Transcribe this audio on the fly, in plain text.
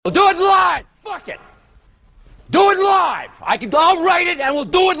We'll do it live. Fuck it. Do it live. I'll write it and we'll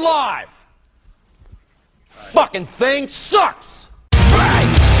do it live. Fucking thing sucks.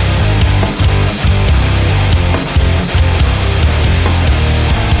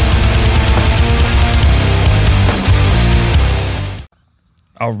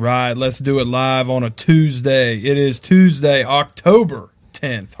 All right, let's do it live on a Tuesday. It is Tuesday, October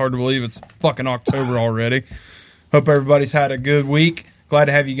 10th. Hard to believe it's fucking October already. Hope everybody's had a good week. Glad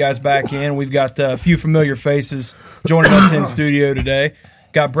to have you guys back in. We've got a few familiar faces joining us in studio today.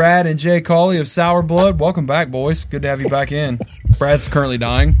 Got Brad and Jay Caulley of Sourblood. Welcome back, boys. Good to have you back in. Brad's currently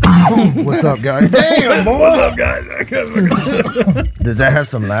dying. What's up, guys? Damn, boy. What's up, guys? Does that have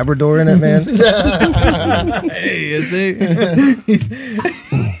some Labrador in it, man? Hey, is he?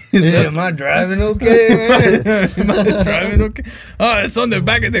 Am I driving okay, man? Am I driving okay? Oh, it's on the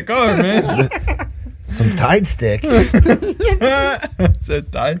back of the car, man. Some Tide stick. It's a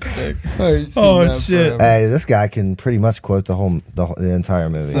Tide stick. Oh, shit. Hey, this guy can pretty much quote the entire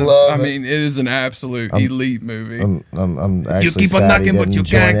movie. I mean, it is an absolute elite movie. I'm actually You keep on sad knocking, he but you didn't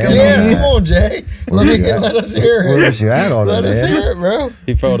join can't in come on Yeah, that. come on, Jay. Let us hear it. Where's you at on Let it, us man? hear it, bro.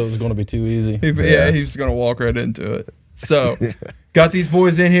 He felt it was going to be too easy. Yeah, he's going to walk right into it. So, got these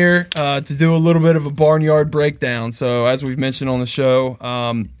boys in here to do a little bit of a barnyard breakdown. So, as we've mentioned on the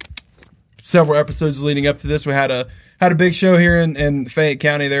show, several episodes leading up to this, we had a big show here in Fayette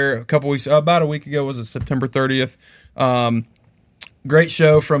County there a couple weeks, about a week ago. Was it September 30th? Great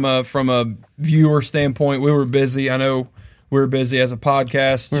show from a viewer standpoint. We were busy. I know we were busy as a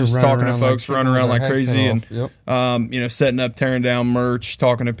podcast, just talking to folks, running around like crazy, and setting up, tearing down merch,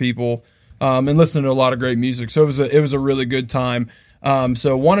 talking to people, and listening to a lot of great music. So it was a really good time.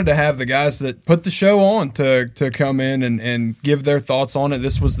 So wanted to have the guys that put the show on to come in and give their thoughts on it.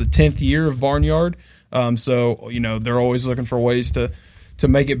 This was the 10th year of Barnyard. So they're always looking for ways to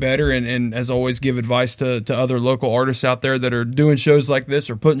make it better, and as always, give advice to other local artists out there that are doing shows like this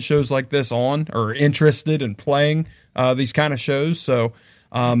or putting shows like this on or interested in playing these kind of shows. So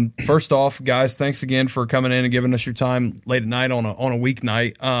first off, guys, thanks again for coming in and giving us your time late at night on a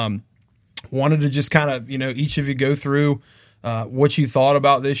weeknight. Wanted to just kind of, each of you go through what you thought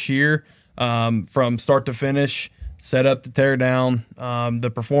about this year from start to finish, set up to tear down,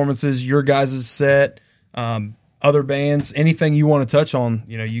 the performances, your guys' set, other bands, anything you want to touch on.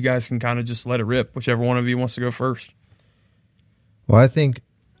 You guys can kind of just let it rip, whichever one of you wants to go first. Well, I think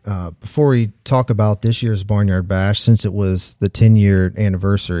before we talk about this year's Barnyard Bash, since it was the 10-year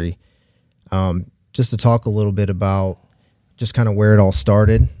anniversary, just to talk a little bit about just kind of where it all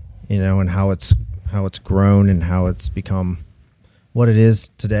started, and how it's grown and how it's become what it is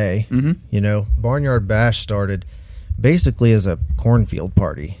today. Mm-hmm. Barnyard Bash started basically as a cornfield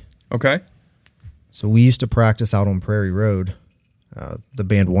party. Okay. So we used to practice out on Prairie Road, the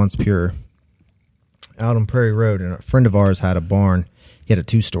band Once Pure, out on Prairie Road, and a friend of ours had a barn. He had a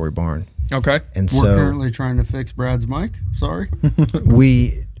 2-story barn. Okay. And We're currently trying to fix Brad's mic. Sorry.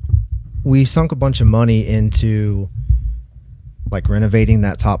 we sunk a bunch of money into like renovating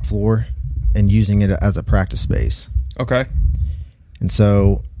that top floor and using it as a practice space. Okay. And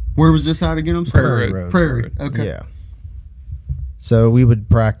so Where was this at again? I'm sorry. Prairie Road. Prairie. Okay. yeah. So we would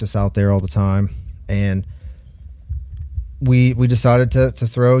practice out there all the time, and we decided to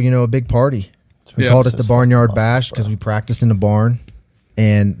throw, a big party. We called it the Barnyard Bash because we practiced in a barn,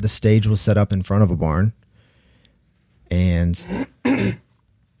 and the stage was set up in front of a barn. And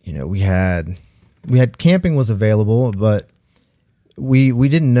we had camping was available, but we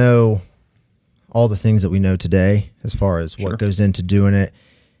didn't know all the things that we know today as far as what goes into doing it,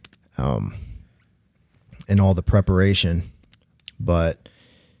 and all the preparation. But,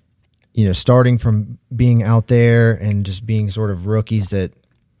 starting from being out there and just being sort of rookies at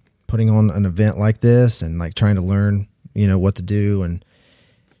putting on an event like this and like trying to learn, what to do. And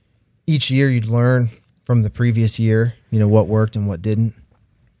each year you'd learn from the previous year, what worked and what didn't.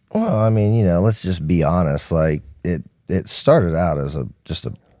 Well, I mean, let's just be honest. Like it started out as just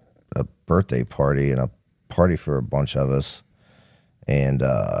a birthday party and a party for a bunch of us, and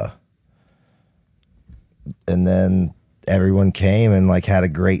then everyone came and like had a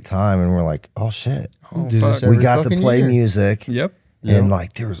great time, and we're like, oh shit, we got to play music. Yep. And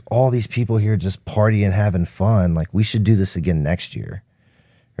like there was all these people here just partying, having fun. Like we should do this again next year,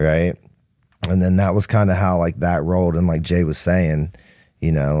 right? And then that was kind of how like that rolled. And like Jay was saying,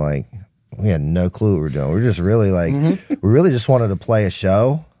 like we had no clue what we were doing. We were just really like we really just wanted to play a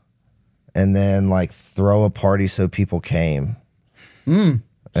show and then like throw a party so people came.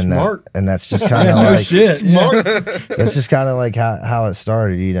 And Smart. that's just kind of No like shit. Smart. that's just kind of like how it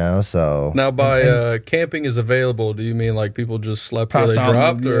started, you know. So Now, by camping is available, do you mean like people just slept where Pass they out.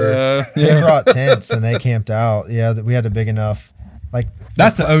 dropped, or They brought tents and they camped out. Yeah, we had a big enough. Like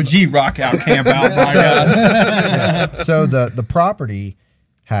That's the OG rock out camp out. My God. so the property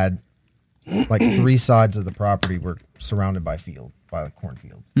had like 3 sides of the property were surrounded by the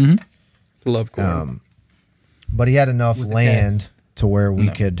cornfield. love corn? But he had enough land to where we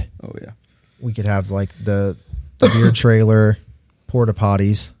could Oh yeah. have like the beer trailer, porta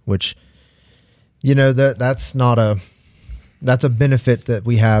potties, which that's a benefit that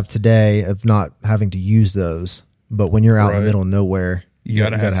we have today of not having to use those. But when you're out in the Right. middle of nowhere, You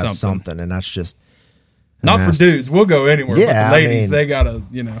gotta have have something. something, and that's just Not for nasty. dudes. We'll go anywhere. Yeah, but the ladies, I mean- they gotta,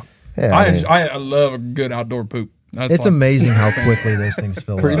 Yeah, I mean- I love a good outdoor poop. That's It's like- amazing how quickly those things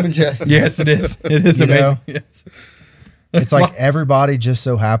fill Pretty up. majestic. Yes, it is. It is You amazing. know? Yes. It's like everybody just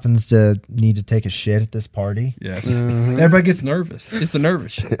so happens to need to take a shit at this party. Yes. Everybody gets nervous. It's a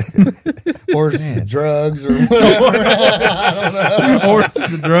nervous shit. Or drugs or whatever. Horse,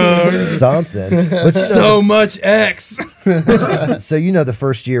 the drugs. something. But So much X. so the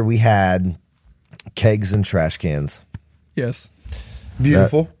first year we had kegs and trash cans. Yes.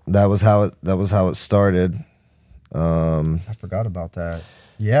 Beautiful. That was how it started. I forgot about that.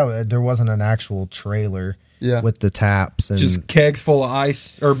 Yeah, there wasn't an actual trailer Yeah. with the taps and Just kegs full of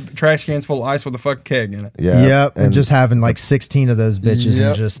ice or trash cans full of ice with a fucking keg in it. Yeah. yep, and just having like 16 of those bitches Yep.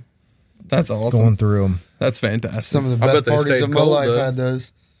 and just That's awesome. going through them. That's fantastic. Some of the I best bet they parties stayed of my cold, life though. had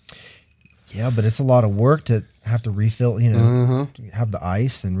those. Yeah, but it's a lot of work to have to refill. Have the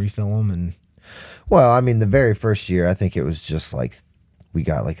ice and refill them and. Well, I mean, the very first year, I think it was just like we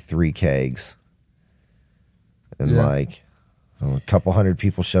got like 3 kegs, and Yeah. like a couple hundred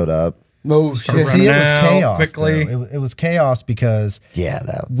people showed up. No Start shit. running See, it was out chaos. quickly. though. It was chaos because Yeah,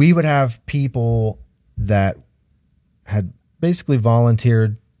 that we would have people that had basically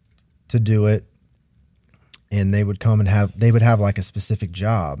volunteered to do it, and they would come and they would have like a specific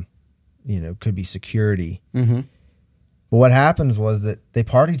job. Could be security. Mhm. But what happens was that they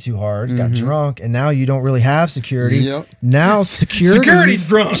partied too hard, got drunk, and now you don't really have security. Yep. Now Security's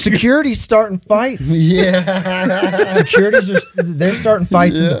drunk. Security's starting fights. Yeah. They're starting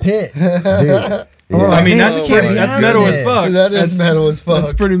fights in the pit. dude. Oh, I mean, man, that's we pretty. can't That's have metal this. as fuck. That is metal as fuck.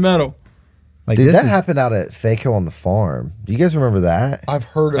 That's pretty metal. Like Dude, this that is- happened out at Faco on the farm. Do you guys remember that? I've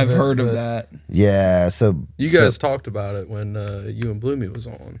heard of I've it. heard of but that. Yeah. So You guys talked about it when you and Bloomy was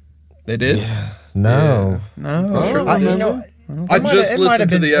on. They did. no. No. I Sure. don't I, remember. I just listened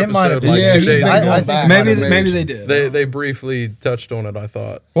to the episode like Yeah, 2 she's days been ago. going back Maybe quite a maybe ways. they did. They briefly touched on it, I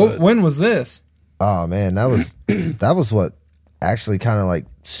thought. Well, but- when was this? Oh man, that was what actually kind of like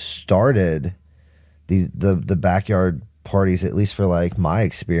started the backyard parties, at least for like my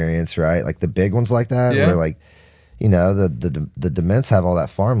experience, right? Like the big ones like that, Yeah. where like the Dements have all that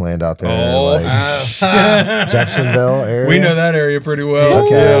farmland out there, Oh, like Jeffersonville area. We know that area pretty well.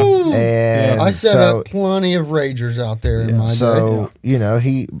 Okay, and I set so up plenty of ragers out there in my day. so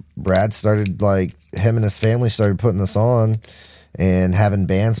Brad started like him and his family started putting this on and having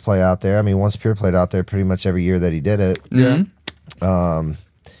bands play out there. I mean, Once Pure played out there pretty much every year that he did it. Yeah.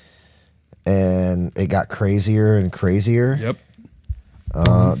 And it got crazier and crazier. Yep.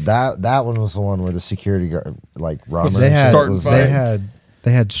 That one was the one where the security guard, like Romer, they had Starting fights.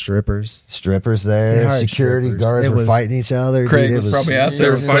 they had strippers. strippers They there. hired Security strippers. guards It were was- fighting each other. Craig dude, it was probably out They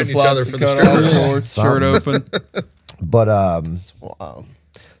there were fighting each other for the cut off, stripper. shorts, shirt open. But Wow.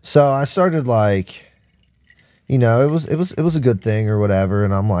 so I started like, it was a good thing or whatever,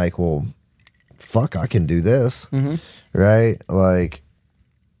 and I'm like, well, fuck, I can do this, right? Like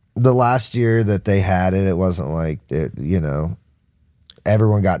the last year that they had it, it wasn't like it,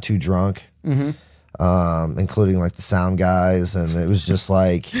 everyone got too drunk, including like the sound guys, and it was just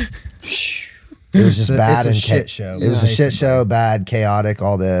like, it was just It's bad a and shit show. It was a shit show, bad, chaotic,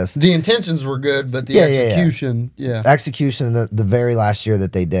 all this. The intentions were good, but the Yeah. execution, yeah. Execution the very last year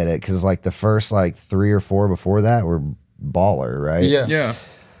that they did it, because like the first like 3 or 4 before that were baller, right? Yeah. Yeah.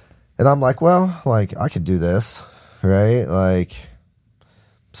 And I'm like, well, like I could do this, right? Like,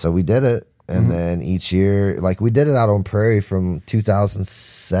 so we did it, and then each year, like we did it out on Prairie from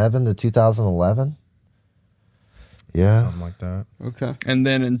 2007 to 2011. Yeah. Something like that. Okay. And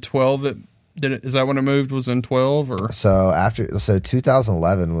then in 12, is that when it moved? Was in 12 or? So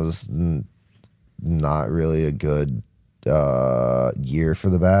 2011 was not really a good year for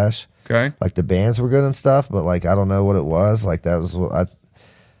the Bash. Okay. Like the bands were good and stuff, but like I don't know what it was. Like that was what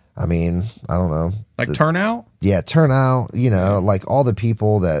I mean, I don't know. Like turnout? Yeah, turnout, like all the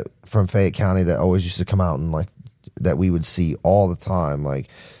people that from Fayette County that always used to come out and like that we would see all the time. Like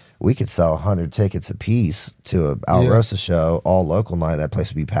we could sell 100 tickets a piece to a Alrosa show, all local night. That place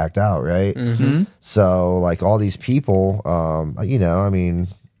would be packed out, right? Mm-hmm. So like all these people, you know, I mean,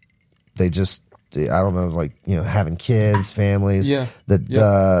 they just, I don't know, like, you know, having kids, families. Yeah. The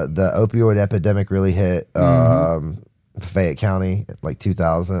opioid epidemic really hit Fayette County like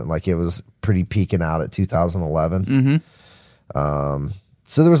 2000. Like it was pretty peaking out at 2011. Mm-hmm.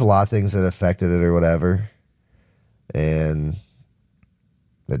 So there was a lot of things that affected it or whatever, and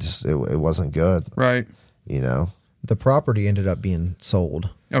it wasn't good, Right. you know. The property ended up being sold.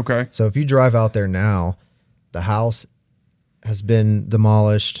 Okay. So if you drive out there now, the house has been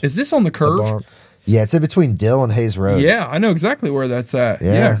demolished. Is this on the The curve? barn- Yeah, it's in between Dill and Hayes Road. Yeah, I know exactly where that's at.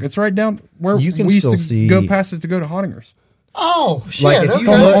 Yeah. Yeah, it's right down where You can we used still to see- go past it to go to Hottinger's. Oh, shit. Like, if you It's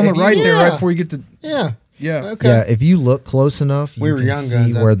on the, look- on the if you- right there, yeah. right before you get to. Yeah. Yeah. Okay. Yeah, if you look close enough, you We were can young see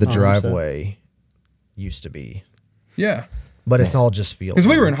guns at where the the time, so- driveway used to be. Yeah. But it's all just field. Because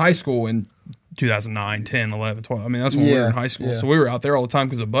we were in high school in 2009, 10, 11, 12. I mean, that's when we were Yeah, in high school. yeah. So we were out there all the time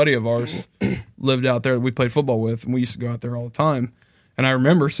because a buddy of ours lived out there that we played football with, and we used to go out there all the time. And I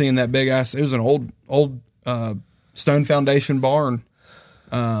remember seeing that big ass, it was an old stone foundation barn.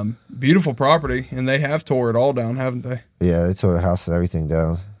 Beautiful property, and they have tore it all down, haven't they? Yeah, they tore the house and everything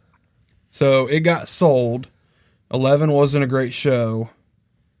down. So it got sold. 11 wasn't a great show.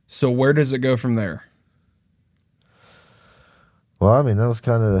 So where does it go from there? Well, I mean, that was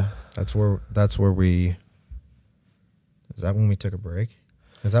kind of. That's where we. Is that when we took a break?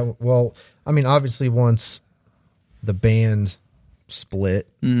 Is that well? I mean, obviously, once the band split,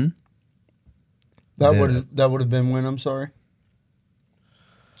 Mm-hmm. That would have been when, I'm sorry.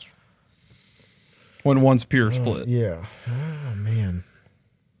 When Once Pure split. yeah. Oh man,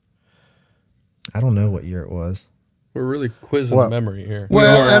 I don't know what year it was. We're really quizzing What? memory here.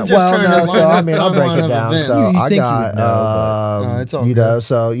 Well, I'm just trying to so line I up mean, I'll break timeline it of down. events. So You I think you got, would know, No, it's all you know, good.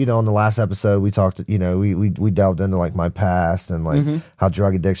 so you know, in the last episode we talked, you know, we delved into like my past and like how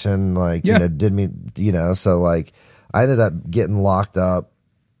drug addiction, like Yeah. you know, did me, you know, so like I ended up getting locked up,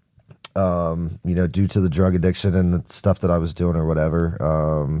 you know, due to the drug addiction and the stuff that I was doing or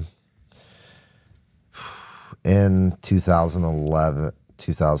whatever, in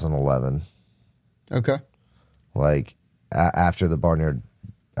 2011, Okay. like after the Barnyard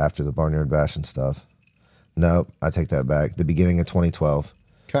Bash and stuff. Nope, I take that back. The beginning of 2012.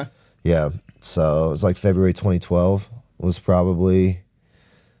 Okay. Yeah, so it was like February 2012 was probably,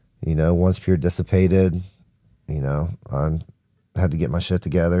 you know, Once Pure dissipated, you know, I had to get my shit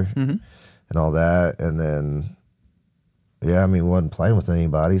together and all that, and then, yeah, I mean, we wasn't playing with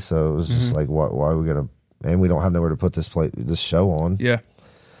anybody, so it was just like, why are we gonna? And we don't have nowhere to put this show on. Yeah.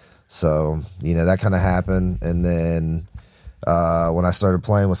 So, you know, that kind of happened. And then when I started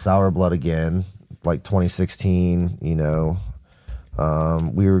playing with Sourblood again, like 2016, you know,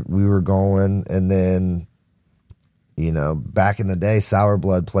 we were going. And then, you know, back in the day,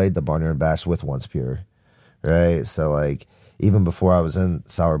 Sourblood played the Barnyard Bash with Once Pure, right? So, like, even before I was in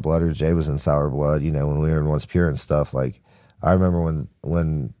Sourblood or Jay was in Sourblood, you know, when we were in Once Pure and stuff, like, I remember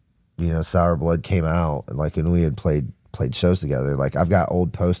when you know, Sourblood came out, and like when we had played shows together, like I've got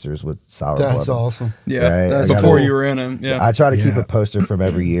old posters with Sourblood. That's awesome. Yeah. Right? That's I got Before a- you were in them. Yeah. I try to keep Yeah. a poster from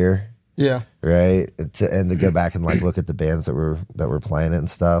every year, Yeah. right? And to go back and like look at the bands that were playing it and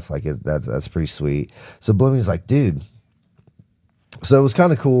stuff. Like that's pretty sweet. So Blooming's like, dude. So it was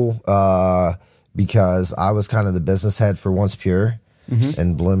kind of cool because I was kind of the business head for Once Pure,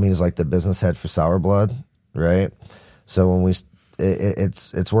 and Blooming's like the business head for Sourblood, right? So when we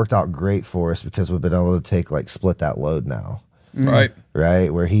it's worked out great for us because we've been able to split that load now, Right.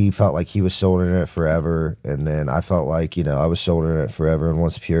 right? Where he felt like he was shouldering it forever, and then I felt like, you know, I was shouldering it forever and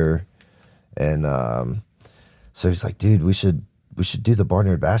Once Pure, and so he's like, dude, we should do the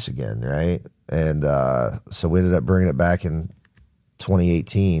Barnyard Bash again, right? And so we ended up bringing it back in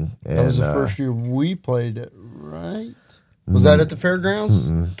 2018. And, That was the first year we played it, right? Was that at the fairgrounds?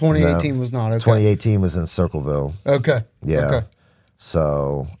 2018 was not. Okay. 2018 was in Circleville. Okay. Yeah. Okay.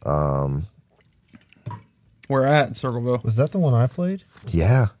 So, We're at Circleville. Was that the one I played?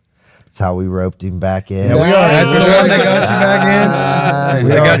 yeah, that's how we roped him back in. Yeah, we That's already- the one that got you back in.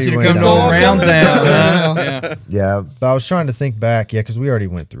 we I got already you to went come to down. old round town. Yeah. Huh? Yeah. Yeah, But I was trying to think back, yeah, because we already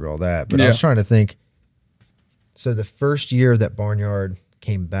went through all that. But I Yeah. was trying to think. So the first year that Barnyard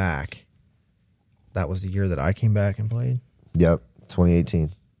came back, that was the year that I came back and played. yep,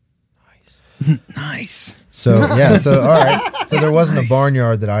 2018. Nice. So yeah, so all right. So there wasn't a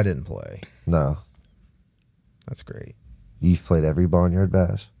Barnyard that I didn't play. No, That's great. you've played every Barnyard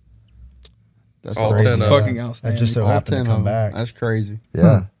Bash. That's All crazy. 10 of them. Fucking I outstanding. just so All happened 10 to of come them. back. That's crazy.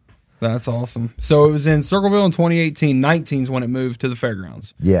 Yeah. That's awesome. So it was in Circleville in 2018. 19 is when it moved to the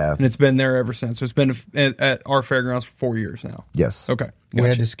fairgrounds. Yeah. And it's been there ever since. So it's been at our fairgrounds for 4 years now. Yes. Okay. We had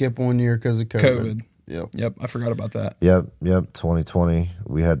Gotcha. to skip 1 year because of COVID. Yep. I forgot about that. Yep. 2020.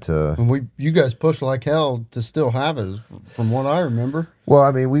 We had to. And you guys pushed like hell to still have it, from what I remember. Well,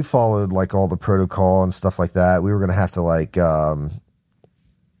 I mean, we followed like all the protocol and stuff like that. We were gonna have to like,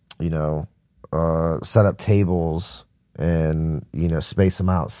 set up tables and space them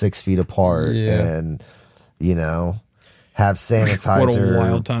out 6 feet apart, and have sanitizer. What a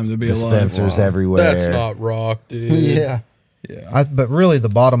wild time to be dispensers alive. everywhere. That's not rock, dude. Yeah. Yeah. But really, what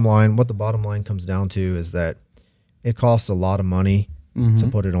the bottom line comes down to is that it costs a lot of money to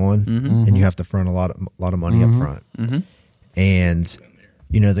put it on, and you have to front a lot of money up front. And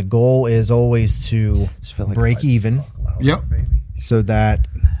the goal is always to break even, Yep. so that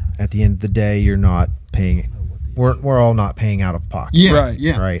at the end of the day, you're not paying. We're all not paying out of pocket. Yeah. Right.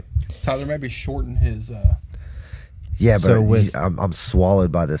 Yeah. Right. Tyler maybe shorten his. Yeah, but So with- I'm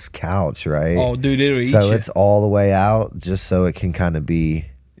swallowed by this couch, right? Oh, dude, it'll eat so you. it's all the way out, just so it can kind of be.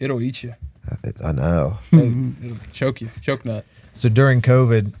 It'll eat you. I know. It'll choke you. Choke nut. So during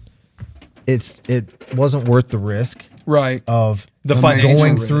COVID, it wasn't worth the risk Right. of The financial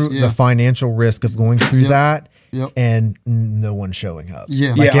going risk. through Yeah. the financial risk of going through Yep. that Yep. and no one showing up.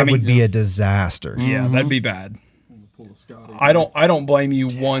 Yeah. Like Yeah, it would be a disaster. Yeah, that'd be bad. I don't blame you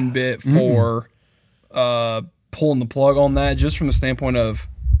one bit for pulling the plug on that, just from the standpoint of,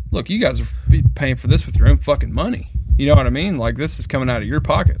 look, you guys are paying for this with your own fucking money. You know what I mean? Like, this is coming out of your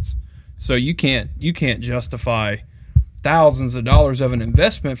pockets, so you can't justify thousands of dollars of an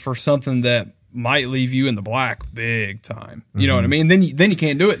investment for something that might leave you in the black big time. You know what I mean? Then you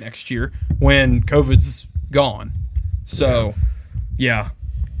can't do it next year when COVID's gone. So yeah.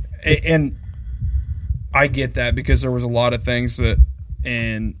 And I get that, because there was a lot of things that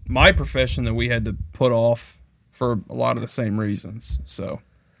in my profession that we had to put off for a lot of the same reasons. So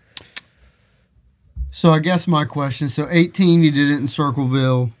So I guess my question, so 18, you did it in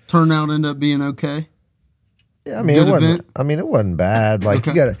Circleville. Turnout ended up being okay? Yeah, I mean, Good it wasn't. event? I mean, it wasn't bad. Like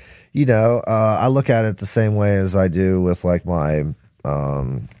Okay. you got to, I look at it the same way as I do with like my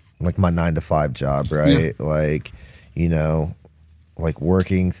 9-to-5 job, right? Like, like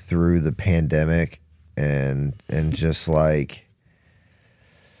working through the pandemic and just like,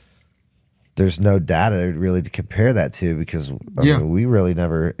 there's no data really to compare that to, because I mean, we really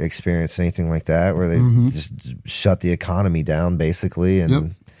never experienced anything like that where they just shut the economy down basically,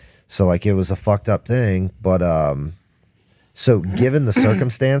 and so like it was a fucked up thing. But so given the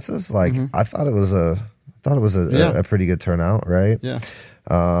circumstances, like I thought it was a pretty good turnout, right? Yeah.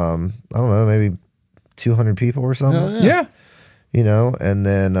 I don't know, maybe 200 people or something. Hell yeah. And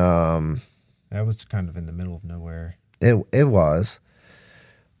then That was kind of in the middle of nowhere. it was,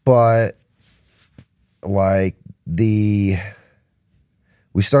 but like we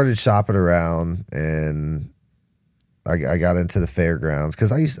started shopping around, and I got into the fairgrounds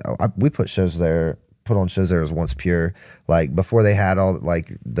because we put on shows there as Once Pure, like before they had all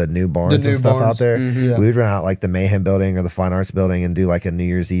like the new barns and stuff out there. Yeah. We would run out like the Mayhem building or the Fine Arts building and do like a New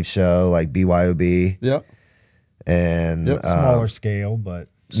Year's Eve show, like BYOB, Yep. and Smaller scale, but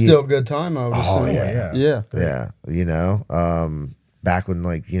Still a good time, I would Oh, assume. yeah. Yeah. Yeah, back when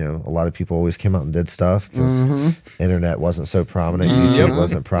like a lot of people always came out and did stuff because internet wasn't so prominent, YouTube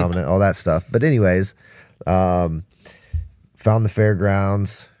wasn't prominent, all that stuff. But anyways, found the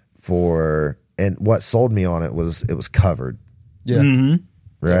fairgrounds and what sold me on it was covered, Yeah.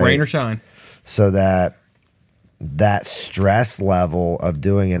 right? rain or shine. So that stress level of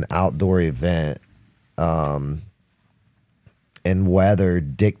doing an outdoor event, and weather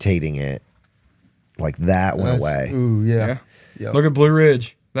dictating it, like that went away. Ooh, yeah. Yeah. Yep. Look at Blue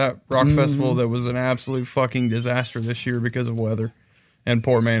Ridge, that rock festival that was an absolute fucking disaster this year because of weather and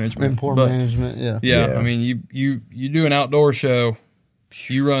poor management. And poor But, management, yeah. Yeah, Yeah. I mean, you do an outdoor show,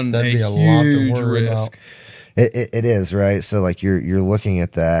 you run That'd be a a lot to huge worry risk. It is, right? So like you're looking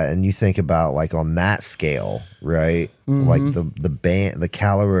at that and you think about like on that scale, right? Like the band, the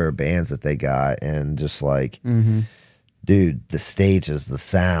caliber of bands that they got, and just like dude, the stages, the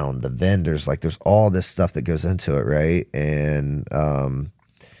sound, the vendors, like there's all this stuff that goes into it, right? And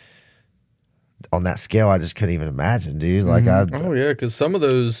on that scale, I just couldn't even imagine, dude. Like Oh yeah, because some of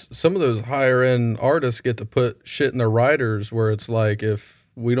those higher end artists get to put shit in their riders where it's like, if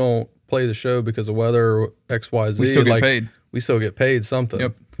we don't play the show because of weather X Y Z, We still get like, paid. We still get paid something.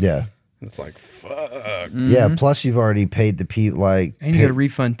 Yep. yeah. It's like fuck. Yeah, plus you've already paid the people, like And you got to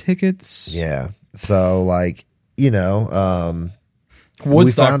refund tickets. yeah. So like,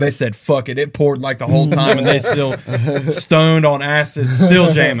 Woodstock, they said, fuck it. It poured like the whole time, and they still stoned on acid,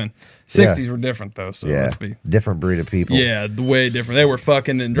 still jamming. 60s were different, though, so let's be... different breed of people. Yeah, way different. They were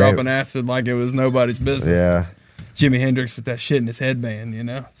fucking and dropping acid like it was nobody's business. Yeah. Jimi Hendrix with that shit in his headband,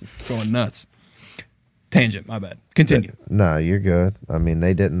 just going nuts. Tangent, my bad. Continue. No, you're good. I mean,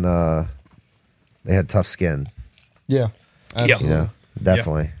 they didn't, they had tough skin. Yeah. Absolutely.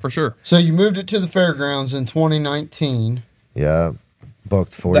 Definitely. Yeah, for sure. So you moved it to the fairgrounds in 2019. Yeah.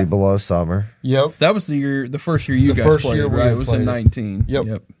 Booked 40 below summer. Yep. That was the first year you guys played, right? It was in 19.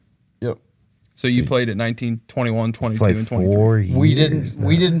 Yep. So you played at 19, 21, 22, Played and 23. 4 years.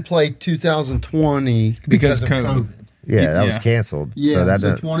 We didn't play 2020 because of COVID. Yeah, that was canceled. Yeah, so that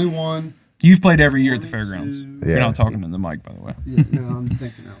so 21. You've played every year at the fairgrounds. Yeah. You're not talking in the mic, by the way. Yeah, no, I'm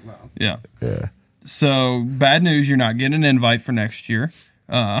thinking out loud. Yeah. Yeah. So bad news, you're not getting an invite for next year.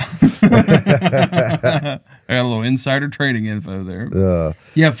 I got a little insider trading info there.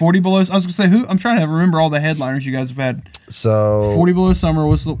 Yeah, 40 below. I was gonna say I'm trying to remember all the headliners you guys have had. So 40 below summer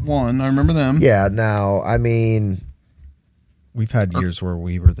was the one. I remember them. Yeah. Now, I mean, we've had years where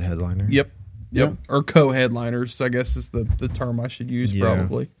we were the headliner. Yep. Or co-headliners, I guess is the term I should use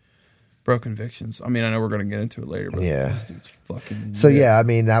probably. Bro Convictions. I mean, I know we're going to get into it later, but this dude's fucking... So, I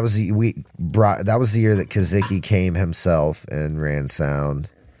mean, that was the year that Kazicki came himself and ran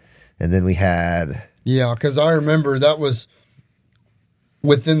sound. And then we had... Yeah, because I remember that was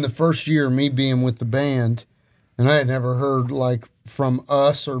within the first year of me being with the band, and I had never heard, like, from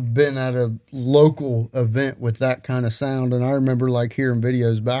us or been at a local event with that kind of sound. And I remember, like, hearing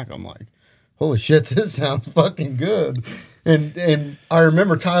videos back, I'm like, holy shit, this sounds fucking good. And I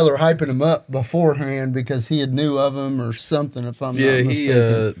remember Tyler hyping him up beforehand because he had knew of him or something, if I'm not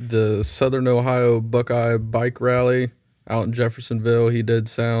mistaken. The Southern Ohio Buckeye Bike Rally out in Jeffersonville, he did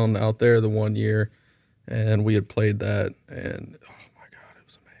sound out there the one year, and we had played that, and oh my God, it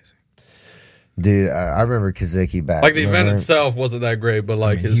was amazing. Dude, I remember Kazicki back. Like the event itself wasn't that great, but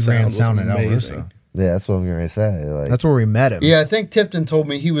like his sound was amazing. Yeah, that's what I'm going to say. Like, that's where we met him. Yeah, I think Tipton told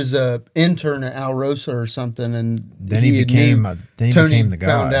me he was an intern at Alrosa or something, and then he became the guy.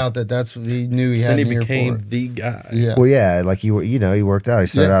 Found out that's what he knew he had. Then he became the guy. Yeah. Well, yeah, like he worked out. He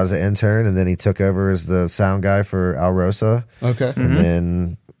started out as an intern, and then he took over as the sound guy for Alrosa. Okay, and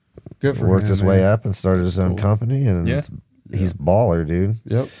then worked his way up and started his own company, and he's baller, dude.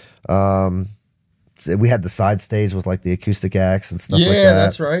 Yep. So we had the side stage with like the acoustic acts and stuff like that. Yeah,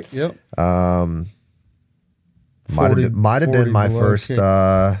 that's right. Yep. Might have been my first.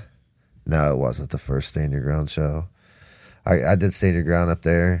 No, it wasn't the first Stand Your Ground show. I did Stand Your Ground up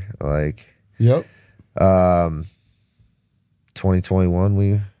there. Like,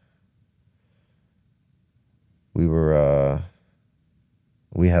 2021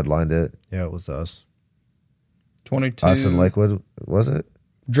 we headlined it. Yeah, it was us. 22. Us and Liquid, was it?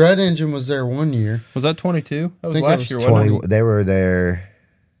 Dread Engine was there one year. Was that 22? That was last year. 20. They were there.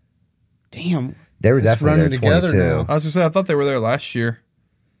 Damn. They were definitely there 22. Now. I was gonna say I thought they were there last year.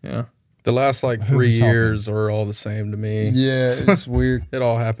 Yeah. The last like 3 years are all the same to me. Yeah, it's weird. It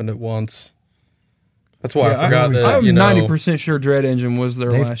all happened at once. That's why I forgot that. I'm 90% sure Dread Engine was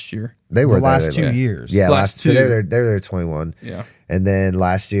there last year. They were the last 2 years. Yeah, last 2. So they're there 21. Yeah. And then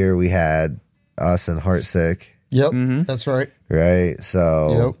last year we had us and Heartsick. Yep, that's right. Right.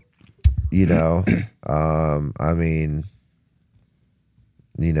 So, I mean,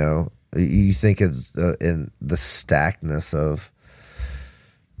 you think of in the stackedness of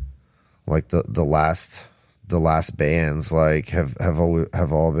like the last bands like have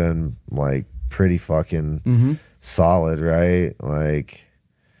all been like pretty fucking solid, right? Like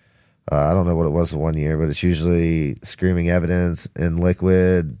I don't know what it was the one year, but it's usually Screaming Evidence and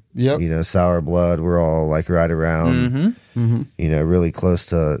Liquid. Yep. Sourblood. We're all like right around, really close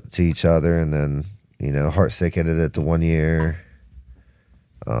to each other, and then Heartsick ended it the one year.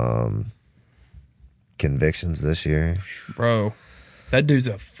 Convictions this year, bro. That dude's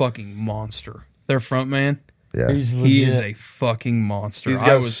a fucking monster. Their front man. Yeah, he is a fucking monster. He's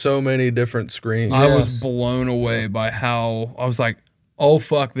got so many different screens. I was blown away by how I was like, oh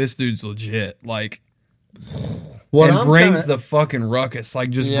fuck, this dude's legit. Like, brings the fucking ruckus.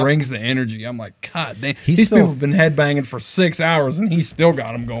 Like, just brings the energy. I'm like, God damn, these people have been headbanging for 6 hours and he's still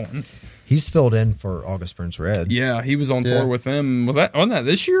got them going. He's filled in for August Burns Red. Yeah, he was on tour with them. Wasn't that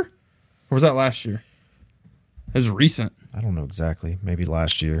this year? Or was that last year? It was recent. I don't know exactly. Maybe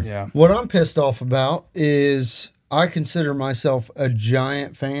last year. Yeah. What I'm pissed off about is I consider myself a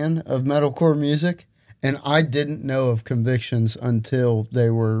giant fan of metalcore music, and I didn't know of Convictions until they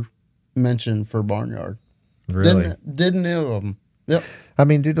were mentioned for Barnyard. Really? Didn't know of them. Yep. I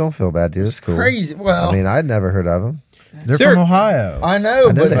mean, dude, don't feel bad, dude. It's cool. Crazy. Well, I mean, I'd never heard of them. They're from Ohio. I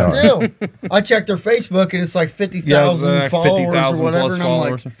know, but they are. still. I checked their Facebook and it's like 50,000 followers 50,000 or whatever. plus And I'm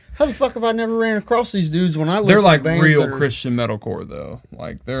followers. like, how the fuck have I never ran across these dudes when I listen They're to like bands real that are, Christian metalcore though.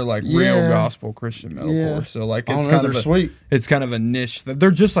 Like they're like Yeah. real gospel Christian metalcore. Yeah. So like I it's don't know, kind of they're a, sweet. it's kind of a niche.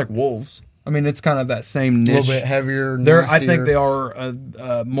 They're just like Wolves. I mean, it's kind of that same A niche. little bit heavier. I think nastier. they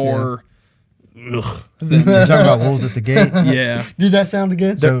are more. Ugh, You're talking about Wolves at the Gate. yeah. Did that sound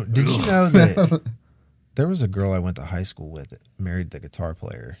again? So did you know that there was a girl I went to high school with that married the guitar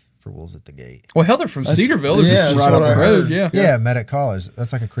player for Wolves at the Gate? Well, hell, they're from Cedarville. It's yeah, just that's right what up the I road. heard. Yeah. Yeah, met at college.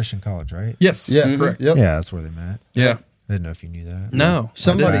 That's like a Christian college, right? Yes. Yeah, Correct. Yep. Yeah, that's where they met. Yeah. I didn't know if you knew that. No.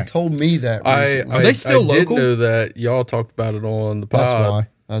 Somebody didn't. told me that. Recently. Are they still I did local? know that y'all talked about it on the That's pod. why.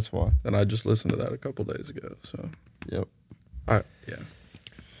 That's why. And I just listened to that a couple days ago. So, Yep. yeah.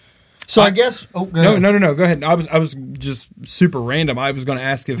 So I guess. Oh, go ahead. No. Go ahead. I was just super random. I was going to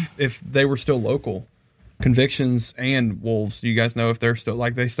ask if they were still local. Convictions and Wolves. Do you guys know if they're still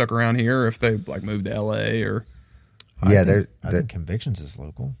like they stuck around here, or if they like moved to LA, or Yeah, I think Convictions is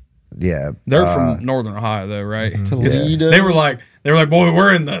local. yeah. they're from Northern Ohio though, right? Toledo. They were like, boy,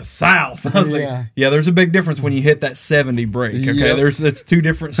 we're in the South. I was Yeah. like, yeah, there's a big difference when you hit that 70 break. Okay, Yep. it's two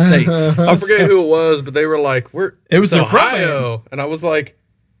different states. I forget who it was, but they were like, It was it's a front Ohio. And I was like,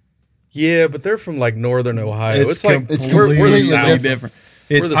 yeah, but they're from like Northern Ohio. It's like, it's we're the completely South. different.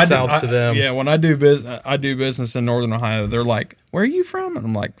 We're the South to them. Yeah, when I do business in Northern Ohio, they're like, "Where are you from?" And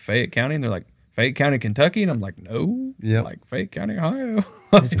I'm like, "Fayette County." And they're like, "Fayette County, Kentucky." And I'm like, "No, Yep. like Fayette County, Ohio."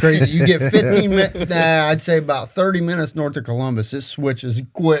 It's crazy. You get 15 minutes. Nah, I'd say about 30 minutes north of Columbus. It switches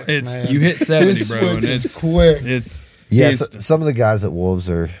quick. man. You hit 70, It bro, and switches it's quick. it's Yeah, instant. some of the guys at Wolves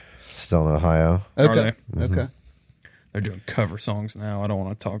are still in Ohio. Okay. they? Okay. They're doing cover songs now. I don't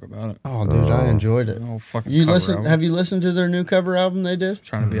want to talk about it. Oh, dude, I enjoyed it. Oh, fucking You cover listen? album. Have you listened to their new cover album they did?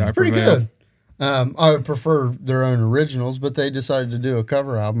 Trying to be hyper Pretty good. I would prefer their own originals, but they decided to do a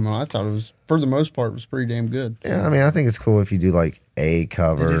cover album, and I thought it was, for the most part, it was pretty damn good. Yeah, I mean, I think it's cool if you do like a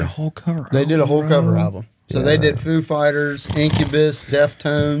cover. They did a whole cover. They did a whole bro. cover album. So they did Foo Fighters, Incubus,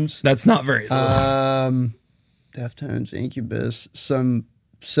 Deftones, That's not very. Deftones, Incubus, some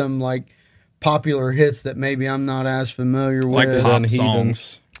like popular hits that maybe I'm not as familiar Like with. pop Done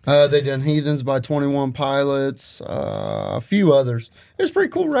songs. They done Heathens by 21 Pilots, a few others. It was a pretty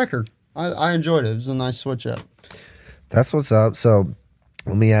cool record. I enjoyed it. It was a nice switch up. That's what's up. So,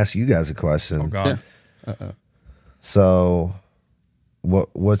 let me ask you guys a question. Oh God. So, what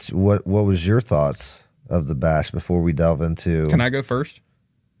was your thoughts of the bash before we delve into? Can I go first?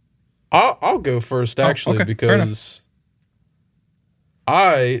 I'll go first, actually, okay. Fair enough. because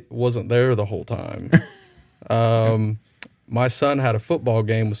I wasn't there the whole time. My son had a football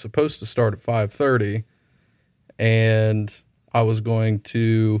game, was supposed to start at 5:30, and I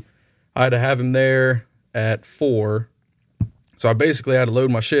had to have him there at 4. So I basically had to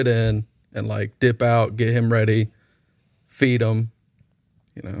load my shit in and like dip out, get him ready, feed him,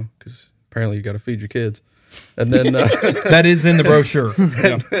 because apparently you got to feed your kids. And then That is in the brochure.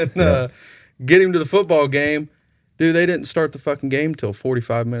 Yeah. get him to the football game. Dude, they didn't start the fucking game till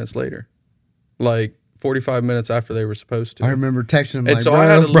 45 minutes later. Like 45 minutes after they were supposed to. I remember texting him And like, so I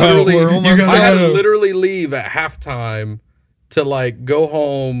had to literally, we're almost I had to out. literally leave at halftime to like go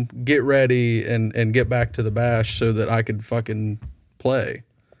home, get ready, and get back to the bash so that I could fucking play.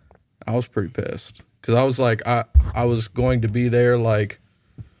 I was pretty pissed because I was like, I was going to be there like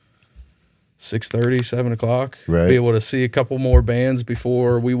 6:30, 7 o'clock. Right. Be able to see a couple more bands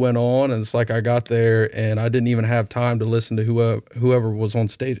before we went on, and it's like I got there and I didn't even have time to listen to whoever was on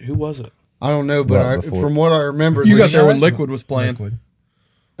stage. Who was it? I don't know, but Well, before- from what I remember, You the got there when show- Liquid was playing. Liquid.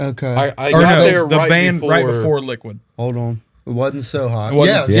 Okay. I Or got no, there the right band before, right before Liquid. Hold on. It wasn't so hot. It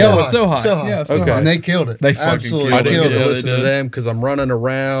wasn't so- it was so hot. So hot. Yeah, so Okay. hot. And they killed it. They fucking Absolutely killed I didn't killed get to Yeah, it. listen they to did. them because I'm running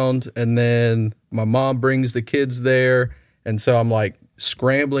around, and then my mom brings the kids there, and so I'm like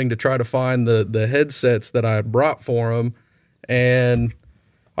scrambling to try to find the headsets that I had brought for them, and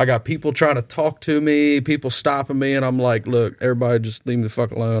I got people trying to talk to me, people stopping me, and I'm like, look, everybody just leave me the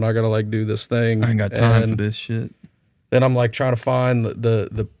fuck alone. I gotta like do this thing. I ain't got time And for this shit. Then I'm like trying to find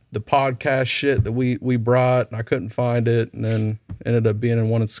the podcast shit that we brought, and I couldn't find it, and then ended up being in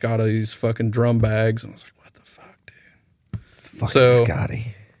one of Scotty's fucking drum bags, and I was like, what the fuck, dude? Fucking So-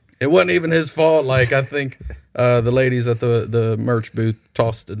 Scotty. It wasn't even his fault. Like, I think the ladies at the merch booth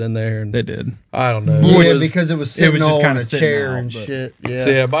tossed it in there, and They did. I don't know. Yeah, It was- because it was sitting just all on kinda a sitting chair out, and but- shit. Yeah.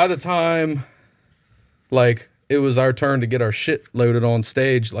 So yeah, by the time like it was our turn to get our shit loaded on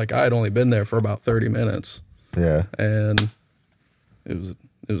stage, like I had only been there for about 30 minutes, Yeah. and it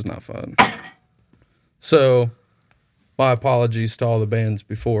was not fun. So my apologies to all the bands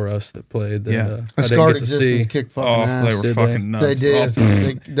before us that played. That, Yeah. I A didn't Scarred get to Existence see. kicked fucking Oh, ass. they were Did fucking nuts. They did.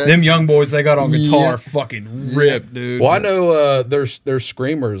 bro. Them young boys, they got on guitar, Yeah. fucking ripped, dude. Well, I know their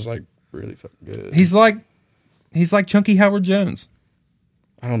screamers like really fucking good. He's like Chunky Howard Jones.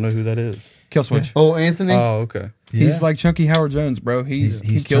 I don't know who that is. Kill switch. Oh, Anthony. Oh, okay. He's like Chunky Howard Jones, bro. He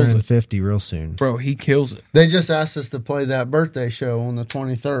He's kills turning it, 50 real soon. bro. He kills it. They just asked us to play that birthday show on the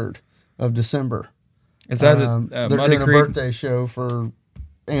 23rd of December. Is that They're Muddy doing a Creek? birthday show for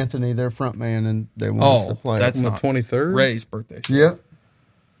Anthony, their front man, and they want us to play. that's On the not 23rd. Ray's birthday. Show. Yep.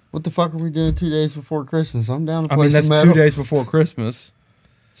 What the fuck are we doing 2 days before Christmas? I'm down to I play mean, that's some metal. 2 days before Christmas,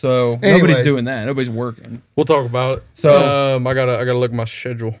 so Anyways. nobody's doing that. Nobody's working. We'll talk about it. So- I gotta look at my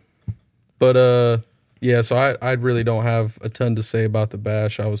schedule. But yeah. So I really don't have a ton to say about the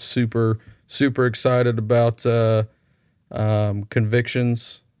bash. I was super excited about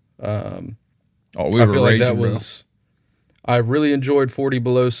Convictions. Oh, we I were feel like raging, that bro. was. I really enjoyed 40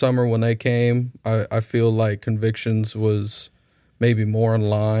 Below Summer when they came. I feel like Convictions was maybe more in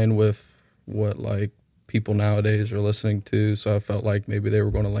line with what like people nowadays are listening to. So I felt like maybe they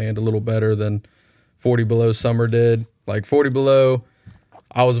were going to land a little better than 40 Below Summer did. Like 40 Below,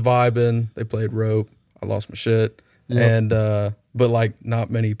 I was vibing. They played Rope. I lost my shit. Yep. And but like not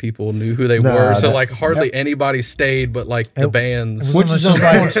many people knew who they Nah, were. So that- like hardly anybody stayed, but like the bands. Which is Just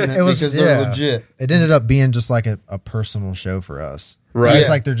like- unfortunate it was- because they're yeah. legit. It ended up being just like a personal show for us. Right. It's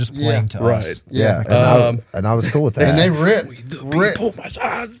like they're just playing to Right. us. Yeah, Yeah. and I was cool with that. And they ripped.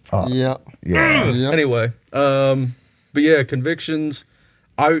 Oh, Yeah. yeah. Yeah. Anyway, but yeah, Convictions.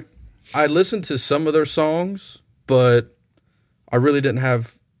 I listened to some of their songs, but I really didn't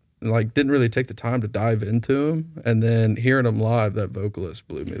really take the time to dive into them. And then hearing them live, that vocalist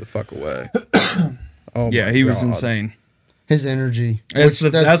blew me the fuck away. Oh Yeah, my he was God. insane. His energy. That's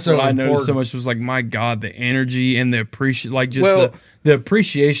which- what so I noticed so important. much was like, my God, the energy and the appreciation, like just Well- the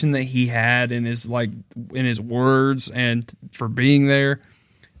appreciation that he had in his words and for being there.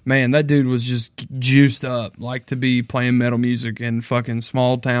 Man, that dude was just juiced up, like to be playing metal music in fucking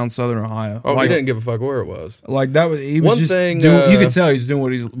small town Southern Ohio. Oh, like, he didn't give a fuck where it was. like that was he was One just thing, doing, you could tell he's doing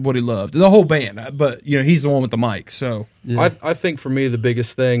what he loved. The whole band, but he's the one with the mic. So Yeah. I think for me the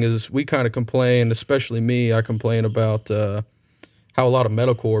biggest thing is we kind of complain, especially me. I complain about how a lot of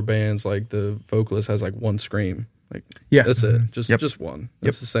metalcore bands, like the vocalist has like one scream, like yeah, that's it, Yep. just one.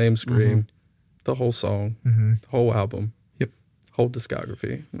 It's the same scream, the whole song, the whole album, whole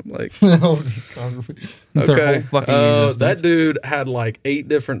discography. I'm like, The whole discography. Their okay, whole fucking existence. that dude had like 8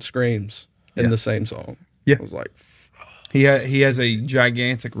 different screams in the same song. Yeah. I was like, he has a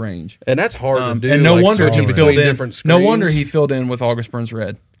gigantic range. and that's hard to do. And no like, wonder switching he between filled in. different No wonder screams. he filled in with August Burns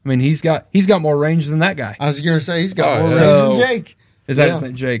Red. I mean, he's got more range than that guy. I was going to say, he's got Oh, more yeah. range So- than Jake. Is that Yeah. his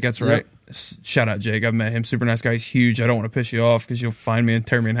name? Jake? That's right. Shout out Jake. I've met him. Super nice guy. He's huge. I don't want to piss you off because you'll find me and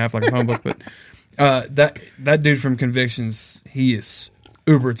tear me in half like a phone book. But that dude from Convictions, he is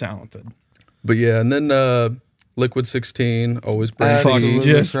uber talented. But yeah, and then Liquid 16 always brings Absolutely. me.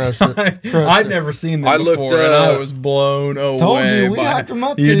 Just crushed it. Crushed I'd it. never seen them I looked, before, and I was blown away. Told you, we by- hyped them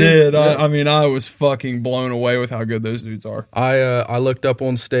up You to you. did. Yeah. I mean, I was fucking blown away with how good those dudes are. I looked up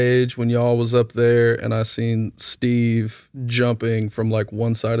on stage when y'all was up there, and I seen Steve jumping from like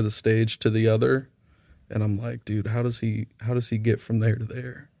one side of the stage to the other, and I'm like, dude, how does he get from there to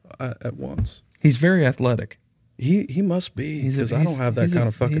there at once? He's very athletic. He must be, He's a- because I don't have that he's a- kind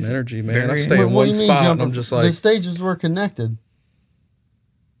of fucking he's a energy, man. I very- stay in What one do you mean spot, and jumping? I'm just the like, stages were connected.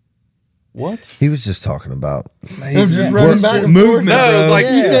 what? He was just talking about. Just running back and movement, forth. No, it was bro. like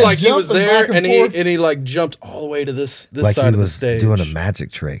Yeah. he He was said like he was jumping there, back and and forth. he like jumped all the way to this Like side he of the was stage. doing a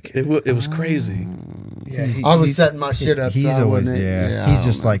magic trick. It was crazy. Yeah, I was He's- setting my shit up. He's so I always, wouldn't- yeah. I He's don't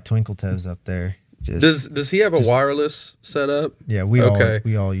just know. like Twinkle Toes up there. Just, Does he have a wireless setup? yeah, we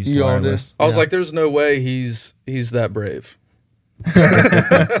Okay. all use You all did. wireless. I was Yeah. like, there's no way he's that brave.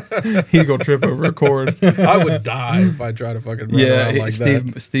 He'd go trip over a cord. I would die if I try to fucking run Yeah, around like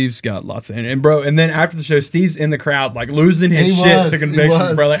that. Steve's got lots of and bro. And then after the show, Steve's in the crowd like losing his He shit was, to he Convictions,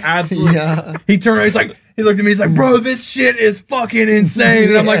 was. bro. Like absolutely. Yeah. He turned around. He's like, he looked at me. He's like, bro, this shit is fucking insane.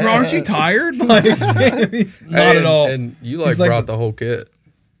 And I'm like, bro, aren't you tired? Like, he's not at all. And you like He's like brought the whole kit.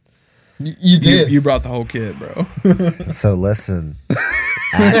 You you, did. you brought the whole kid, bro. So listen,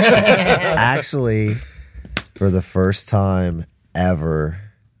 actually, for the first time ever,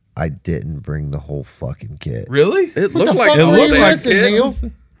 I didn't bring the whole fucking kit. Really? It What looked the like fuck a were whole you damn missing, kit. Neil?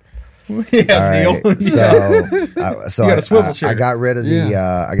 Yeah, All right, Neil. so You got a swivel I chair. got rid of the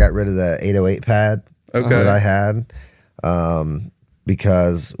I got rid of the 808 pad Okay. that I had,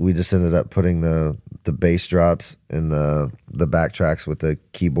 because we just ended up putting the bass drops in the backtracks with the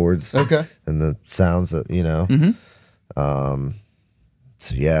keyboards Okay. and the sounds that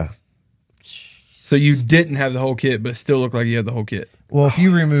So yeah. So you didn't have the whole kit, but it still looked like you had the whole kit. Well, if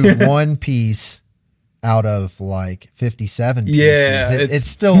you remove one piece out of like 57 pieces, it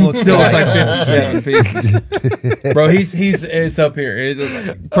still looks like 57 pieces. Bro, it's up here.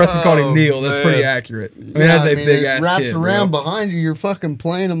 Preston called him Neil. That's pretty accurate. That's a big ass wraps kit, around bro. behind you. You're fucking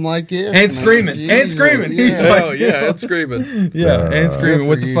playing them like this. And screaming. He's like, and screaming. Yeah, and screaming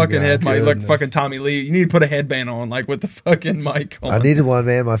with the you, fucking God. head mic, like fucking Tommy Lee. You need to put a headband on, like with the fucking mic on. I needed one,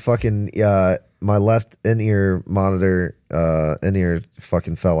 man. My fucking my left in-ear monitor in-ear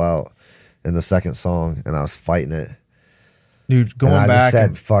fucking fell out in the second song, and I was fighting it. Dude, going and back, I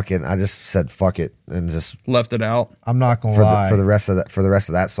just said fuck it, and just left it out. I'm not gonna for lie. the rest of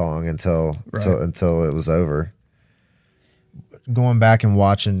that song until it was over. Going back and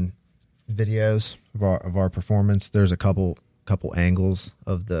watching videos of our performance, there's a couple angles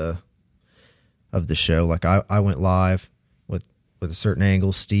of the show. Like I went live with a certain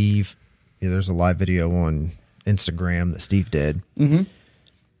angle. Steve, there's a live video on Instagram that Steve did. Mm-hmm.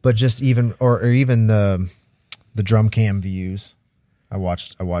 But just even or even the drum cam views, I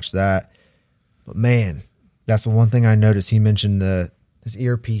watched that. But man, that's the one thing I noticed. He mentioned his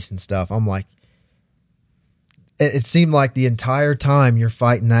earpiece and stuff. I'm like, it seemed like the entire time you're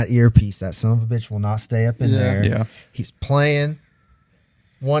fighting that earpiece, that son of a bitch will not stay up in there. Yeah. He's playing,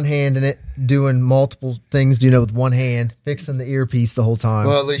 one hand in it, doing multiple things, with one hand, fixing the earpiece the whole time.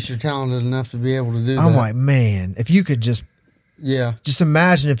 Well, at least you're talented enough to be able to do that. I'm like, man, if you could just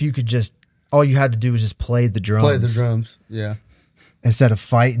imagine if you could just, all you had to do was just play the drums. Yeah. Instead of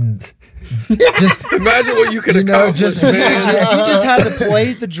fighting. Just imagine what you could accomplish. Just imagine if you just had to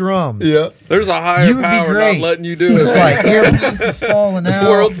play the drums. Yeah. There's a higher You would be power great. not letting you do it. It's like earpiece is falling out. The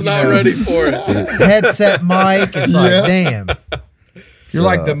world's not ready for it. Headset mic. It's like, damn. You're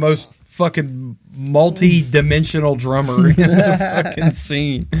like the most fucking multi-dimensional drummer in the fucking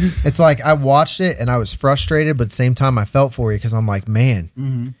scene. It's like I watched it and I was frustrated, but at the same time I felt for you because I'm like,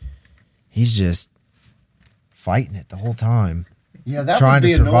 man, he's just fighting it the whole time. Yeah, that trying would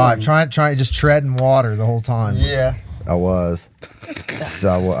be to survive, annoying. trying just treading water the whole time. Yeah. I was.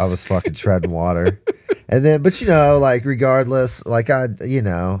 So I was fucking treading water. And then, but like regardless, like I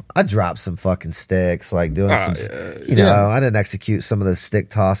dropped some fucking sticks, like doing I didn't execute some of the stick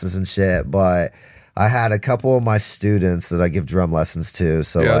tosses and shit, but I had a couple of my students that I give drum lessons to.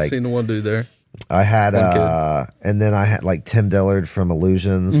 So I've seen the one dude there. I had, and then I had like Tim Dillard from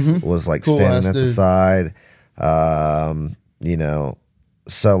Illusions was like Cool standing at dude. the side.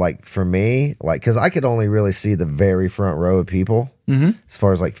 So like for me, like, cause I could only really see the very front row of people as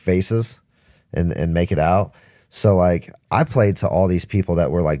far as like faces and make it out. So like I played to all these people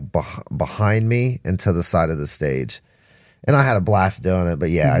that were like behind me and to the side of the stage. And I had a blast doing it, but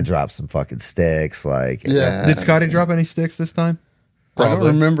I dropped some fucking sticks. Like, Did Scotty drop any sticks this time? I don't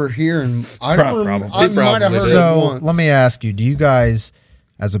remember hearing. I don't remember. I He might have probably heard did. it So once. let me ask you: do you guys,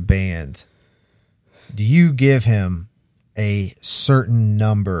 as a band, do you give him a certain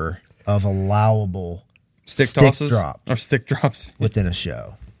number of allowable Stick tosses drops or stick drops? within a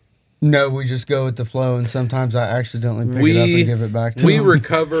show? No, we just go with the flow, and sometimes I accidentally pick it up and give it back to We him.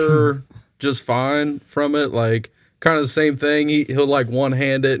 recover just fine from it. Like kind of the same thing. He'll like one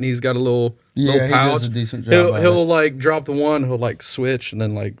hand it, and he's got a little he pouch. does a decent job. He'll like drop the one. He'll like switch and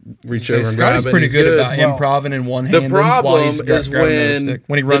then like reach over and Scotty's grab it. pretty and he's good about Well, improving in one The hand. problem is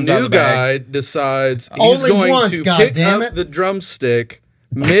when he runs the out new of the bag. guy decides he's Only going once, to pick goddammit. up the drumstick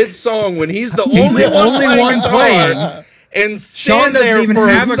mid-song when he's the He's only the only one guitar playing. and Sean stand doesn't there even for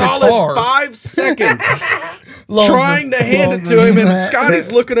have a a solid guitar. 5 seconds Longer- trying to hand it longer to him, than and that.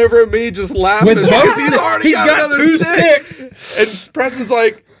 Scotty's looking over at me just laughing With because both he's already he's got another two stick. sticks. And Preston's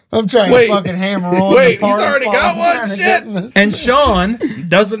like, I'm trying Wait. to fucking hammer on. Wait, the he's parts already while got I'm one? trying to Shit. get in this. And Sean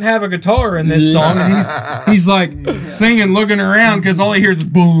doesn't have a guitar in this song, and he's like singing, looking around because all he hears is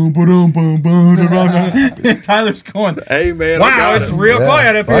boom, boom, boom, boom, and Tyler's going, hey man, I "Wow, got it's it. real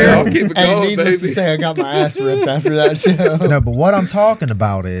quiet up I'll here." keep it Hey, going, needless baby. to say, I got my ass ripped after that show. No, but what I'm talking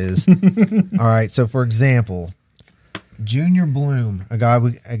about is, all right. So, for example, Junior Bloom, a guy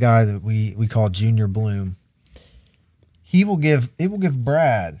that we call Junior Bloom, he will give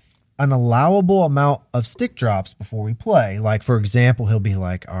Brad an allowable amount of stick drops before we play. Like, for example, he'll be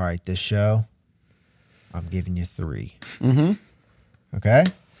like, "All right, this show, I'm giving you 3." Mm-hmm. Okay.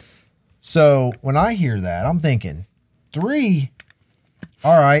 So when I hear that, I'm thinking 3.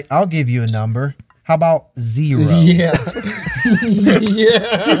 All right, I'll give you a number. How about 0? Yeah.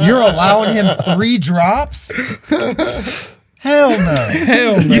 Yeah. You're allowing him 3 drops? Hell no.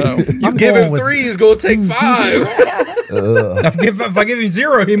 Hell no. You give him 3, he's going to take 5. If I give him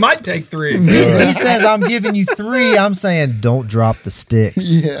 0, he might take 3. He says, I'm giving you 3. I'm saying, don't drop the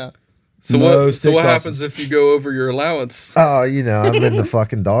sticks. Yeah. So No what? So stick what tosses. happens if you go over your allowance? Oh, you know, I'm in the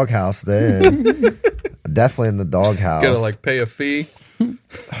fucking doghouse then. Definitely in the doghouse. Gotta like pay a fee.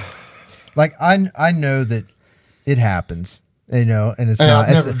 Like, I know that it happens, you know, and it's Hey, not.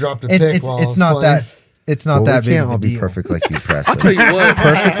 I've It's, never dropped a it's, pick it's, while I it's was not playing. that. It's not that we big can't of a all be deal. perfect like you, Preston. Tell you what,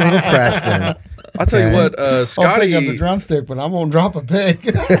 Perfect little Preston. I'll tell you what, I'll pick up a Scotty, drumstick, but I won't drop a pick.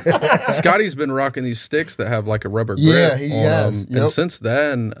 Scotty's been rocking these sticks that have like a rubber grip Yeah, he on has. them, Yep. and since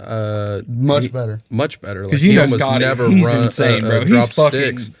then, Much better. much better. Like Because you he know almost Scotty, never he's run, insane, bro. He's drop fucking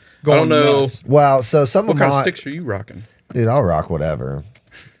sticks. going I don't know nuts. Well, so some what of kind of my sticks are you rocking. dude, I'll rock whatever.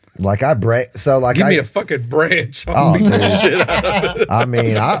 Like I break, so like Give I me a fucking branch. Oh, I'll beat the dude. shit out of it. I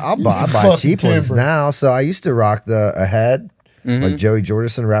mean, I buy fucking cheap ones timber. now. So I used to rock a head, like Joey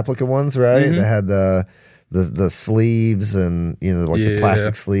Jordison replica ones, right? They had the sleeves and like the Yeah.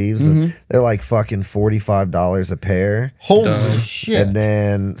 plastic sleeves. And they're like fucking $45 a pair. Holy shit. And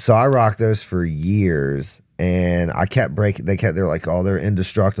then so I rocked those for years, and I kept breaking. They're like, oh, they're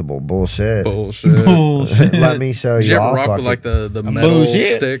indestructible. Bullshit. Bullshit. Let me show Did you. you ever I'll rock fucking- with like the metal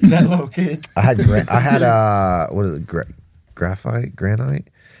Bullshit. sticks? That little kid. I had what is it? Granite.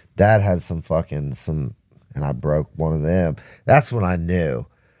 Dad had some, and I broke one of them. That's when I knew,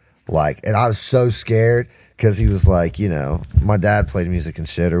 and I was so scared because he was like, my dad played music and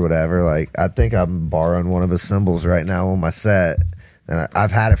shit or whatever. Like, I think I'm borrowing one of his cymbals right now on my set, and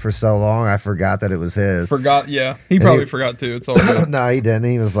I've had it for so long I forgot that it was his. Forgot, yeah. He probably forgot too. It's all good. No, he didn't.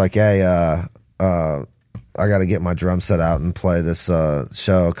 He was like, hey, I got to get my drum set out and play this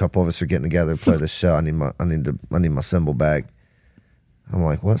show. A couple of us are getting together to play this show. I need my cymbal back. I'm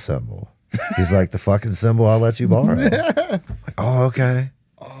like, what cymbal? He's like, the fucking cymbal I'll let you borrow. Like, oh, okay.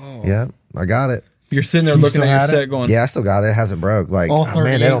 Oh, yeah, I got it. You're sitting there looking still at your had it? set going, Yeah, I still got it. It hasn't broke. Like, All oh,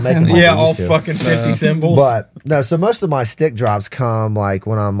 man, they 38 don't make them. cymbals. like yeah, they all used to. fucking 50 symbols. But no, so most of my stick drops come like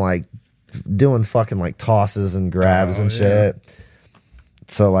when I'm like doing fucking like tosses and grabs and shit.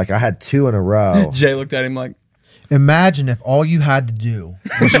 So like I had 2 in a row. Jay looked at him like, Imagine if all you had to do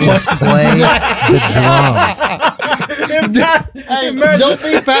was just play the drums. Hey, don't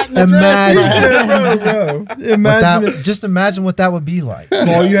be fat in the Imagine. bro. Imagine Just imagine what that would be like. if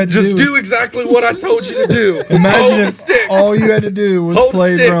all you had to Just do. do exactly what I told you to do. Imagine Hold if sticks. all you had to do was Hold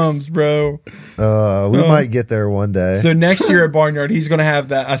play sticks. drums, bro. We might get there one day. So next year at Barnyard, he's gonna have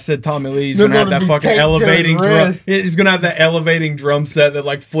that. I said Tommy Lee's They're gonna have gonna that be fucking taped to elevating his drum. wrist. He's gonna have that elevating drum set that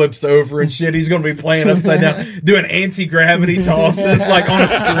like flips over and shit. He's gonna be playing upside down, doing anti-gravity tosses like on a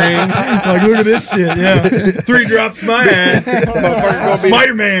string. Like look at this shit. Yeah, 3 drops my ass.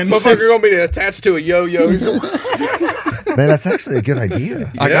 Spider-Man. Motherfucker gonna be attached to a yo-yo. He's gonna, Man, that's actually a good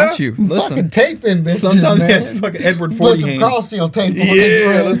idea. I got you. fucking Listen, tape in bitches, sometimes he man. has fucking Edward Put 40 some hands. cross seal tape on his yeah,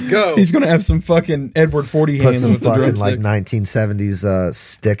 wrist. let's go. He's gonna have some fucking Edward 40 Put hands some with the fucking drumstick. like 1970s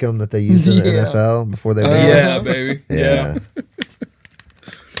stickum that they used in the Yeah. NFL before they Yeah, baby. Yeah.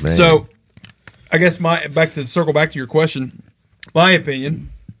 Man. So, I guess circle back to your question. My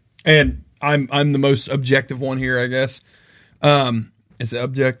opinion, and I'm the most objective one here, I guess. Is it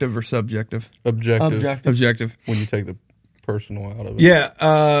objective or subjective? Objective. Objective. When you take the personal out of it.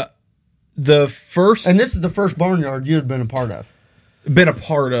 Yeah. The first And this is the first barnyard you had been a part of. been a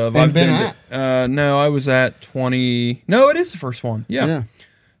part of. And I've been at. No, I was at 20. No, it is the first one. Yeah.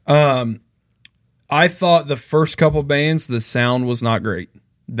 I thought the first couple bands, the sound was not great.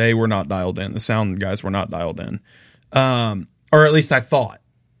 They were not dialed in. The sound guys were not dialed in. Or at least I thought,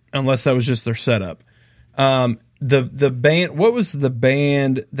 unless that was just their setup. The band, what was the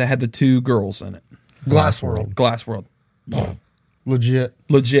band that had the 2 girls in it? Glass World. Glass World. Legit.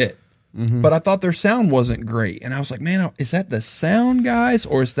 But I thought their sound wasn't great. And I was like, man, is that the sound guys?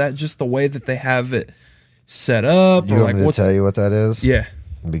 Or is that just the way that they have it set up? You or want like, me to tell you what that is? Yeah.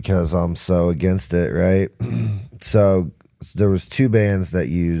 Because I'm so against it, right? So there was 2 bands that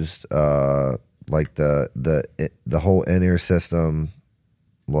used like the whole in-ear system,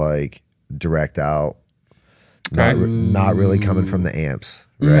 like direct out, not really coming from the amps,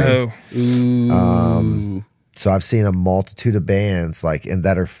 right? No. So I've seen a multitude of bands and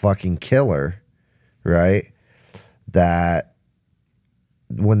that are fucking killer, right? That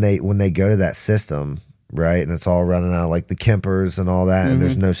when they go to that system, right, and it's all running out like the Kempers and all that, and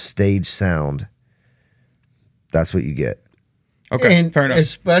there's no stage sound. That's what you get. Okay, And fair enough.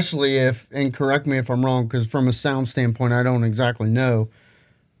 especially if, and correct me if I'm wrong, because from a sound standpoint, I don't exactly know,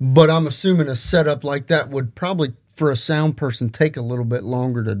 but I'm assuming a setup like that would probably, for a sound person, take a little bit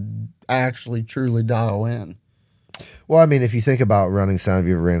longer to actually truly dial in. Well, I mean, if you think about running sound, have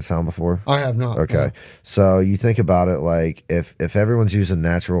you ever ran sound before? I have not. Okay. no. So you think about it like if everyone's using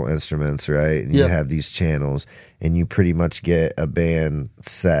natural instruments, right? And you Yep. have these channels and you pretty much get a band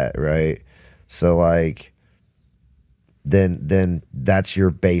set, right? So like then that's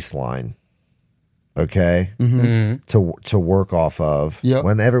your baseline. Okay? To work off of. Yep.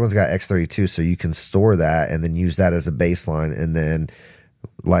 When everyone's got X32, so you can store that and then use that as a baseline, and then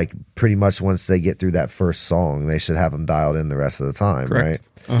like pretty much once they get through that first song, they should have them dialed in the rest of the time, Correct.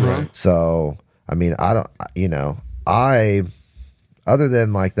 right? Uh-huh. So, I mean, I don't, other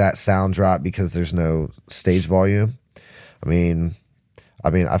than like that sound drop because there's no stage volume,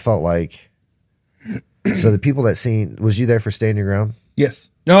 I felt like, so the people that seen, was you there for Stand Your Ground? Yes.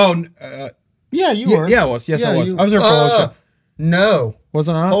 No. Yeah, you were. Yeah, I was. Yes, Yeah, I was. you- I was there for all the show. No.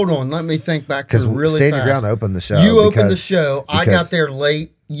 Wasn't I? Hold on. Let me think back Because really Stand fast. Your Ground opened the show. You opened the because- show. I because- got there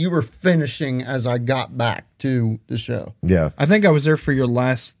late. You were finishing as I got back to the show. Yeah. I think I was there for your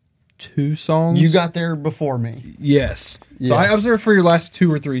last 2 songs. You got there before me. Yes. Yes. So I was there for your last 2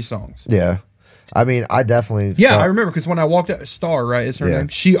 or 3 songs. Yeah. I mean, I definitely. Yeah, felt- I remember because when I walked out, Star, right, is her Yeah.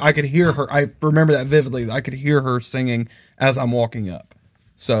 name. I could hear her. I remember that vividly. I could hear her singing as I'm walking up.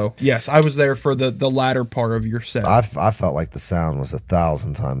 So yes, I was there for the latter part of your set. I felt like the sound was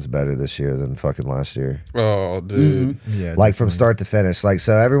 1,000 times better this year than fucking last year. Oh, dude. Yeah, Like from start to finish. Like,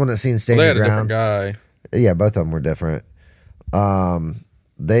 so everyone that's seen Stand They Your had a different Ground. guy. Yeah, both of them were different.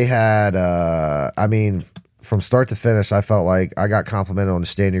 They had, from start to finish, I felt like I got complimented on the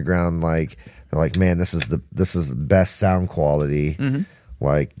Stand Your Ground. Like, they're like, man, this is the best sound quality,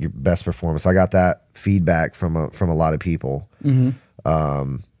 like your best performance. I got that feedback from a lot of people. And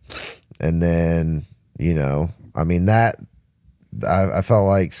then, I felt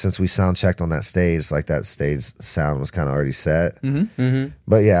like since we sound checked on that stage, like that stage sound was kind of already set.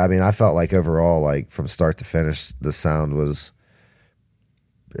 But yeah, I felt like overall, like from start to finish, the sound was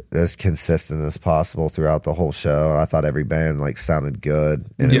as consistent as possible throughout the whole show. I thought every band like sounded good,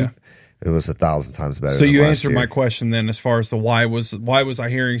 and Yeah. it was 1,000 times better. So than you last answered year. my question then, as far as the why was I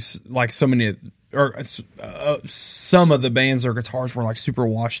hearing like so many, or some of the bands their guitars were like super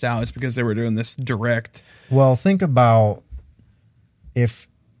washed out. It's because they were doing this direct. Well, think about if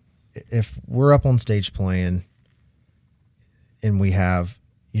we're up on stage playing and we have,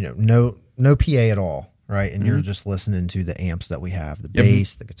 no PA at all, right? And you're just listening to the amps that we have, the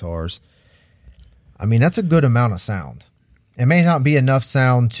bass, the guitars. That's a good amount of sound. It may not be enough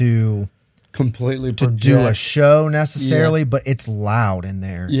sound to Completely do a project. show necessarily, but it's loud in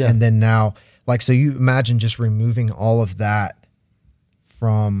there. Yeah. And then now, like, so you imagine just removing all of that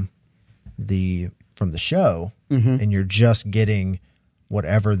from the show, and you're just getting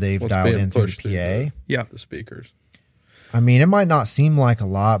whatever they've What's dialed being in through the pushed through PA. Yeah. The speakers. It might not seem like a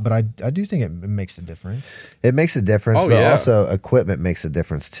lot, but I do think it makes a difference. It makes a difference, Oh, but yeah. also equipment makes a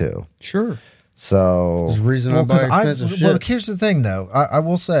difference too. Sure. So There's a reason I Well, buy 'cause expensive shit. here's the thing, though. I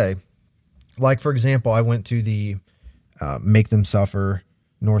will say, like, for example, I went to the Make Them Suffer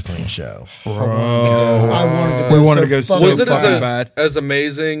Northland show. I wanted to go. We wanted to go fucking so Was it fucking as, bad. as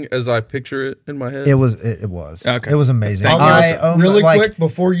amazing as I picture it in my head? It was. It was. Okay. It was amazing. I'll go really like, quick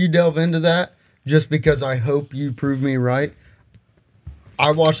before you delve into that, just because I hope you prove me right. I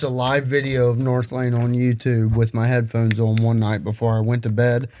watched a live video of North Lane on YouTube with my headphones on one night before I went to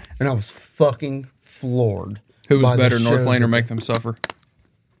bed, and I was fucking floored. Who by was the better, show North Lane or that- Make Them Suffer?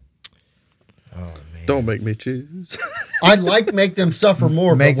 Don't make me choose. I like Make Them Suffer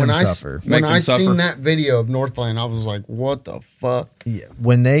more, Make but when Them I Suffer. when Make I Them Suffer. seen that video of North Lane, I was like, "What the fuck?" Yeah,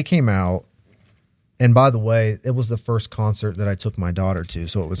 when they came out, and by the way, it was the first concert that I took my daughter to,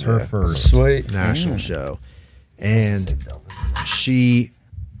 so it was her first Sweet. national show, and she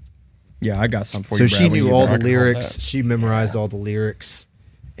Yeah, I got some for so you. she Brad, when knew you all get the back. lyrics. She memorized all the lyrics,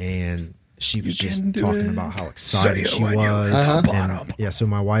 and she was just talking about how excited she was. Uh-huh. And, yeah, so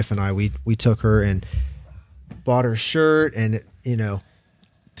my wife and I we took her and bought her shirt, and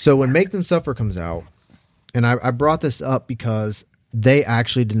so when Make Them Suffer comes out, and I brought this up because they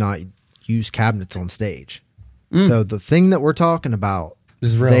actually did not use cabinets on stage. So the thing that we're talking about,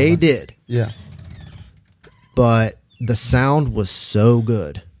 Is they relevant. did, Yeah. but the sound was so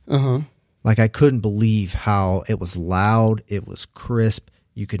good. Uh-huh. Like, I couldn't believe how it was loud. It was crisp.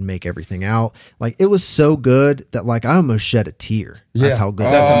 You could make everything out. Like, it was so good that, like, I almost shed a tear. That's Yeah. how good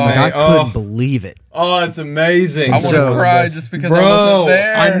that was. Like, I couldn't believe it. Oh, it's amazing. I want to So- cry just because I Bro, wasn't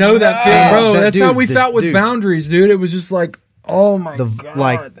there. I know that thing, Yeah, bro. that That's how dude- we felt with dude. Boundaries, dude. It was just like, oh my god.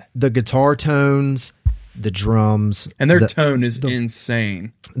 Like, the guitar tones, the drums. And their the, tone is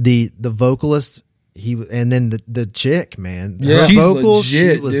insane. the vocalist, and then the chick, man. Yeah. Her She's vocals, she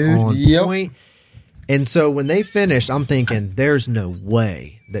legit, was dude. on Yep. point. And so when they finished, I'm thinking, there's no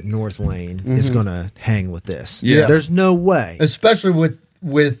way that North Lane is going to hang with this. Yeah. There's no way. Especially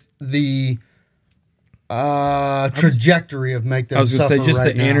with the trajectory of Make Them I was going to Suffer say, just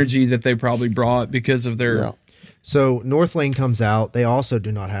right the now. energy that they probably brought because of their... Yeah. So North Lane comes out. They also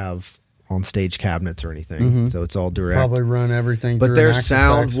do not have on-stage cabinets or anything. So it's all direct. Probably run everything But through their an Axe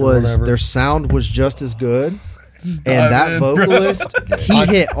sound Effects or was whatever. just as good. And that vocalist, he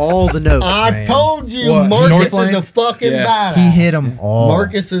hit all the notes. I man. told you, What, Marcus North is Lane? a fucking Yeah. badass. He hit them all.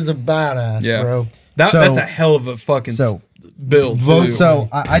 Marcus is a badass, Yeah. bro. That's So- a hell of a fucking so- build, too. So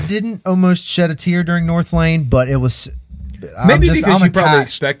I didn't almost shed a tear during North Lane, but it was Maybe I'm because I'm you probably attached.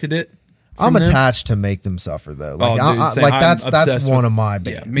 expected it. I'm from them. attached to Make Them Suffer though. Like, Oh, dude, same. like I'm that's obsessed one with- of my Yeah,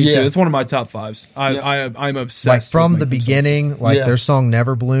 bands. me Yeah. too. It's one of my top 5s. Yeah. I'm obsessed. Like from with the Make Them Suffer. beginning, like Yeah. their song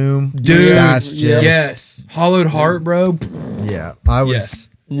 "Never Bloom," Dude, that's just yes, Hollowed Heart, bro. yeah. I was Yes,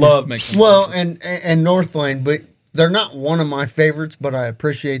 love Make Them Well, Suffer. and North Lane, but they're not one of my favorites, but I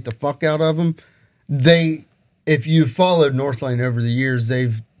appreciate the fuck out of them. If you followed North Lane over the years,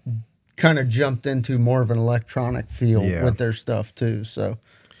 they've kind of jumped into more of an electronic feel Yeah. with their stuff too. So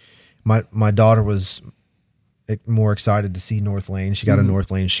my daughter was more excited to see North Lane. She got a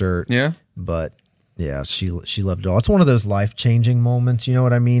North Lane shirt, Yeah, but yeah, she loved it all. It's one of those life changing moments. You know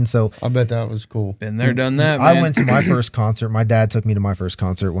what I mean? So I bet that was cool. been there, done that. I Man. went to my first concert. My dad took me to my first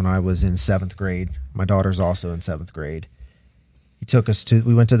concert when I was in 7th grade. My daughter's also in 7th grade.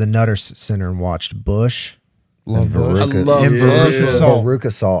 We went to the Nutter Center and watched Bush. Love Bush. I love and it. Veruca Salt.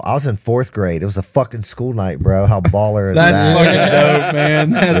 Veruca Salt. I was in 4th grade. It was a fucking school night, bro. How baller is That's that? fucking dope, man.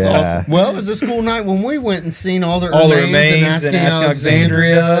 That's Yeah. awesome. Well, it was a school night when we went and seen all the Remains remains and and Asking Asking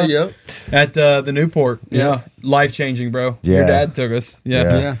Alexandria. Alexandria. Yep. At the Newport, yeah, life changing, bro. Your Yeah. dad took us.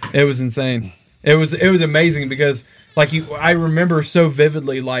 Yeah. Yeah. It was insane. It was amazing because like I remember so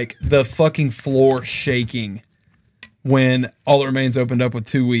vividly like the fucking floor shaking when All That Remains opened up with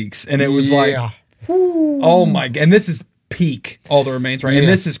 2 weeks, and it was like, oh my god! And this is peak All That Remains, right? And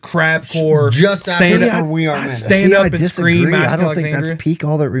Yeah. this is crabcore. Just stand after up, We Are Men. stand I up and disagree. scream. I Ask don't think Alexandria. that's peak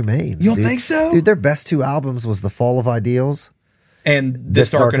All That Remains. You don't dude. think so? Dude, their best 2 albums was The Fall of Ideals. And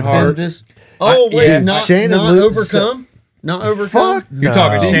This Dark and And Hard. this, wait, yeah, not Shane and Luke- Overcome? Not Overcome? Fuck You're no.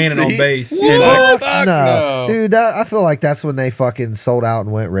 talking Shannon on bass. Fuck And like, Fuck no. no. Dude, I feel like that's when they fucking sold out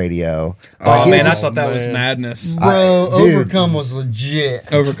and went radio. oh Like, it man, I just- thought that was man. madness. Bro, dude. Overcome was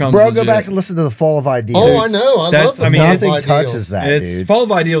legit. Overcomes. Bro, legit. go back and listen to The Fall of Ideals. Oh, I know. I That's- love the I mean, Nothing it's- touches that, It's dude. Fall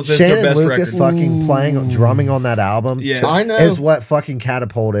of Ideals is Shannon their best Lucas record. fucking playing, drumming on that album Yeah. I know. is what fucking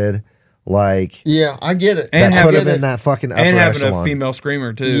catapulted, like, Yeah, I get it. And that have could have it- been that fucking upper and having echelon. a female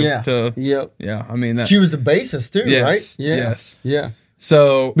screamer too. Yeah. To, Yep. yeah. I mean that. She was the bassist too, Yes, right? Yeah. yes. Yeah.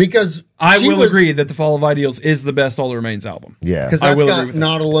 So Because I she will was- agree that the Fall of Ideals is the best All That Remains album. Yeah. Because I that's will agree got with that.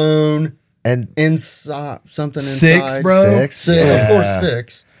 Not Alone, And Inside, something Six, inside. bro. Six. Of Yeah. course,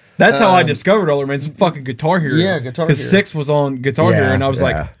 6. That's how I discovered All That Remains. Fucking Guitar Hero. Yeah, Guitar Because Hero. 6 was on Guitar Hero, and I was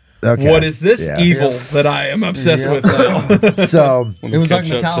like, Okay. "What is this Yeah. evil Yeah. that I am obsessed Yeah. with now?" So, When It was we like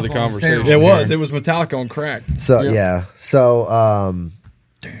catch up Metallica to the on conversation. steroids. It was. here. It was Metallica on crack. so Yeah. yeah. So,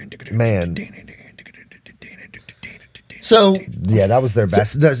 man. So, Yeah, that was their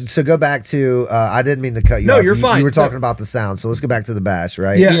best. So go back to. I didn't mean to cut you No, off. you're fine. You were talking No. about the sound. So let's go back to the bash,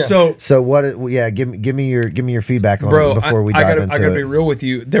 right? Yeah. Yeah. So So what? Yeah, give me your feedback on bro, it before we I dive gotta, into I gotta it. be real with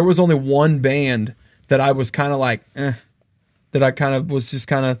you. There was only one band that I was kind of like, that I kind of was just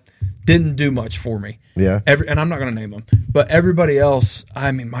kind of didn't do much for me. Yeah. And I'm not gonna name them, but everybody else,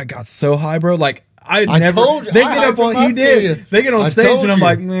 I mean, my God, so high, bro. Like I never. told you, they I get up hyped on. them You up to did. you. They get on I stage, told and I'm you.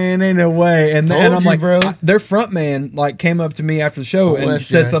 like, man, ain't no way. And Told I'm you, like, bro. their front man like came up to me after the show and bless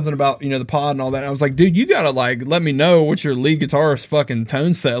said you. something about the pod and all that. And I was like, dude, you gotta like let me know what's your lead guitarist fucking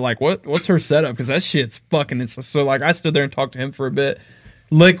tone set. Like what's her setup? Because that shit's fucking. So like I stood there and talked to him for a bit.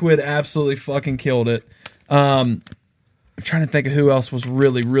 Liquid absolutely fucking killed it. I'm trying to think of who else was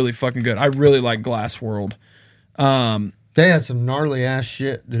really, really fucking good. I really like Glass World. they had some gnarly ass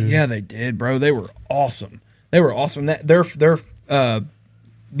shit, dude. Yeah, they did, bro. They were awesome. They were awesome. Their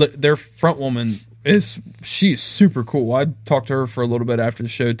front woman she's super cool. I talked to her for a little bit after the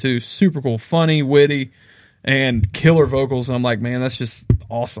show too. Super cool, funny, witty, and killer vocals. And I'm like, man, that's just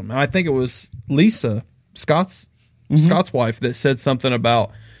awesome. And I think it was Lisa, Scott's wife, that said something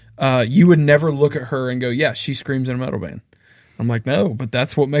about you would never look at her and go, yeah, she screams in a metal band. I'm like, no, but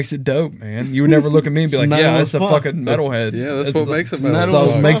that's what makes it dope, man. You would never look at me and be like, metal yeah, as that's a fuck. fucking metalhead. Yeah, that's what makes it metal. metal That's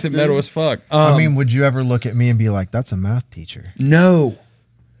as what makes fuck, it metal dude. as fuck. I mean, would you ever look at me and be like, "That's a math teacher"? No.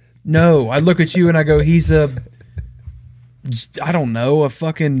 I look at you and I go, he's a, I don't know, a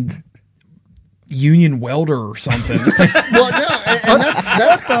fucking union welder or something. Well, no, and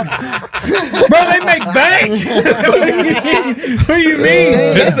that's Bro, they make bank. What do you mean?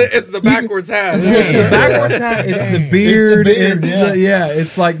 It's the backwards hat. The backwards hat. It's the beard.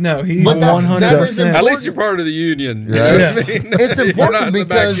 It's like no, he's But that's- 100%. At least you're part of the union. You Yeah. know what I mean? It's You're important not in the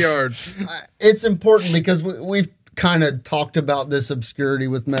because backyard. it's important because we've kind of talked about this obscurity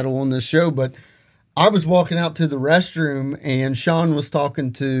with metal on this show, but I was walking out to the restroom and Sean was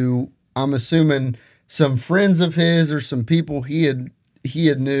talking to, I'm assuming, some friends of his or some people he had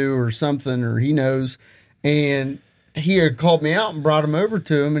knew or something, or he knows, and he had called me out and brought him over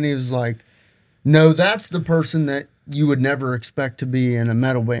to him, and he was like, no, that's the person that you would never expect to be in a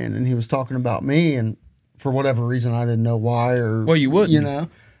metal band. And he was talking about me, and for whatever reason, I didn't know why, or Well, you wouldn't. you know,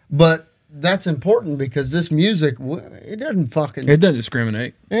 but that's important because this music, it doesn't fucking, It doesn't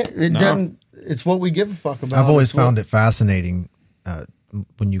discriminate. it No. doesn't, it's what we give a fuck about. I've always It's what- found it fascinating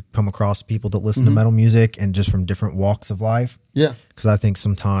when you come across people that listen to metal music and just from different walks of life. Yeah. Because I think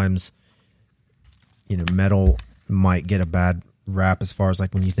sometimes, metal might get a bad rap as far as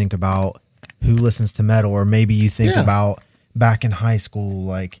like when you think about who listens to metal, or maybe you think Yeah. about back in high school,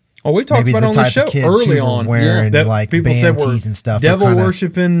 like Oh, we talked maybe about the it on the type show of kids early who were on. wearing That like people band said were tees and stuff. devil kinda,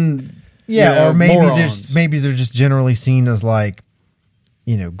 worshiping. or maybe morons. they're just generally seen as like,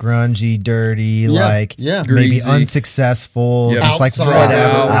 grungy, dirty, like yeah. maybe Greasy. unsuccessful, Yep. just like Outsider.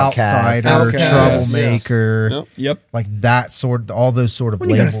 whatever, Outcast. outsider, Outcast. troublemaker, Yep. Yep. like that sort, all those sort of Well,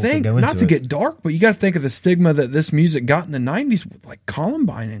 you got labels to that think, go into not to it. get dark, but you got to think of the stigma that this music got in the 90s with like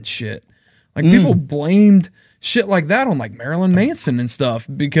Columbine and shit. Like people blamed shit like that on like Marilyn Manson and stuff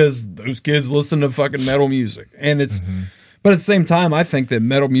because those kids listen to fucking metal music. And it's, but at the same time, I think that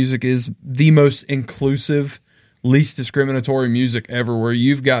metal music is the most inclusive, least discriminatory music ever, where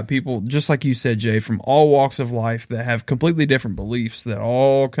you've got people, just like you said, Jay, from all walks of life that have completely different beliefs that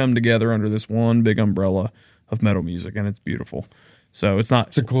all come together under this one big umbrella of metal music, and it's beautiful. So it's not.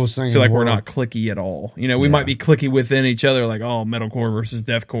 It's the coolest thing I in feel the like we're world. not cliquey at all. We might be cliquey within each other, like metalcore versus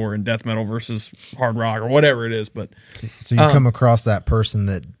deathcore and death metal versus hard rock or whatever it is. But So you come across that person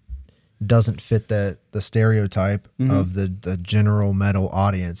that doesn't fit the stereotype of the general metal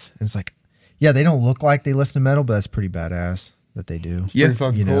audience, and it's like, yeah, they don't look like they listen to metal, but that's pretty badass that they do. yeah, Pretty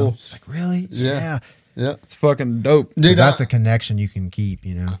fucking You know, cool. it's like, really? Yeah. Yeah. it's fucking dope. Dude, That's a connection you can keep.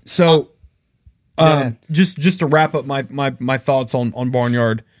 So, Yeah. just to wrap up my thoughts on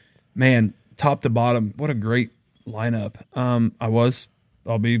Barnyard, man, top to bottom, what a great lineup.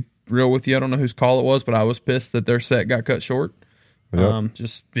 I'll be real with you, I don't know whose call it was, but I was pissed that their set got cut short. Yep.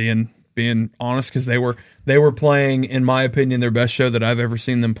 Just being honest, because they were playing, in my opinion, their best show that I've ever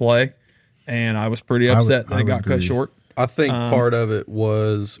seen them play, and I was pretty upset that I it would got cut agree. short. I think part of it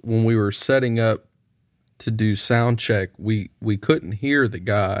was when we were setting up to do sound check, we couldn't hear the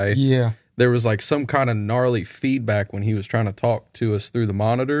guy. Yeah. There was like some kind of gnarly feedback when he was trying to talk to us through the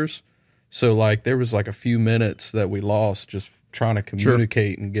monitors. So like there was like a few minutes that we lost just trying to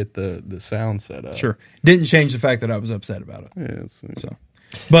communicate and get the sound set up. Sure, didn't change the fact that I was upset about it. Yeah, So,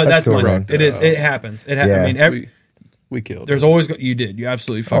 but that's cool, fine. bro. It is. It happens. It happens. Yeah. I mean, we killed there's it. always you did. You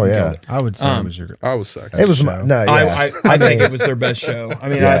absolutely fucking yeah. killed it. I would say it was your. I was second. It was show. no, yeah. I think it was their best show. I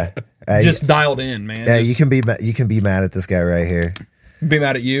mean, Yeah. I just dialed in, man. Yeah, Just you can be mad at this guy right here. be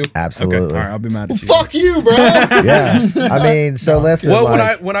mad at you. Absolutely. Okay. All right, I'll be mad at you. Fuck you, bro. Yeah, I mean, so listen. Well,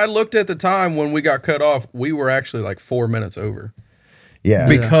 like, when I looked at the time when we got cut off, we were actually like 4 minutes over. yeah,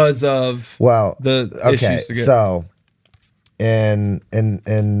 Because of well, the okay, issues to get. so in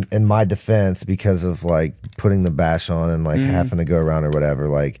my defense, because of like putting the bash on and like having to go around or whatever,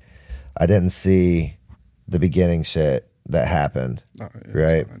 like I didn't see the beginning shit that happened,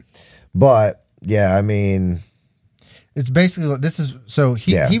 right? But yeah, I mean, It's basically like this is so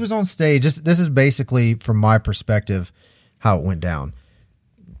Yeah. he was on stage. This is basically from my perspective how it went down.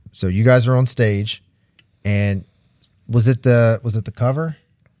 So you guys are on stage, and was it the cover?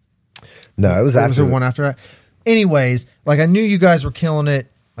 no, it was Or after was there one after that? Anyways, like I knew you guys were killing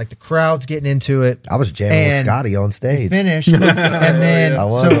it. Like the crowd's getting into it. I was jamming with And Scotty on stage. Finished, and then I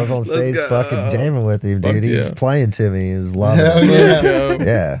was on stage go. fucking jamming with him, dude. He was yeah. playing to me. He was loving Hell it. yeah.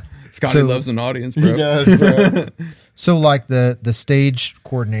 Yeah. Scotty So- loves an audience, He bro. does, bro. So like the stage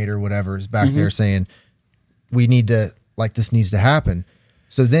coordinator, whatever, is back there saying, we need to, like, this needs to happen.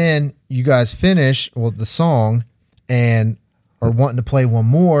 So then you guys finish the song and are wanting to play one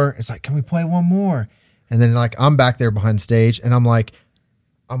more. It's like, can we play one more? And then like I'm back there behind stage and I'm like,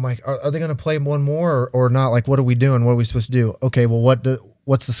 are they going to play one more or not? Like, what are we doing? What are we supposed to do? Okay, well,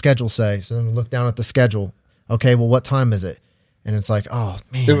 what's the schedule say? So then we look down at the schedule. Okay, well, what time is it? And it's like, oh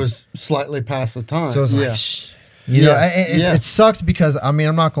man, It was slightly past the time. So it's yeah. like, You know, it sucks because I mean,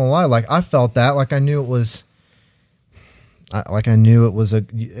 I'm not gonna lie. Like I felt that. Like I knew it was. I knew it was a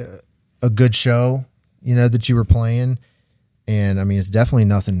good show. You know that you were playing, and I mean, it's definitely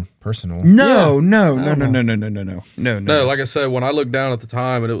nothing personal. No. No. Like I said, when I looked down at the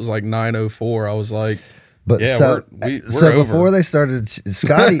time and it was like 9:04, I was like, But yeah, so, we're so over. before they started,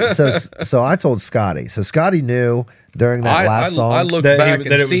 Scotty. so I told Scotty. So Scotty knew during that last song. I looked that back that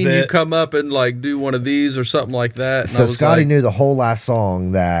and it was seen you it. come up and like do one of these or something like that. And So I was Scotty like, knew the whole last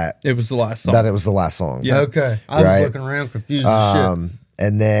song that It was the last song. that it was the last song. Yeah. Okay. I Right. was looking around confused as shit.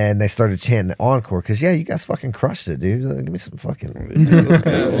 And then they started chanting the encore because you guys fucking crushed it, dude. Give me some fucking.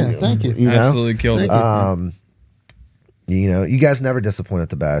 Yeah, thank you. You know, Absolutely killed it. you know, you guys never disappoint at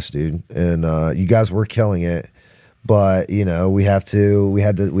the bash, dude, and you guys were killing it. But you know, we had to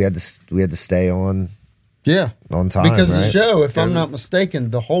stay on time Because the right? show, if I'm not mistaken,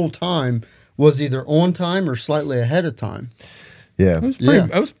 the whole time was either on time or slightly ahead of time. Yeah,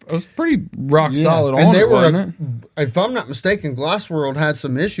 It was pretty rock solid and on they it, were, wasn't it? if I'm not mistaken, Glass World had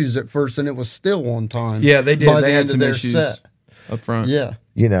some issues at first, and it was still on time. Yeah, they did. By They the had end of some their issues set. up front. Yeah.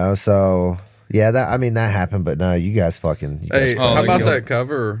 you know, so yeah, that happened. But no, you guys fucking. hey, Oh, how they about killed that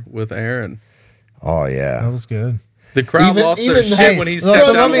cover with Aaron? Oh yeah, That was good. The crowd lost their shit hey, when he so stepped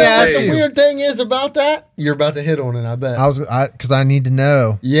let out me on ask stage. the weird thing is about that. You're about to hit on it, I bet. Because I need to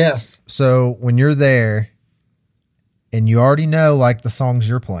know. Yes. So when you're there, and you already know like the songs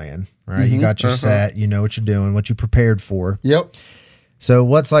you're playing, right? You got your set, you know what you're doing, what you prepared for. Yep. So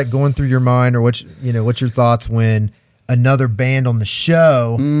what's like going through your mind, or what's your thoughts when another band on the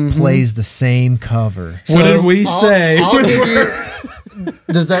show plays the same cover? What did we say? I'll give you,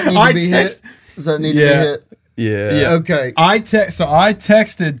 does that need to be hit? Does that need to be hit? Yeah. Okay. I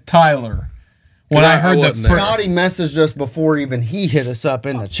texted Tyler when I heard the wasn't there. Scotty messaged us before even he hit us up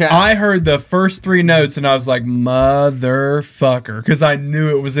in the chat. I heard the first three notes and I was like, motherfucker, because I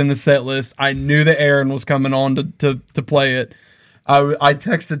knew it was in the set list. I knew that Aaron was coming on to play it. I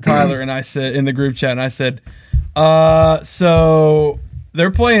texted Tyler and I said in the group chat, and I said, so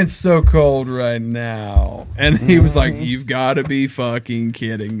they're playing So Cold right now, and he was like, you've got to be fucking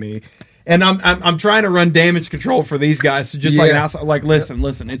kidding me. And I'm trying to run damage control for these guys. So just like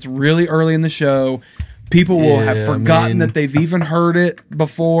listen, it's really early in the show. People will have forgotten that they've even heard it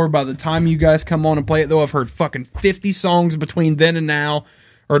before. By the time you guys come on and play it, they'll have heard fucking 50 songs between then and now,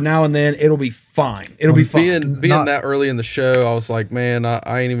 or now and then. It'll be fine. It'll be fine. Being that early in the show, I was like, man,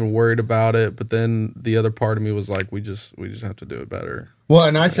 I ain't even worried about it. But then the other part of me was like, we just have to do it better. Well,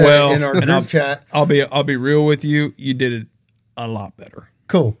 and I said it in our group chat. I'll be real with you. You did it a lot better.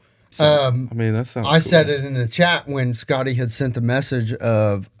 Cool. So, I mean, that sounds. I said it in the chat when Scotty had sent the message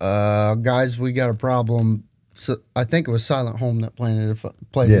of, guys, we got a problem. So I think it was Silent Home that played it,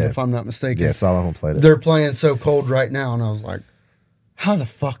 if I'm not mistaken. yeah. Silent Home played it. They're playing So Cold right now, and I was like, how the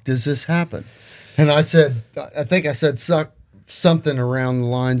fuck does this happen? And I think I said something around the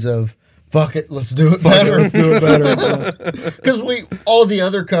lines of, fuck it, let's do it better. Let's do it better. Because all the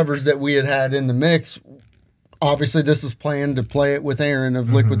other covers that we had in the mix, obviously this was planned to play it with Aaron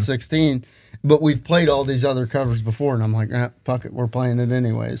of Liquid 16, but we've played all these other covers before, and I'm like, fuck it, we're playing it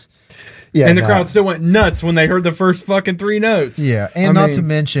anyways. Yeah, And the crowd still went nuts when they heard the first fucking three notes. Yeah, and to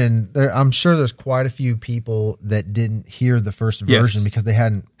mention, I'm sure there's quite a few people that didn't hear the first version because they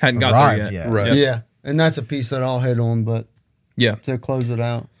hadn't got arrived there yet. yet. Right. Yeah, and that's a piece that I'll hit on, but to close it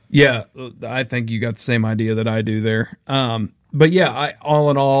out. Yeah, I think you got the same idea that I do there. But yeah, all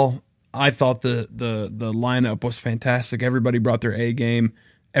in all, I thought the lineup was fantastic. Everybody brought their A game.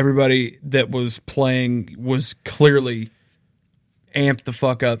 Everybody that was playing was clearly amped the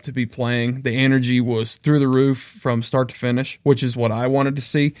fuck up to be playing. The energy was through the roof from start to finish, which is what I wanted to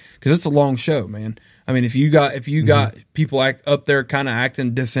see, because it's a long show, man. I mean, if you got people up there kind of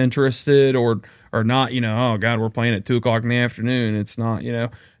acting disinterested or not, oh God, we're playing at 2:00 in the afternoon. It's not,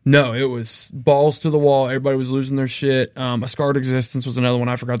 No, it was balls to the wall. Everybody was losing their shit. A Scarred Existence was another one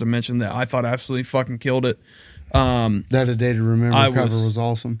I forgot to mention that I thought absolutely fucking killed it. That A Day to Remember cover was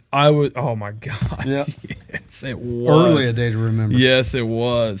awesome. Oh my God. Yeah. Yes, it was. Early A Day to Remember. Yes, it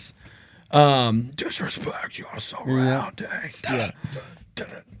was. Disrespect your surroundings. Yeah.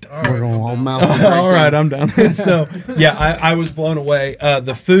 We're going all mouth. All right, I'm done. So yeah, I was blown away.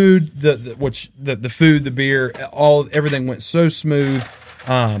 The food, the food, the beer, everything went so smooth.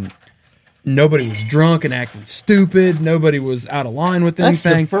 Nobody was drunk and acting stupid. Nobody was out of line with That's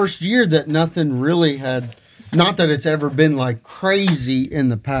anything. the first year that nothing really had. Not that it's ever been like crazy in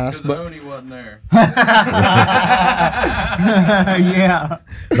the past, but Oni wasn't there. yeah.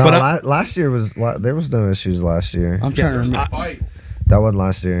 No, last year there was no issues last year. I'm trying to remember. Fight. That wasn't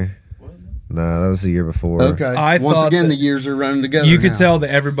last year. No, that was the year before. Okay. I Once thought again, that the years are running together. you could now. tell that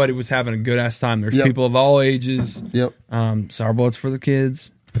everybody was having a good ass time. There's Yep. people of all ages. Yep. Sourbloods for the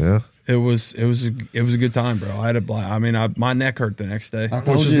kids. Yeah. It was a good time, bro. I had a blast. I mean, my neck hurt the next day, I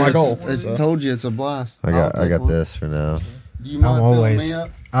told which is you my it's- goal. I so. told you it's a blast. I got this for now. Do you mind filling me up?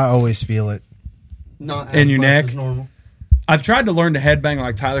 I always feel it. Not In as your much neck? as normal. I've tried to learn to headbang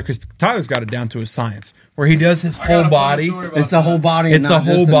like Tyler because Tyler's got it down to a science where he does his whole body. It's the whole body. It's and the not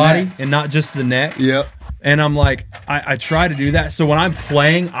just whole body neck. and not just the neck. Yep. And I'm like, I try to do that. So when I'm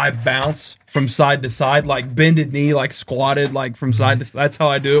playing, I bounce from side to side, like bended knee, like squatted, like from side to side. That's how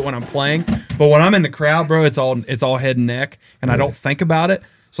I do it when I'm playing. But when I'm in the crowd, bro, it's all head and neck, and I don't think about it.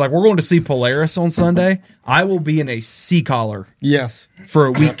 So like we're going to see Polaris on Sunday. I will be in a C collar Yes. for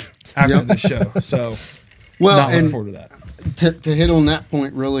a week after Yep. the show. So Well, not looking and forward to that. to hit on that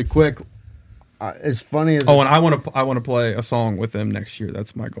point really quick, as funny as Oh, and I want to play a song with them next year.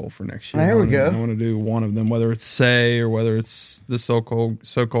 That's my goal for next year. There we go. I want to do one of them, whether it's Say or whether it's the So Cold.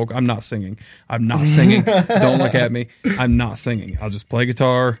 I'm not singing. Don't look at me. I'm not singing. I'll just play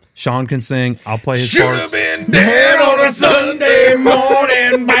guitar. Sean can sing. I'll play his parts. been dead on a Sunday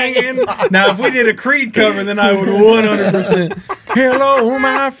morning banging. Now, if we did a Creed cover, then I would 100%. Hello,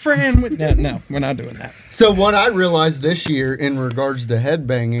 my friend. No, we're not doing that. So what I realized this year in regards to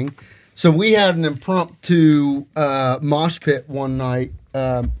headbanging, so we had an impromptu mosh pit one night.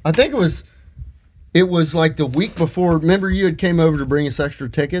 I think it was like the week before. Remember, you had came over to bring us extra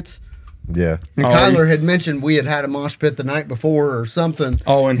tickets, Yeah. and Oh, Kyler had mentioned we had a mosh pit the night before or something.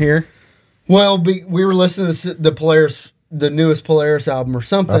 Oh, in here? Well, we were listening to the newest Polaris album or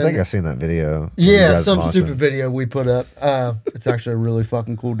something. I think I seen that video. You Yeah, guys some moshing. stupid video we put up. It's actually a really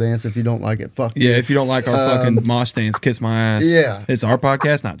fucking cool dance. If you don't like it, fuck you. Yeah, if you don't like our fucking mosh dance, kiss my ass. Yeah. It's our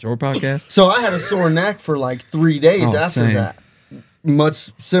podcast, not your podcast. So I had a sore neck for like 3 days Oh, after same. that.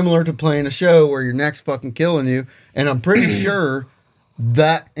 Much similar to playing a show where your neck's fucking killing you. And I'm pretty sure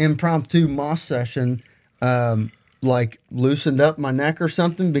that impromptu mosh session like loosened up my neck or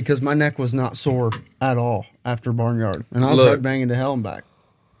something because my neck was not sore at all after Barnyard. And I was Look. headbanging to hell and back.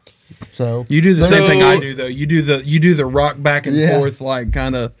 So You do the same So- thing I do, though. You do the rock back and Yeah. forth, like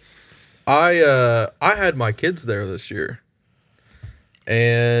kind of. I had my kids there this year,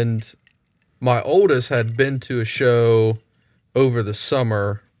 and my oldest had been to a show over the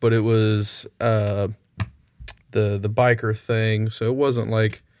summer, but it was the biker thing, so it wasn't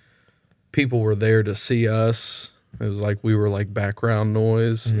like people were there to see us. It was like we were like background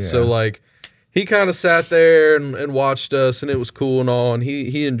noise. Yeah. So like he kind of sat there and watched us, and it was cool and all, and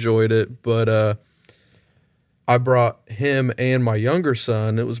he enjoyed it. But I brought him and my younger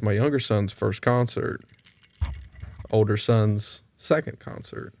son. It was my younger son's first concert, older son's second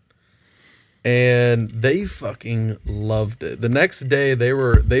concert, and they fucking loved it. The next day they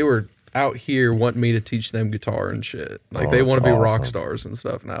were out here wanting me to teach them guitar and shit. Like Oh, they want to that's be rock awesome. stars and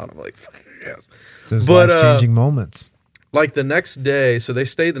stuff now. And I'm like, fuck yes. Those But, life-changing moments. Like the next day, so they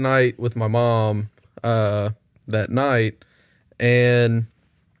stayed the night with my mom that night, and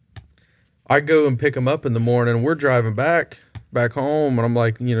I go and pick them up in the morning. We're driving back home, and I'm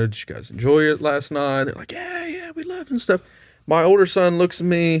like, did you guys enjoy it last night? They're like, yeah, we loved it and stuff. My older son looks at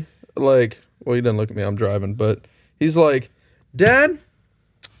me like, well, he doesn't look at me, I'm driving, but he's like, Dad,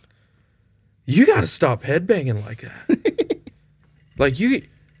 you got to stop headbanging like that. Like you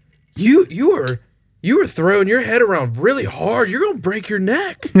are throwing your head around really hard. You're gonna break your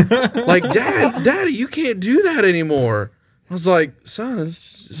neck. Like, Daddy, you can't do that anymore. I was like, son,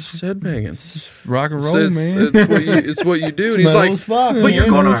 it's just headbanging. Rock and roll, It's, man. it's what you do. And he's like, Smells fuck, but you're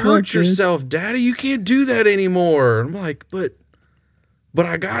man. gonna Smells hurt fuck, yourself, Daddy. You can't do that anymore. I'm like, but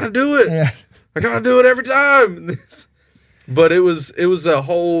I gotta do it. Yeah. I gotta do it every time. But it was a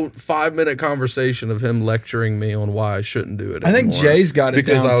whole 5-minute conversation of him lecturing me on why I shouldn't do it I think anymore. Jay's got it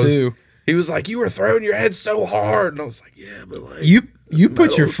down too. He was like, you were throwing your head so hard. And I was like, yeah, but like... You it's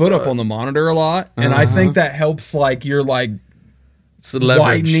put your metal foot up stuff. on the monitor a lot, and I think that helps. Like you're like It's the leverage.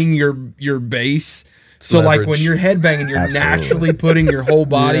 widening your base. So like when leverage. you're headbanging, you're Absolutely. naturally putting your whole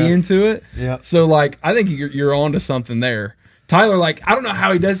body Yeah. into it. Yeah. So like I think you're onto something there. Tyler, like I don't know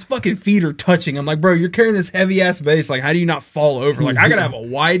how he does. His fucking feet are touching. I'm like, bro, you're carrying this heavy ass base. Like, how do you not fall over? Like, I gotta have a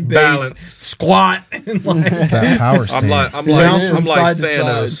wide base, Balance. squat, and like That power stance. I'm like from side to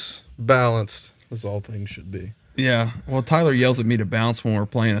Thanos. Balanced, as all things should be. yeah. Well, Tyler yells at me to bounce when we're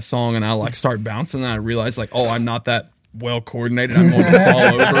playing a song, and I like start bouncing, and I realize like, oh, I'm not that well coordinated. I'm going to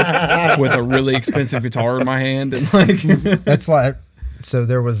fall over with a really expensive guitar in my hand, and like That's like, so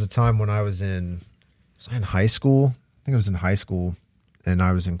there was a time when I was in high school. I think it was in high school, and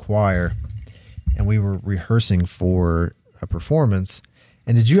I was in choir, and we were rehearsing for a performance,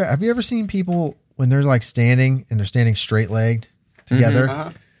 And have you ever seen people when they're like standing and they're standing straight legged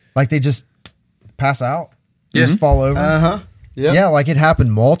together, like they just pass out, just fall over? Yeah, like it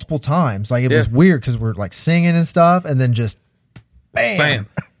happened multiple times. Like it was weird because we're like singing and stuff, and then just bam.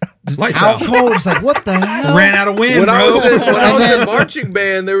 Just out cold. It's like, what the hell? Ran out of wind, when bro. I was in marching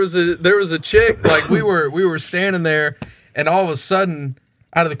band, there was a chick, like we were standing there, and all of a sudden,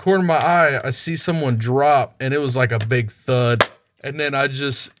 out of the corner of my eye, I see someone drop, and it was like a big thud. And then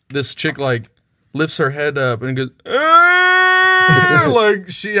this chick like lifts her head up and goes, like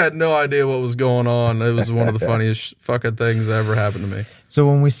she had no idea what was going on. It was one of the funniest fucking things that ever happened to me. So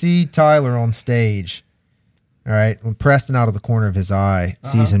when we see Tyler on stage, all right, when Preston out of the corner of his eye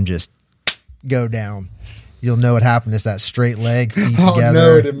sees him just go down, you'll know what happened. It's that straight leg, feet together. I'll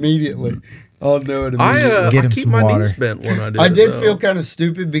know it immediately. Get him I keep some my water. knees bent when I do I it, did though. feel kind of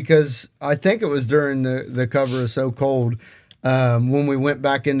stupid because I think it was during the cover of So Cold. When we went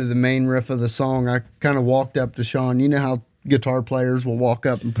back into the main riff of the song, I kind of walked up to Sean. You know how guitar players will walk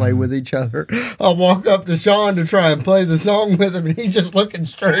up and play with each other? I'll walk up to Sean to try and play the song with him, and he's just looking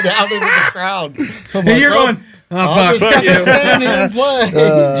straight out into the crowd. I'm And you're "Oh, going, I'll fuck just you. stand here and play.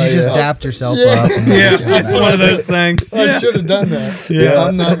 You just dapped yourself up. And Yeah, it's one of those things. I should have done that. Yeah.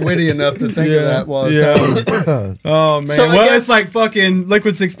 I'm not witty enough to think of that while it's happening. Oh man. So I Well, guess- it's like fucking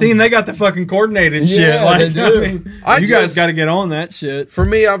Liquid 16. They got the fucking coordinated shit. Yeah, Like, they do. I mean, you guys just- got to get on that shit. For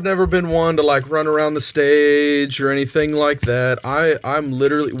me, I've never been one to like run around the stage or anything like that. I'm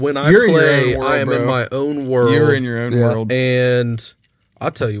literally when I You're in your play, own world, I am in bro. my own world. You're in your own Yeah. world. And I'll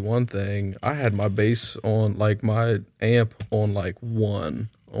tell you one thing. I had my bass on, like my amp on like 1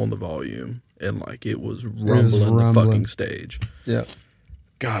 on the volume, and like it was rumbling the fucking stage. Yeah.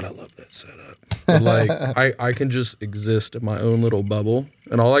 God, I love that setup. But like I can just exist in my own little bubble,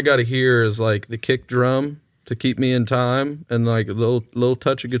 and all I got to hear is like the kick drum to keep me in time, and like a little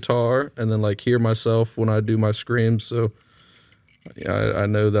touch of guitar, and then like hear myself when I do my screams. So yeah, I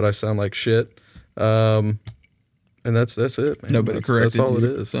know that I sound like shit. And that's it, man. Nobody that's corrected all you.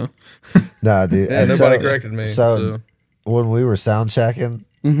 it is. So. Nah, dude. Yeah, and nobody corrected me. So, So, when we were sound checking,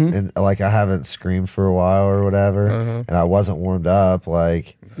 and like I haven't screamed for a while or whatever, and I wasn't warmed up,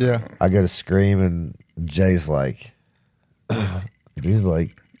 like Yeah. I go to scream and Jay's like, dude's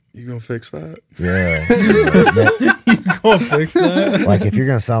like, you gonna fix that? yeah. Gonna fix that. Like if you're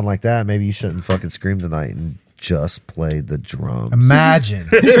gonna sound like that, maybe you shouldn't fucking scream tonight and just play the drums. imagine.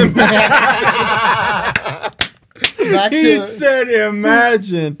 Back He to said,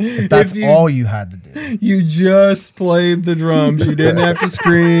 imagine That's if you, all you had to do. you just played the drums. You didn't have to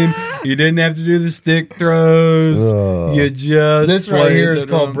scream. You didn't have to do the stick throws. Ugh. You just this right played here the is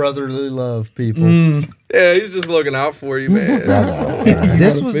called drums. brotherly love, people. Yeah, he's just looking out for you, man.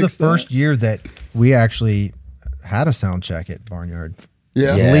 This gotta was the fix that. first year that we actually had a sound check at Barnyard.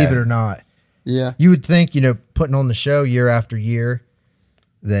 Yeah. Yeah. Believe it or not. Yeah. You would think, putting on the show year after year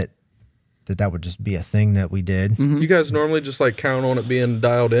that would just be a thing that we did. You guys normally just like count on it being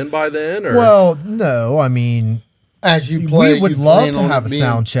dialed in by then, or Well, no, I mean, As you play, we would you love plan to on have it a being-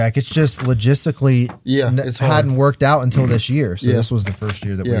 sound check. It's just logistically it's hard. hadn't worked out until this year. So Yeah. this was the first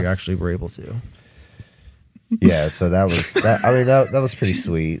year that we Yeah. actually were able to. Yeah, so that was that. I mean, that was pretty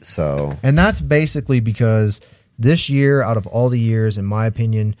sweet. So And that's basically because this year, out of all the years, in my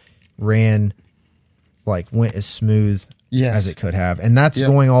opinion, went as smooth Yes. as it could have. And that's Yep.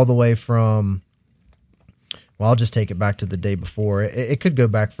 going all the way from, well, I'll just take it back to the day before. It could go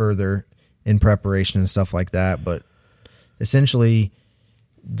back further in preparation and stuff like that, but essentially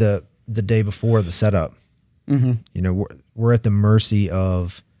the day before the setup, we're at the mercy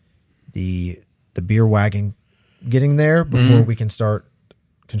of the beer wagon getting there before we can start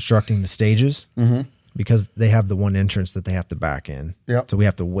constructing the stages because they have the one entrance that they have to back in. Yep. So we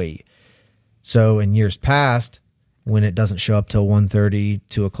have to wait. So in years past, when it doesn't show up till 1:30,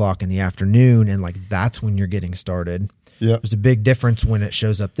 2 o'clock in the afternoon, and that's when you're getting started. Yep. There's a big difference when it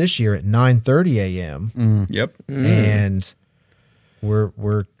shows up this year at 9:30 a.m. Yep. and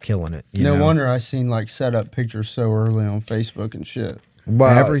we're killing it. you No know? wonder I seen setup pictures so early on Facebook and shit.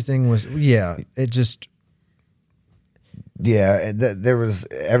 well, Everything was it just yeah, there was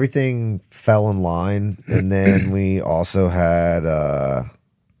everything fell in line, and then we also had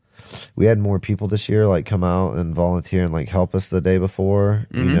more people this year come out and volunteer and help us the day before,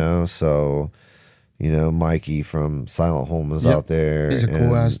 so Mikey from Silent Home was Yep. out there. He's a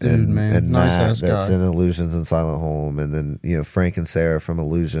cool ass dude, man. And Nice Matt ass that's guy. in Illusions and Silent Home, and then Frank and Sarah from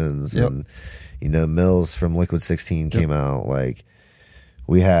Illusions, Yep. and Mills from Liquid 16 came out.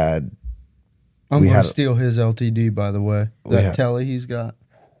 We had I'm We going had to a- steal his LTD, by the way. That had- telly he's got.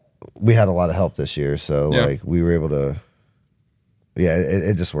 a lot of help this year, so Yeah. we were able to Yeah,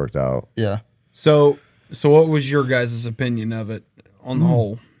 it just worked out. Yeah. So what was your guys' opinion of it on the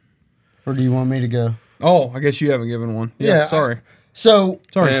whole? Or do you want me to go? Oh, I guess you haven't given one. Yeah, sorry. So,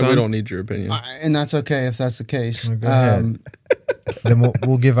 Sorry, Man, son. we don't need your opinion. and that's okay if that's the case. Go ahead. Then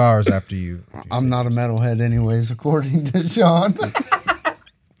we'll give ours after you. I'm not a metalhead anyways, according to Sean.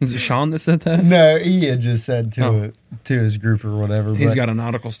 Is it Sean that said that? No, he had just said to Oh. it, to his group or whatever. He's but- got a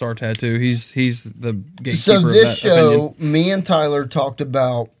nautical star tattoo. He's the gatekeeper So of this that show, opinion. me and Tyler talked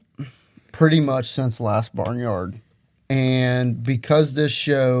about pretty much since last Barnyard. And because this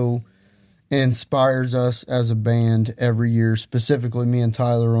show inspires us as a band every year, specifically me and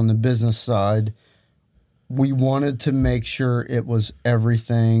Tyler on the business side, we wanted to make sure it was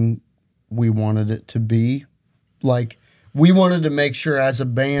everything we wanted it to be. Like, we wanted to make sure as a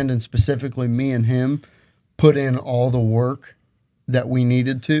band, and specifically me and him, put in all the work that we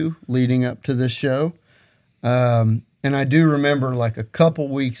needed to leading up to this show. And I do remember, like, a couple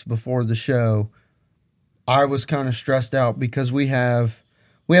weeks before the show, I was kind of stressed out because we have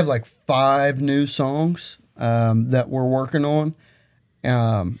like 5 new songs that we're working on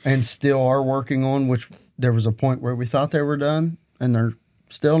and still are working on, which there was a point where we thought they were done and they're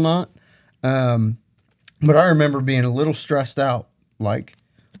still not. But I remember being a little stressed out, like,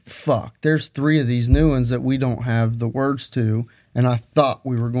 fuck, there's 3 of these new ones that we don't have the words to, and I thought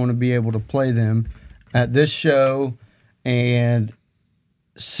we were going to be able to play them at this show, and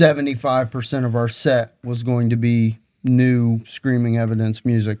 75% of our set was going to be new Screaming Evidence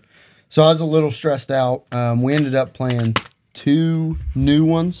music. So I was a little stressed out. We ended up playing 2 new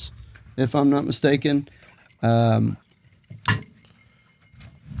ones, if I'm not mistaken.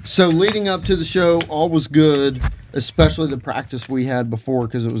 So leading up to the show, all was good, especially the practice we had before,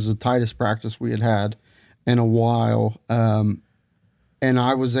 because it was the tightest practice we had in a while. And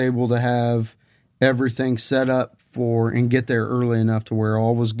I was able to have everything set up and get there early enough to where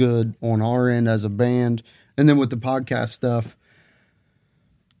all was good on our end as a band, and then with the podcast stuff.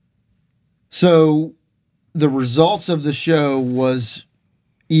 So the results of the show was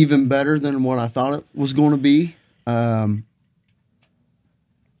even better than what I thought it was going to be. How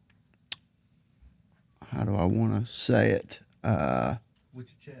do I want to say it? With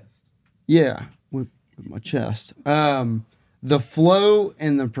your chest. Yeah, with my chest. The flow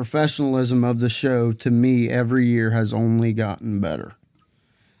and the professionalism of the show, to me, every year has only gotten better.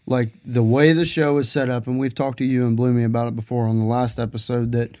 Like, the way the show is set up, and we've talked to you and Bloomy about it before on the last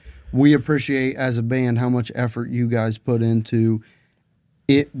episode, that we appreciate as a band how much effort you guys put into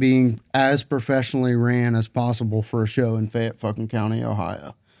it being as professionally ran as possible for a show in Fayette fucking County,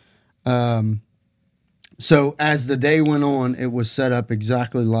 Ohio. So as the day went on, it was set up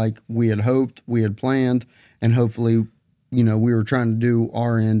exactly like we had hoped, we had planned, and hopefully, we were trying to do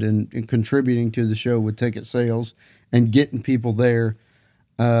our end and contributing to the show with ticket sales and getting people there.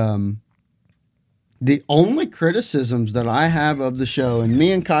 The only criticisms that I have of the show, and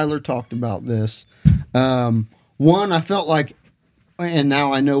me and Kyler talked about this, one, I felt like, and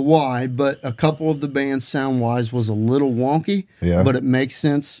now I know why, but a couple of the bands sound-wise was a little wonky, but it makes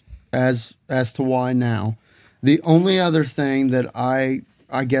sense as to why now. The only other thing that I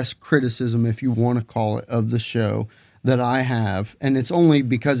guess criticism, if you want to call it, of the show that I have, and it's only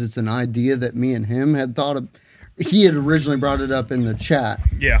because it's an idea that me and him had thought of. He had originally brought it up in the chat.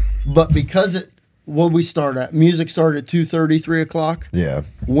 Yeah. But because what we start at, music started at 2:30, 3 o'clock. Yeah.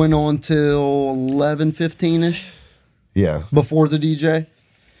 Went on till 11:15-ish. Yeah. Before the DJ.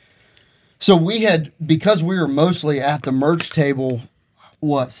 So because we were mostly at the merch table,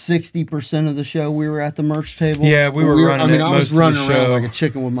 60% of the show we were at the merch table? Yeah, we were running it I was most of the running around show. like a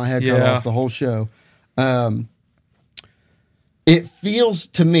chicken with my head cut Yeah. off the whole show. It feels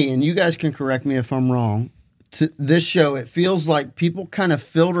to me, and you guys can correct me if I'm wrong, to this show, it feels like people kind of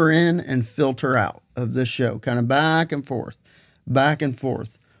filter in and filter out of this show, kind of back and forth, back and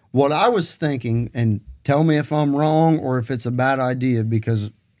forth. What I was thinking, and tell me if I'm wrong or if it's a bad idea,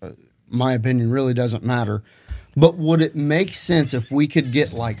 because my opinion really doesn't matter, but would it make sense if we could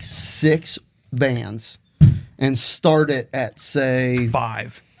get like 6 bands and start it at, say,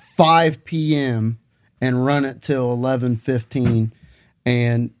 5 p.m. and run it till 11:15,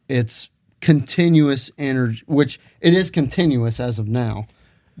 and it's continuous energy, which it is continuous as of now,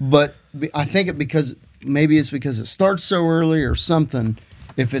 but I think maybe it's because it starts so early or something.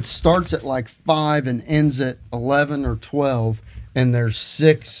 If it starts at like 5 and ends at 11 or 12, and there's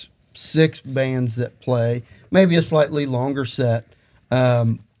six bands that play, maybe a slightly longer set,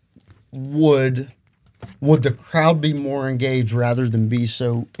 would the crowd be more engaged rather than be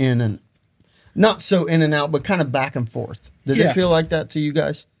so not so in and out, but kind of back and forth? Did it feel like that to you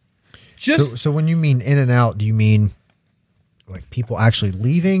guys? Just So when you mean in and out, do you mean like people actually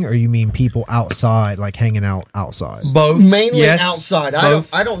leaving, or you mean people outside, like hanging out outside? Both. Mainly yes, outside.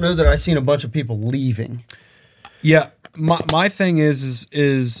 both. I don't know that I've seen a bunch of people leaving. Yeah, my thing is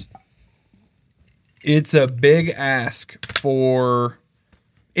it's a big ask for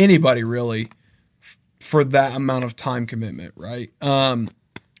anybody really for that amount of time commitment, right?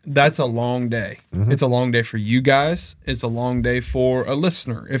 That's a long day. Mm-hmm. It's a long day for you guys. It's a long day for a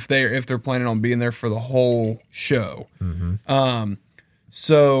listener if they're planning on being there for the whole show. Mm-hmm.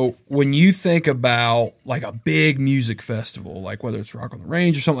 So when you think about like a big music festival, like whether it's Rock on the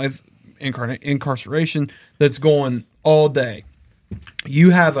Range or something like Incarceration, that's going all day, you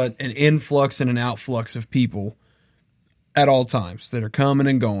have an influx and an outflux of people at all times that are coming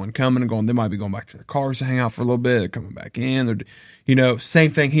and going. They might be going back to their cars to hang out for a little bit. They're coming back in. They're,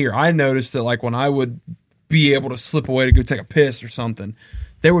 same thing here. I noticed that like when I would be able to slip away to go take a piss or something,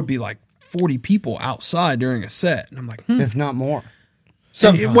 there would be like 40 people outside during a set. And I'm like, If not more.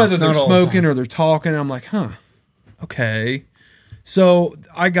 whether they're not all the smoking time. or they're talking, I'm like, okay. So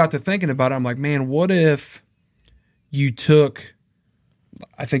I got to thinking about it. I'm like, man, what if you took,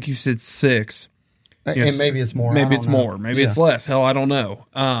 I think you said 6. And maybe it's more. Maybe I it's don't know. more. Maybe it's less. Hell, I don't know.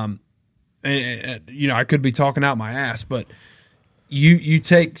 I could be talking out my ass, but you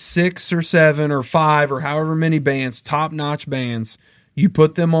take 6 or 7 or 5 or however many bands, top-notch bands, you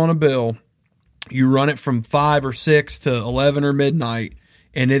put them on a bill, you run it from 5 or 6 to 11 or midnight,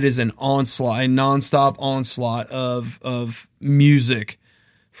 and it is a nonstop onslaught of music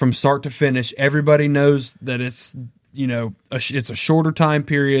from start to finish. Everybody knows that it's it's a shorter time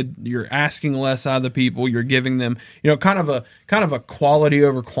period. You're asking less out of the people. You're giving them, kind of a quality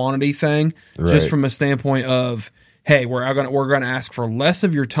over quantity thing, Right. just from a standpoint of, hey, we're gonna ask for less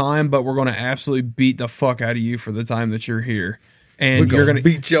of your time, but we're gonna absolutely beat the fuck out of you for the time that you're here, and you're gonna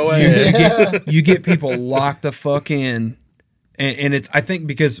beat your ass. you get people locked the fuck in. And it's, I think,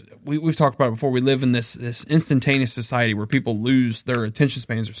 because we've talked about it before, we live in this instantaneous society where people lose their attention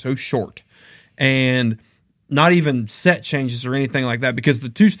spans are so short, and not even set changes or anything like that, because the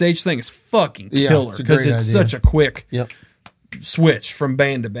 2-stage thing is fucking killer, it's a because great it's idea. such a quick Yep. switch from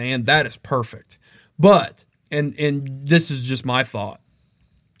band to band. That is perfect. But, and this is just my thought,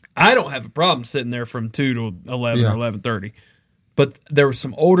 I don't have a problem sitting there from 2 to 11 or 11:30. But there were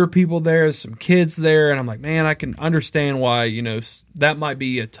some older people there, some kids there, and I'm like, man, I can understand why, that might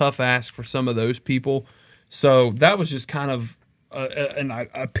be a tough ask for some of those people. So that was just kind of an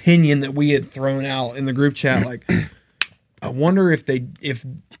opinion that we had thrown out in the group chat. Like, I wonder if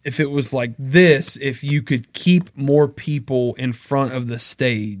it was like this, if you could keep more people in front of the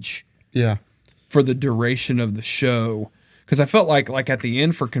stage Yeah. for the duration of the show. Because I felt like at the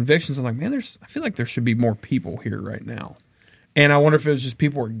end for Convictions, I'm like, man, I feel like there should be more people here right now. And I wonder if it was just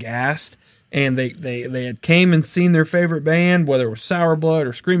people were gassed and they had came and seen their favorite band, whether it was Sourblood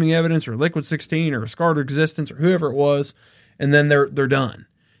or Screaming Evidence or Liquid 16 or Scarred Existence or whoever it was, and then they're done.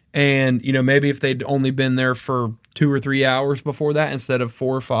 And maybe if they'd only been there for 2 or 3 hours before that instead of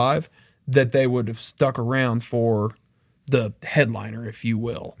 4 or 5, that they would have stuck around for the headliner, if you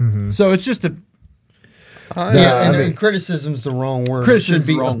will. Mm-hmm. So it's just And criticism's the wrong word. It should criticism's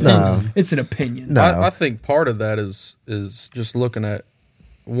be wrong. opinion. It's an opinion. No. I think part of that is just looking at,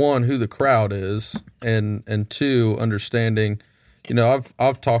 one, who the crowd is, and 2, understanding.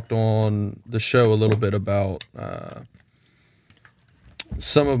 I've talked on the show a little bit about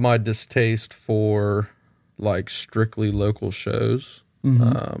some of my distaste for like strictly local shows,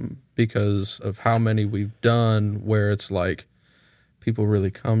 because of how many we've done where it's like people really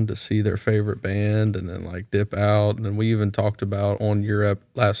come to see their favorite band and then like dip out. And then we even talked about on your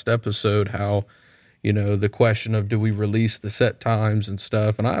last episode how, the question of do we release the set times and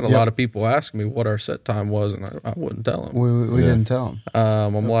stuff. And I had a lot of people ask me what our set time was, and I wouldn't tell them. We didn't tell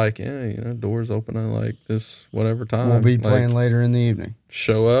them. I'm like, doors open at like this whatever time. We'll be Like, playing later in the evening.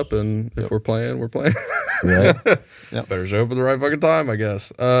 show up, and if we're playing, we're playing. Right. Better show up at the right fucking time, I guess.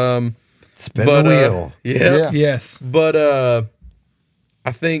 Spin the wheel. Yeah. Yes. But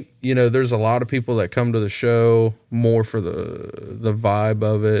I think, there's a lot of people that come to the show more for the vibe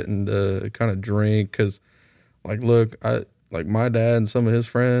of it and the kind of drink. Because, look, my dad and some of his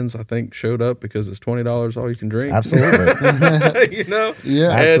friends, I think, showed up because it's $20 all you can drink. Absolutely.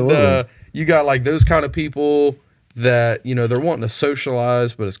 Yeah. Absolutely. And you got, those kind of people that, they're wanting to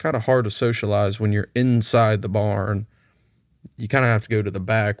socialize, but it's kind of hard to socialize when you're inside the barn. You kind of have to go to the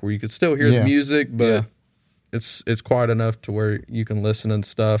back where you could still hear the music, but it's quiet enough to where you can listen and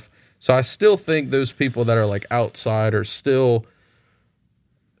stuff. So I still think those people that are outside are still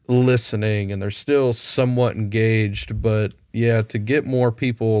listening and they're still somewhat engaged. But yeah, to get more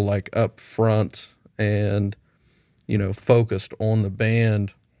people up front and focused on the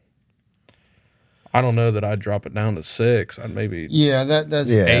band, I don't know that I'd drop it down to 6. I'd maybe that's 8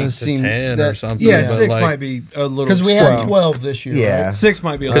 does to seem 10 that, or something. Yeah, but 6 might be a little because we had strong. 12 this year. Yeah. right? 6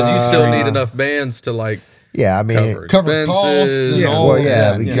 might be a little because you still Uh, need enough bands to like Yeah, I mean, cover costs and Yeah. all. Well,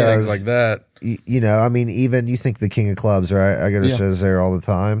 yeah, that. because- things like that. I mean, even you think the King of Clubs, right? I go to Yeah. shows there all the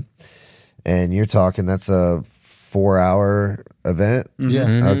time, and you're talking that's a 4-hour event, Yeah.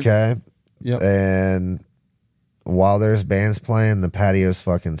 Mhm. okay? Yep. And while there's bands playing, the patio's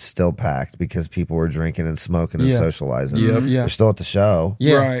fucking still packed because people were drinking and smoking and Yeah. socializing. Yep. Yeah. They're still at the show.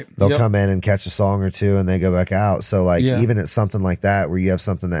 Yeah. Right. They'll Yep. come in and catch a song or two, and they go back out. So, like, Yeah. even at something like that, where you have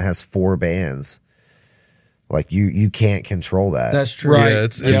something that has 4 bands, like you can't control that. That's true. Right. Yeah,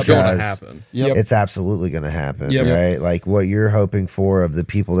 it's Yep. going Guys. to happen. Yep. It's absolutely going to happen, Yep. right? Like what you're hoping for of the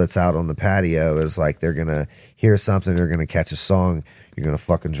people that's out on the patio is like they're going to hear something, they're going to catch a song, you're going to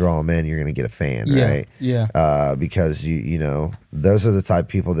fucking draw them in, you're going to get a fan, Yeah. right? Yeah. Because you know those are the type of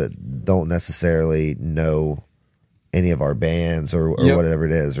people that don't necessarily know any of our bands or Yep. whatever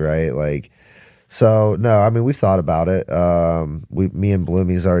it is, right? Like. So no, I mean we've thought about it. Me and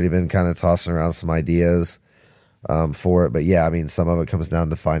Bloomy's already been kind of tossing around some ideas for it, but yeah, I mean some of it comes down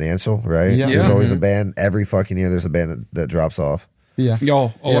to financial, right? Yeah. There's Yeah. always a band every fucking year. There's a band that drops off. Yeah.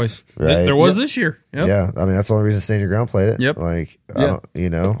 Y'all always. Right. There was Yep. this year. Yep. Yeah, I mean that's the only reason Stand Your Ground played it. Yep. Like, Yeah.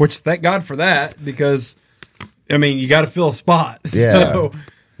 Which thank God for that, because I mean you got to fill a spot. Yeah. So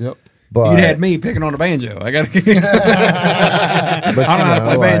Yep. but you'd had me picking on a banjo. I got to. but I don't know how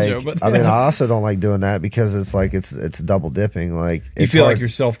to play banjo, but I mean, I also don't like doing that because it's like it's double dipping. Like you it's feel hard- like you're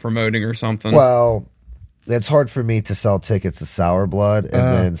self promoting or something. Well, it's hard for me to sell tickets to Sourblood and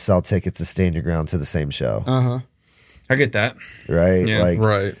then sell tickets to Stand Your Ground to the same show, I get that. right? Yeah. Like,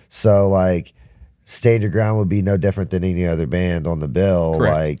 Right. so like Stand Your Ground would be no different than any other band on the bill.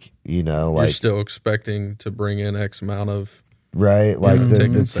 Correct. Like, You're like still expecting to bring in X amount of. right, like the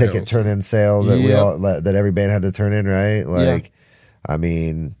ticket ticket sales. turn in sales that we Yep. all that every band had to turn in, right? Like, I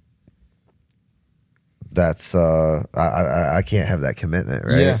mean. That's I can't have that commitment,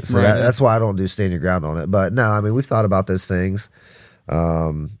 right? Yeah, so right, that's why I don't do Stand Your Ground on it. But no, I mean we've thought about those things,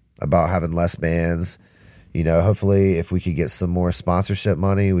 about having less bands. Hopefully if we could get some more sponsorship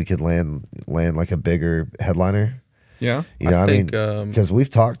money, we could land like a bigger headliner. Yeah. I mean, think, because we've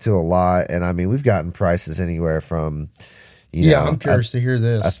talked to a lot, and I mean we've gotten prices anywhere from, I'm curious to hear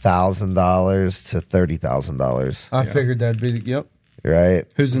this. $1,000 to $30,000, I figured that'd be yep. right?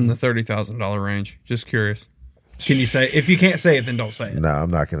 Who's in the $30,000 range? Just curious. Can you say? If you can't say it, then don't say it. No,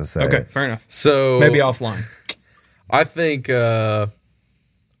 I'm not going to say Okay, it. fair enough. So Maybe offline. I think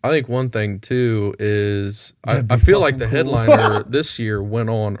one thing too is That'd be I feel like the fucking cool. headliner this year went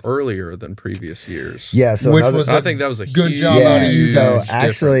on earlier than previous years. Yeah, so Which another, was I think that was a good huge, job out yeah, of you so guys.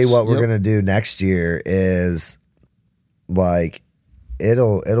 actually difference. what we're Yep. gonna do next year is like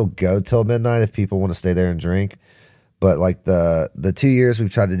it'll go till midnight if people want to stay there and drink, but like the 2 years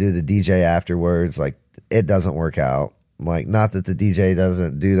we've tried to do the DJ afterwards, like it doesn't work out. Like, not that the DJ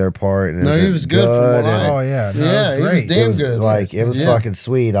doesn't do their part and No, he isn't was good from what and I- Oh yeah, no, Yeah, he was great. damn it was good. like it was Yeah. fucking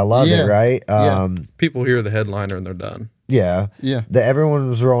sweet. I loved Yeah. it, right? Yeah. people hear the headliner and they're done. Yeah. Yeah. Everyone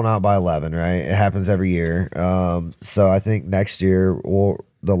was rolling out by 11, right? It happens every year. So I think next year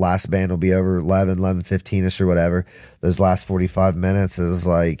the last band will be over 11:15ish or whatever. Those last 45 minutes is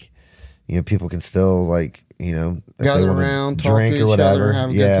like, people can still like, if Gather they want around, to talk drink to or each whatever. other, have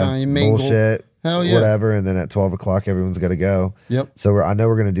a good yeah, time, mingle. bullshit, Hell yeah. whatever. And then at 12 o'clock, everyone's got to go. Yep. So I know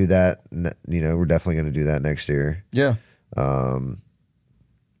we're going to do that. We're definitely going to do that next year. Yeah.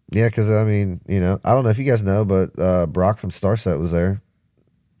 Yeah, because I mean, I don't know if you guys know, but Brock from Starset was there.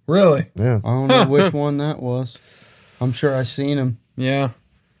 Really? Yeah. I don't know which one that was. I'm sure I seen him. Yeah.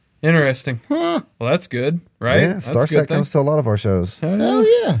 Interesting. Huh. Well, that's good, right? Yeah, That's a good Starset thing. comes to a lot of our shows. Hell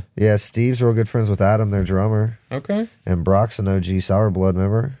yeah. Yeah, Steve's real good friends with Adam, their drummer, Okay. and Brock's an OG Sourblood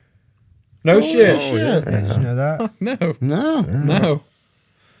member. No shit. shit. yeah. Did you know that? No. No. No.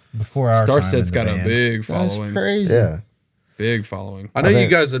 Before our time in Starset's the got a band. big That's following. crazy. Yeah, Big following. I know I you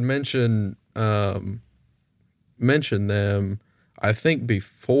think- guys had mentioned them. I think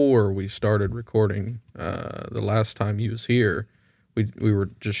before we started recording, the last time you was here, we were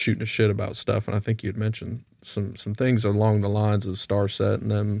just shooting a shit about stuff, and I think you had mentioned some things along the lines of Starset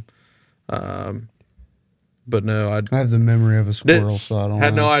and them. But no, I I have the memory of a squirrel, so I don't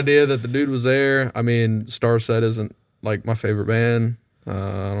had know. no idea that the dude was there. I mean, Starset isn't like my favorite band. I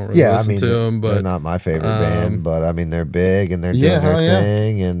don't really yeah. I listen mean, to them, they're but not my favorite band, but I mean, they're big and they're Yeah, doing their hell yeah.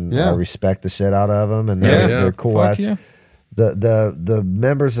 thing, and Yeah. I respect the shit out of them, and Yeah, they're cool Fuck ass. yeah. The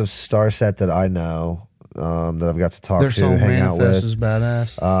members of Starset that I know, that I've got to talk Their to, song hang out Manifest with, is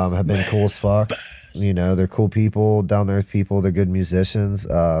badass. have been cool as fuck. You know, they're cool people, down to earth people. They're good musicians.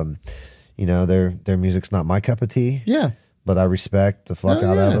 You know, their music's not my cup of tea. Yeah. But I respect the fuck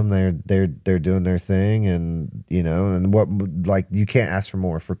out of yeah. them. They're doing their thing, and you know, and what, like, you can't ask for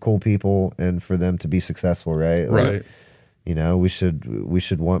more for cool people and for them to be successful, right? Right. Like, you know, we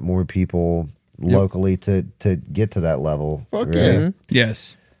should want more people locally to get to that level. Fuck right? yeah.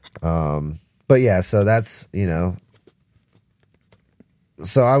 Yes. But yeah, so that's, you know,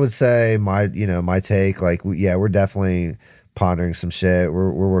 so I would say my take, like, we're definitely pondering some shit.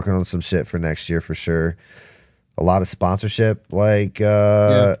 We're working on some shit for next year for sure. A lot of sponsorship, like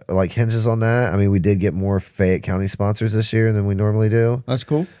hinges on that. I mean, we did get more Fayette County sponsors this year than we normally do. That's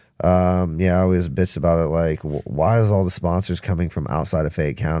cool. I always bitch about it. Like, why is all the sponsors coming from outside of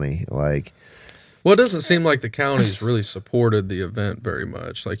Fayette County? Like, Well, it doesn't seem like the county's really supported the event very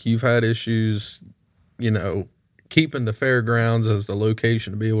much. Like, you've had issues, you know, keeping the fairgrounds as the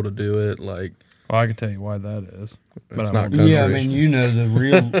location to be able to do it. Like, Well, I can tell you why that is. But It's I not won't good. Yeah, I Countries. mean, you know the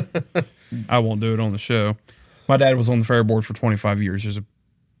real. I won't do it on the show. My dad was on the fair board for 25 years. There's a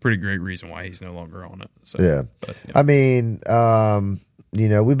pretty great reason why he's no longer on it. So, yeah. but, you know. I mean, you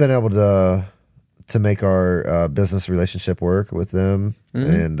know, we've been able to make our business relationship work with them,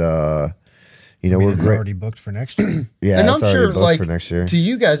 and you know, we're It's great. already booked for next year. Yeah, And it's I'm already sure, booked like, for next year. to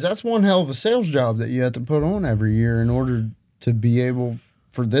you guys, that's one hell of a sales job that you have to put on every year in order to be able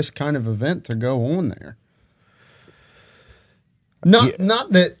for this kind of event to go on there.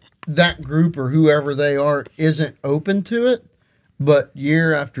 Not that group or whoever they are isn't open to it, but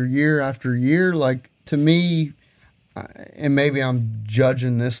year after year after year, like, to me, and maybe I'm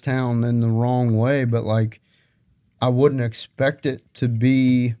judging this town in the wrong way, but like, I wouldn't expect it to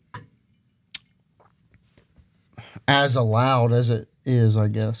be as allowed as it is, I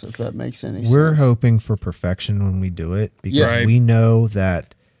guess, if that makes any sense. We're hoping for perfection when we do it because Yeah. Right. we know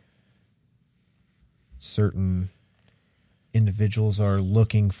that certain individuals are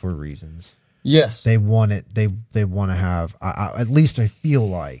looking for reasons. Yes. They want it. They want to have. At least I feel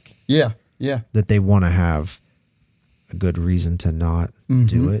like Yeah. Yeah. that they want to have a good reason to not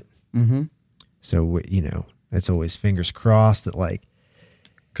do it. Mm-hmm. So you know, it's always fingers crossed that like.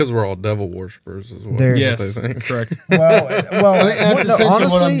 because we're all devil worshippers as well. There's- Yes, They think. correct. Well, I think that's essentially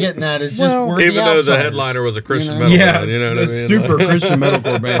what I'm getting at. Is just we're Even though the outsiders. headliner was a Christian You know? metal Yeah, band, you know what I it's mean? super Like- Christian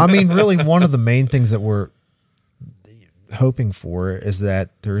metalcore band. I mean, really, one of the main things that we're hoping for is that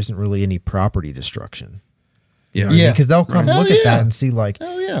there isn't really any property destruction. yeah. Yeah. Because they'll come Right. look Hell at that yeah. and see like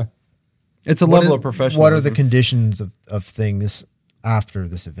Hell yeah. It's a what level is- of professionalism. what are the conditions of things after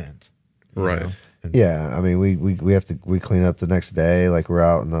this event. you Right. know? And Yeah, I mean, we clean up the next day. Like, we're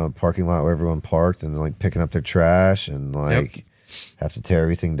out in the parking lot where everyone parked and like picking up their trash and like have to tear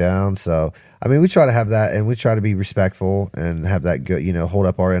everything down. So I mean, we try to have that, and we try to be respectful and have that good, you know, hold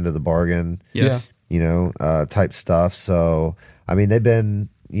up our end of the bargain, Yes. you know, type stuff. So I mean, they've been,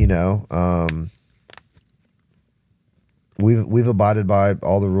 you know, we've abided by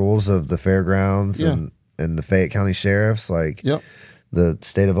all the rules of the fairgrounds Yeah. and the Fayette County sheriffs, like. Yep. The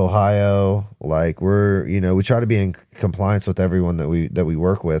state of Ohio, like, we're, you know, we try to be in compliance with everyone that we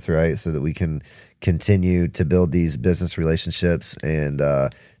work with, right? So that we can continue to build these business relationships and to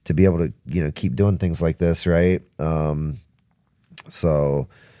be able to, you know, keep doing things like this, right? So,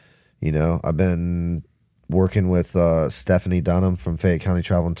 you know, I've been working with Stephanie Dunham from Fayette County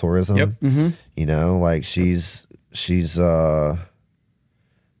Travel and Tourism. Yep. Mm-hmm. You know, like, she's got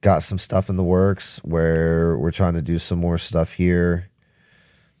some stuff in the works where we're trying to do some more stuff here.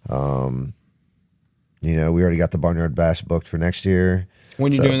 You know, we already got the Barnyard Bash booked for next year.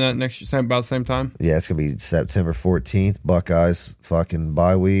 When you So- doing that next year, about the same time? Yeah, it's gonna be September 14th. Buckeyes fucking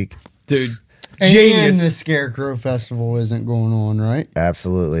bye week. Dude, And genius. the Scarecrow Festival isn't going on, right?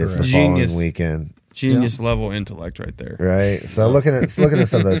 Absolutely, it's the Genius. following weekend, Genius level intellect right there. right? So looking at some of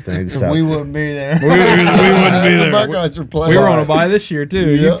those things. So, We wouldn't be there. We wouldn't be there. The Buckeyes are playing. We were on a buy this year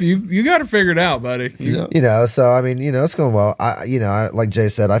too. Yep. You got to figure it out, buddy. Yeah. you know, so I mean, you know, it's going well. I like Jay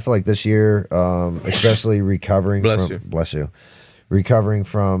said, I feel like this year, especially recovering Bless from you. bless you, recovering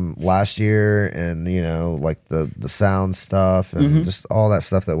from last year, and you know, like the sound stuff and just all that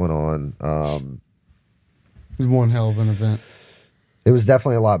stuff that went on. It was one hell of an event. It was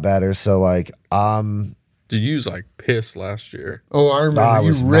definitely a lot better. So like, Did you use like piss last year? Oh, I remember I you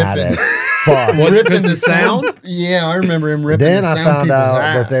was mad ripping. as fuck. Was it ripping 'cause of the sound? Yeah, I remember him ripping. Then the I sound found people's out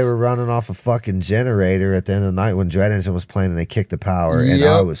ass. that they were running off a fucking generator at the end of the night when Dread Engine was playing, and they kicked the power, and Yep.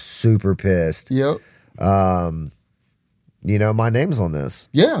 I was super pissed. Yep. You know, my name's on this.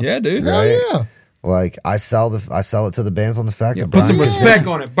 Yeah. Yeah, dude. Hell Right? yeah. Like, I sell it to the bands on the fact that Put some Brian- respect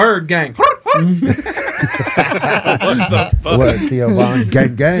on it. Bird gang. What, Theo Von?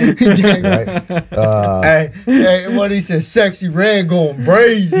 Gang, gang. Right? Hey, what he said? Sexy red going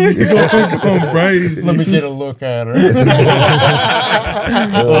brazy. Going crazy. Let me get a look at her. I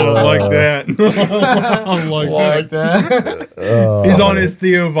don't like that. I don't like that. He's on his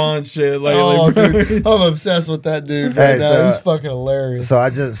Theo Von shit lately. Oh, bro. dude, I'm obsessed with that dude right now. He's fucking hilarious. So I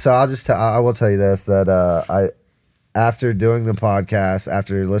will tell you this, that after doing the podcast,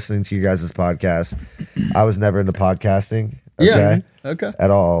 after listening to you guys' podcast, I was never into podcasting. Okay? Yeah. Okay.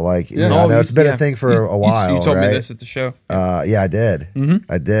 At all. Like, you Yeah. know, I know it's been Yeah. a thing for a while. You told right? me this at the show. Yeah, I did.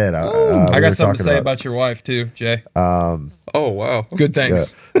 I did. I we were got something to talking say about your wife too, Jay. Oh wow. Good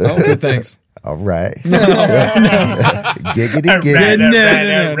things. Good things. All right. Giggity, giggity.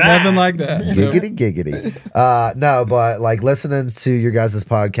 No, nothing like that. Giggity, giggity. No, but like listening to your guys'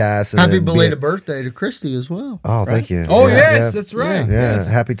 podcast. And Happy then belated birthday to Christy as well. Oh, thank you. Oh Yeah, yes, yeah. that's right. Yeah, Yes.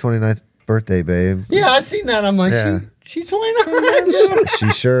 happy 29th birthday, babe. Yeah, I seen that. I'm like, Yeah. she 29. She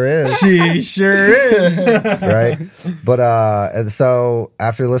sure is. She sure is. Right? But and so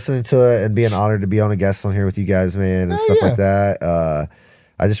after listening to it and being honored to be on a guest on here with you guys, man, and stuff like that,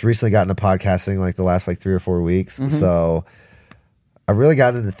 I just recently got into podcasting like the last like 3 or 4 weeks. So I really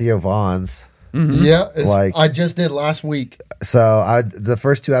got into Theo Von's. Yeah, Like- I just did last week. So the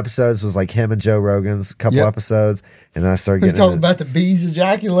first 2 episodes was like him and Joe Rogan's couple Yep. episodes, and then I started We're getting talking into about the bees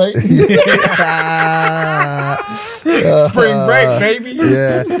ejaculating. Spring break, baby.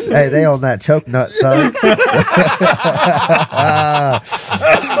 yeah. Hey, they on that choke nut, son.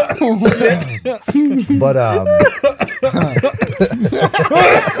 But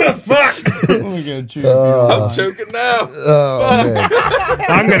Let me go chew. I'm choking now. oh man.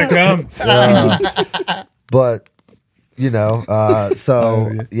 I'm gonna come. But you know,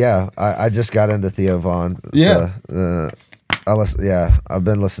 so yeah, I just got into Theo Von. Yeah. So, I've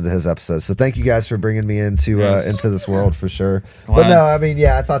been listening to his episodes. So thank you guys for bringing me into this world for sure. But no, I mean,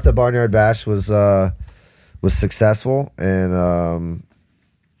 yeah, I thought the Barnyard Bash was successful, and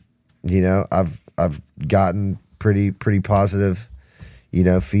you know, I've gotten pretty positive, you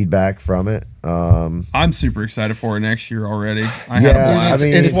know, feedback from it. I'm super excited for it next year already. I had a Yeah, I blast.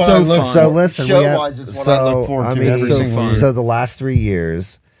 mean, It's what I look for. so listen, we Show-wise have, is what I look forward to every so single fun. year. So the last 3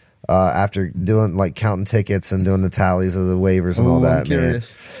 years, after doing like counting tickets and doing the tallies of the waivers and all Ooh, I'm that, curious.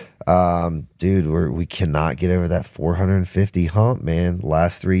 man, dude, we cannot get over that 450 hump, man.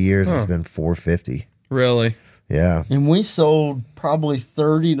 Last 3 years, it's been 450. Really? Yeah, And we sold probably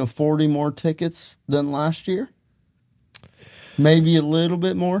 30 to 40 more tickets than last year. Maybe a little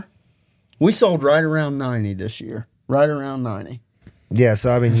bit more. We sold right around 90 this year. Right around 90. yeah.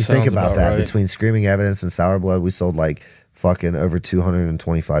 So I mean, you think Sounds about about that. right. Between Screaming Evidence and Sourblood, we sold like fucking over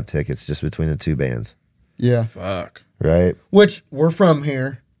 225 tickets just between the 2 bands, Yeah. Fuck. right? Which we're from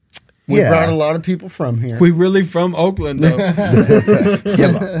here. We Yeah. brought a lot of people from here. We really from Oakland though.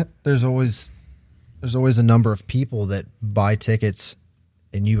 There's always a number of people that buy tickets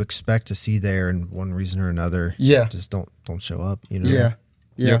and you expect to see there, and one reason or another, Yeah. just don't show up. You know, Yeah.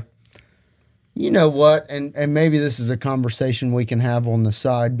 Yep. You know what? And maybe this is a conversation we can have on the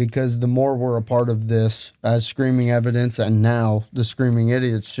side, because the more we're a part of this as Screaming Evidence and now the Screaming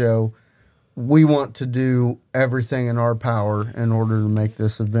Idiots show, we want to do everything in our power in order to make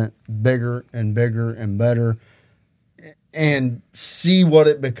this event bigger and bigger and better and see what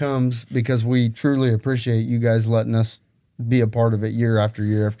it becomes, because we truly appreciate you guys letting us be a part of it year after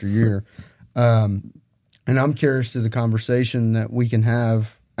year after year. And I'm curious to the conversation that we can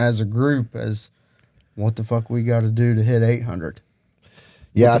have as a group, as what the fuck we got to do to hit 800.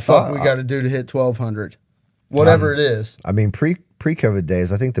 Yeah, What the fuck we got to do to hit 1200. Whatever it is. I mean, pre-COVID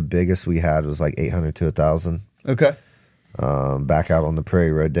days, I think the biggest we had was like 800 to 1,000. Okay. Back out on the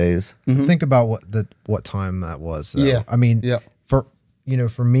Prairie Road days. Think about what time that was. Though. Yeah. I mean, Yeah.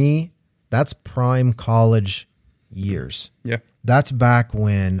 for me, that's prime college years. Yeah. That's back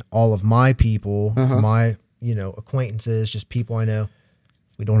when all of my people, Uh-huh. my acquaintances, just people I know,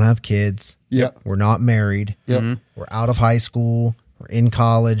 we don't have kids. Yeah. We're not married. Yep. We're out of high school. We're in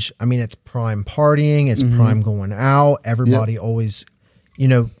college. I mean, it's prime partying. It's prime going out. Everybody always,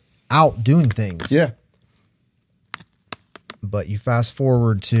 out doing things. Yeah. But you fast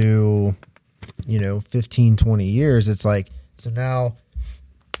forward to, 15, 20 years, it's like, so now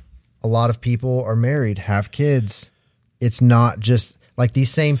a lot of people are married, have kids. It's not just like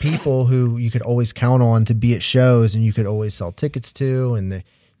these same people who you could always count on to be at shows and you could always sell tickets to, and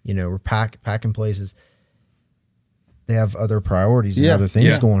we're packing places. They have other priorities and Yeah. other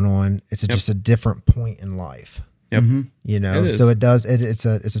things Yeah. going on. It's just a different point in life, Yep. It is. so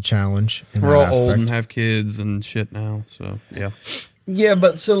it's a challenge. In We're that all aspect. old and have kids and shit now, so yeah. Yeah,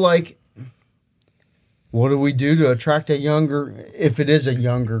 but so like, what do we do to attract a younger, if it is a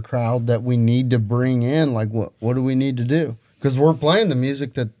younger crowd that we need to bring in? Like, what do we need to do? Because we're playing the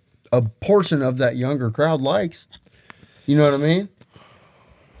music that a portion of that younger crowd likes. You know what I mean?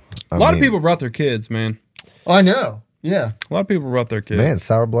 A lot of people brought their kids, man. I know. Yeah. A lot of people brought their kids. Man,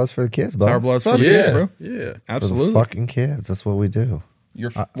 sour bloods for the kids, bro. Sour bloods for the Yeah. kids, bro. Yeah. Absolutely. For the fucking kids. That's what we do.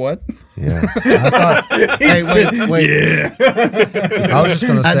 You're what? Yeah. Hey, wait. Yeah. I was just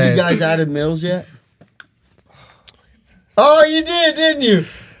gonna Have say, you guys added Mills yet? Oh, you did, didn't you?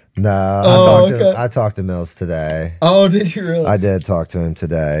 No, Oh, I talked to Mills today. Oh, did you really? I did talk to him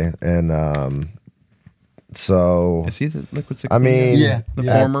today, and so Is he the Liquid 16? I mean, Yeah. The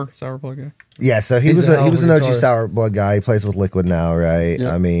Yeah. former Sour Blood guy? yeah. So he He's was a he hell was of an a OG guitarist. sour blood guy. He plays with Liquid now, right?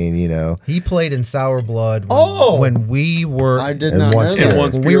 Yeah. I mean, you know, he played in Sourblood Oh! when we were I did And not once- know and that.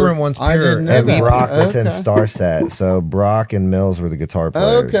 once- when we were in Once I Pure. didn't know and that. Brock was in Okay. Star Set. So Brock and Mills were the guitar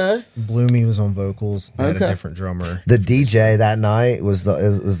players. Okay. Bloomy was on vocals. They had Okay. a different drummer. The DJ that night was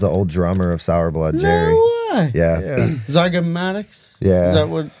the old drummer of Sour Blood, Jerry. No way. Yeah. Zygomatics? Yeah. Is that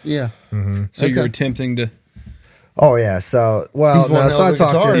what? Yeah. So you're Okay. attempting to... Oh yeah, so well, He's one no, so hell I of a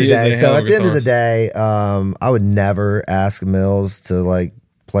talked to him guitarist. He is a today. hell So of at a the end of the guitarist. day, I would never ask Mills to like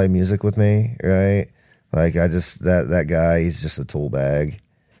play music with me, right? Like I just that guy, he's just a tool bag,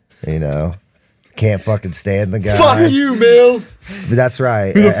 you know. Can't fucking stand the guy. Fuck you, Mills. That's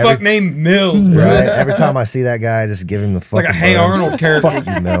right. Who the fuck named Mills? Right. Every time I see that guy, I just give him the fucking Like a Hey burns. Arnold character. Fuck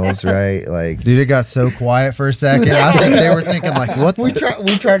you, Mills. Right? Like Dude, it got so quiet for a second. I think they were thinking like, "What? We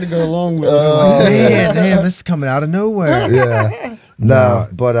tried to go along with it. Oh, man, damn, this is coming out of nowhere." yeah. No,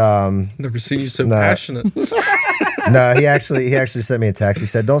 but Never seen you so No. passionate. no, he actually sent me a text. He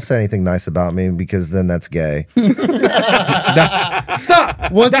said, "Don't say anything nice about me because then that's gay."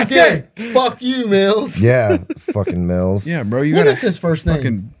 Stop! Once That's again, fuck you, Mills. Yeah, fucking Mills. Yeah, bro, you What got is a his first name?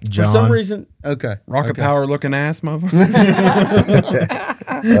 fucking For John. some reason. Okay. rocket Okay. power looking ass motherfucker.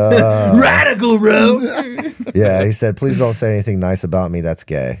 Radical, bro. Yeah, he said, "Please don't say anything nice about me. That's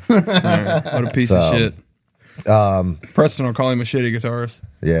gay." What a piece of So, shit. Preston will call him a shitty guitarist.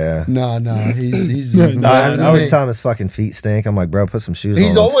 Yeah. No, he's. I always tell him his fucking feet stink. I'm like, bro, put some shoes on.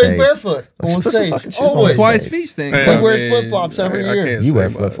 He's on always stage. barefoot Let's on put some stage. fucking shoes on Always. That's why his stage. feet stink. He wears flip-flops every year. can't You say wear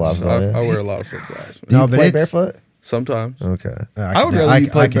much. flip-flops, don't you? I wear a lot of flip-flops. Do you No, but play it's- barefoot? Sometimes. Okay. I would rather you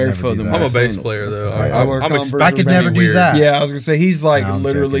play barefoot than I'm a wear bass sandals. player, though. I wear I'm Converse expected I could to be never do weird. that. Yeah, I was gonna say he's like No, I'm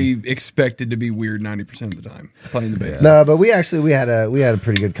literally expected to be weird 90% of the time playing the bass. No, but we had a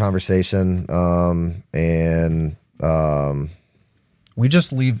pretty good conversation. We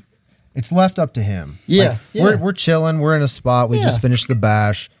just leave. It's left up to him. Yeah, Like, yeah. We're chilling. We're in a spot. We Yeah. just finished the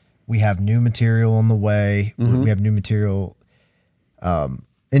bash. We have new material on the way. Mm-hmm. We have new material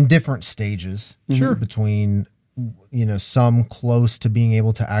in different stages. Sure. Between, some close to being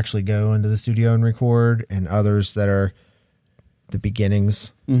able to actually go into the studio and record, and others that are the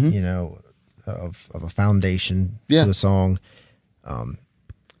beginnings, of a foundation Yeah. to a song.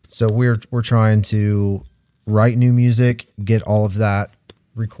 So we're trying to write new music, get all of that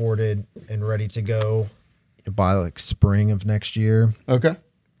recorded and ready to go by like spring of next year. Okay.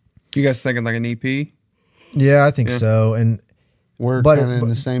 You guys thinking like an EP? Yeah, I think so. And We're But- kind of in but-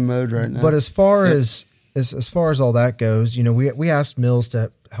 the same mode right now. but as far as far as all that goes, we asked Mills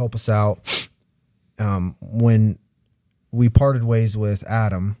to help us out when we parted ways with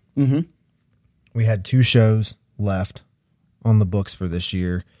Adam. Mhm. We had 2 shows left on the books for this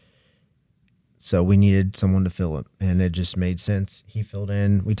year. So we needed someone to fill it, and it just made sense. He filled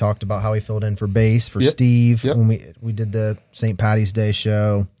in. We talked about how he filled in for bass for Yep. Steve Yep. when we did the St. Patty's Day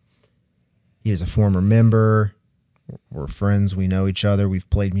show. He is a former member. We're friends. We know each other. We've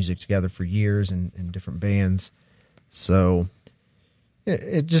played music together for years in different bands. So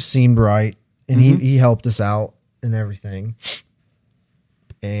it just seemed right, and he helped us out and everything.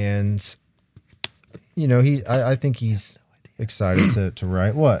 And I think he's excited to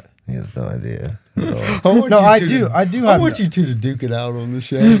write. What? He has no idea. I do I have. want you two to duke it out on the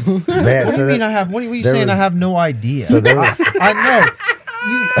show. Man, What do you mean I have? What are you there saying? I was- have no idea. So there was I know.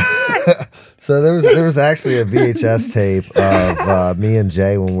 so there was actually a VHS tape of me and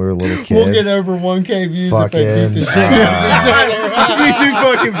Jay when we were little kids. We'll get over 1K views if they beat the shit out of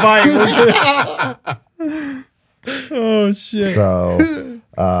each other. Oh shit! So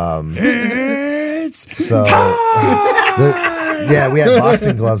It's yeah, we had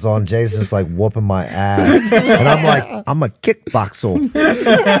boxing gloves on. Jay's just like whooping my ass, and I'm like, I'm a kickboxer.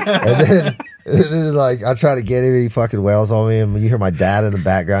 And then like I try to get him, and he fucking wails on me, and you hear my dad in the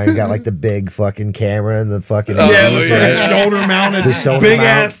background. He got like the big fucking camera and the fucking yeah, it looks like a shoulder mounted, The shoulder big mount.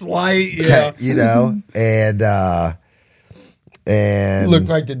 ass light. Yeah, and Looked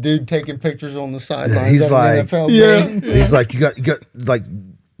like the dude taking pictures on the sidelines. He's of like, an NFL game. he's like, you got you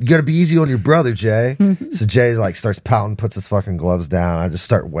got to be easy on your brother, Jay. So Jay like starts pouting, puts his fucking gloves down. I just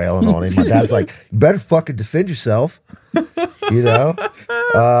start wailing on him. My dad's like, you better fucking defend yourself. You know? You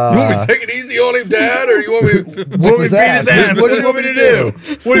want me to take it easy on him, Dad, or you want me to beat his ass? What do you want me to do?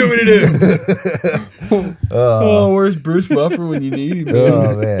 What do you want me to do? Where's Bruce Buffer when you need him?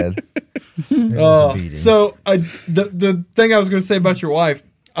 Oh man. So the thing I was going to say about your wife,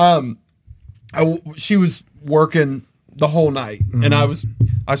 she was working the whole night, and I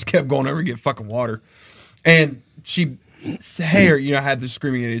just kept going over to get fucking water, and she said, "Hey," you know, I had the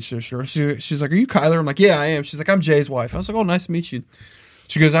screaming at each other. She's like, "Are you Kyler?" I'm like, "Yeah, I am." She's like, "I'm Jay's wife." I was like, "Oh, nice to meet you."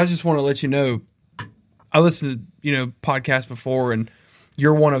 She goes, "I just want to let you know, I listened to podcasts before, and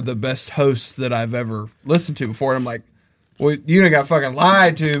you're one of the best hosts that I've ever listened to before." And I'm like, "Well, you done got fucking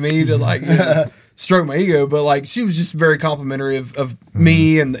lied to me to stroke my ego," but like she was just very complimentary of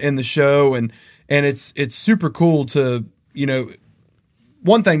me and the show, and it's super cool to,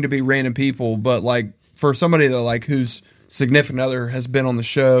 one thing to be random people, but like for somebody that like whose significant other has been on the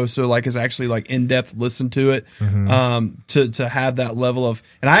show, so like has actually like in depth listened to it, to have that level of,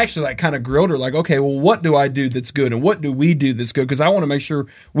 and I actually like kind of grilled her like, okay, well, what do I do that's good, and what do we do that's good, because I want to make sure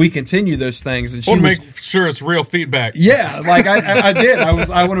we continue those things. And she want to make sure it's real feedback. Yeah, like I did. I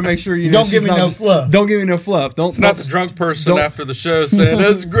want to make sure don't give me no fluff. Don't give me no fluff. It's not the drunk person after the show saying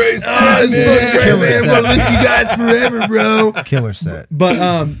that's great. Man, we'll miss you guys forever, bro. Killer set.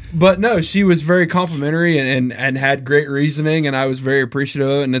 But no, she was very complimentary and had great reasoning, and I was very appreciative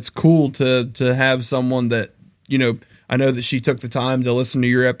of it. And it's cool to have someone that, I know that she took the time to listen to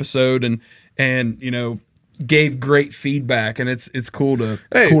your episode and gave great feedback, and it's cool to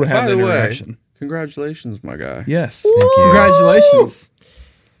have that interaction. Congratulations, my guy. Yes. Thank you. Congratulations.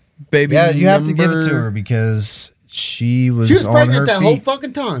 Baby. Yeah, you have to give it to her because she was on pregnant her that feet. whole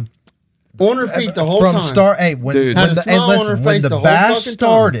fucking time. On her feet the whole From time. start. Hey, when Dude. Had a smile on her face the the whole bash fucking time.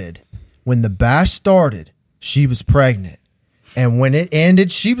 started, when the bash started, she was pregnant. And when it ended,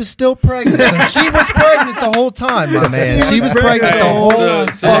 she was still pregnant. So she was pregnant the whole time, my man. She was pregnant the whole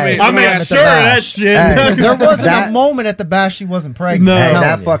time. I made sure of that shit. Hey, There wasn't a moment at the bash she wasn't pregnant. No. I'm Hey, telling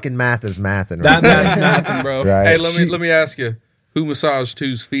that you. fucking math is mathing. That Right? matters nothing, bro. Right? Hey, let me ask you, who massaged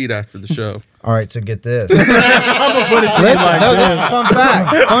whose feet after the show? All right, so get this. Listen, this is a fun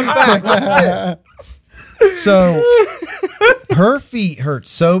fact. Fun fact. Listen to this. So her feet hurt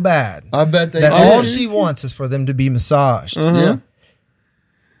so bad I bet they that did. all she wants is for them to be massaged. Yeah.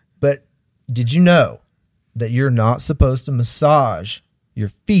 But did you know that you're not supposed to massage your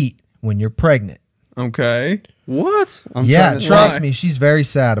feet when you're pregnant? Okay. What? Yeah, trying to trust think. me, she's very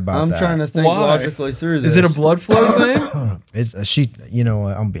sad about I'm that. trying to think Why? logically through this. Is it a blood flow thing? It's she. You know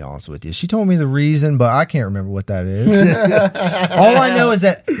what? I'm gonna be honest with you. She told me the reason, but I can't remember what that is. All I know is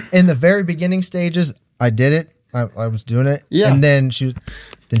that in the very beginning stages, I did it. I was doing it. Yeah. And then she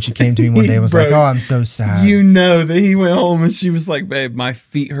came to me one day and was Bro, like, "Oh, I'm so sad." You know that he went home and she was like, "Babe, my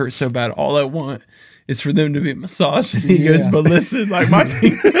feet hurt so bad. All I want is for them to be massaged." And he goes, "But listen, like my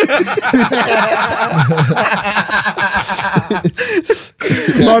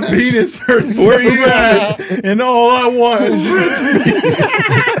my penis hurts so bad, and all I want is for it to be."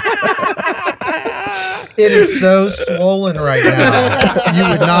 It is so swollen right now. You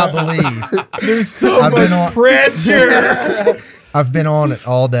would not believe. There's so I've been much on- pressure. I've been on it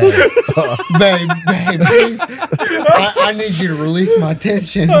all day. babe, please. I need you to release my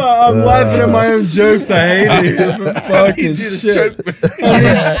tension. I'm laughing at my own jokes. I hate it. Fucking shit.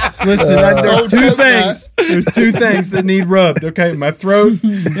 Listen, there's two things. There's two things that need rubbed. Okay, my throat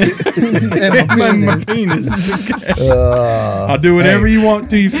and my penis. Okay. I'll do whatever you want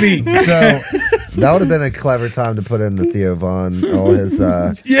to your feet. So That would have been a clever time to put in the Theo Von, all his,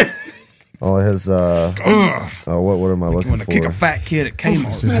 Yeah. what am I looking Want to for? kick a fat kid at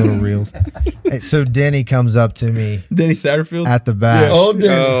Kmart. his little reels. Hey, so Denny comes up to me Denny Satterfield. at the bash. Oh, dude.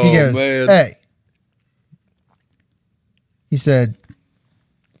 Oh, He goes, man. "Hey," he said,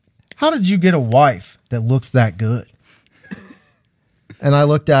 "How did you get a wife that looks that good?" And I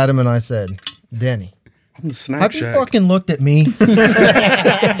looked at him and I said, "Denny, I'm the snack have you shack. fucking looked at me?"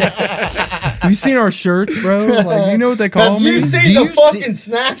 Have you seen our shirts, bro? Like, you know what they call Have me? you Do seen you the fucking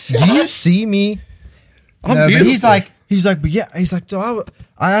snack shop? Do you see me? I'm No, but beautiful. he's like, but yeah, he's like, so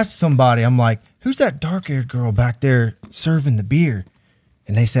I asked somebody, I'm like, who's that dark-haired girl back there serving the beer?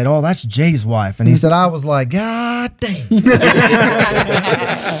 And they said, oh, that's Jay's wife. And he said, I was like, God damn.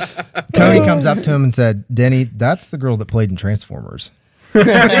 Tony comes up to him and said, Denny, that's the girl that played in Transformers.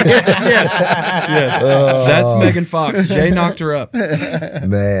 Yes. That's Megan Fox. Jay knocked her up.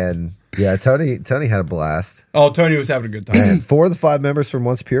 Man. Yeah, Tony had a blast. Oh, Tony was having a good time. And 4 of the 5 members from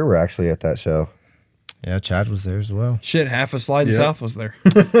Once Pure were actually at that show. Yeah, Chad was there as well. Shit, half of Sliding Yep. South was there.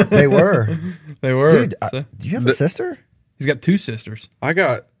 They were. They were. Dude, So, do you have a sister? he's got 2 sisters. I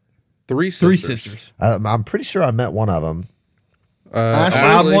got 3 3 sisters. sisters. I'm pretty sure I met one of them. Loud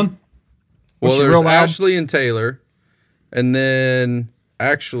Ashley- one? Was Well, she there's real loud? Ashley and Taylor, and then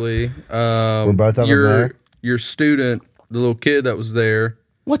actually, Were both of them there? your student, the little kid that was there,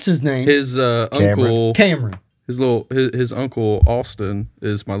 What's his name? his uncle, Cameron. his uncle Austin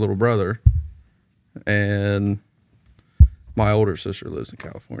is my little brother, and my older sister lives in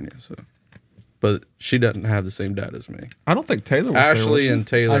California. So, but she doesn't have the same dad as me. I don't think Taylor was there. Ashley was she? and I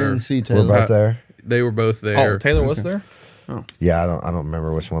Taylor, didn't see We're Taylor. both there. they were both there. Oh, Taylor was there? Yeah, I don't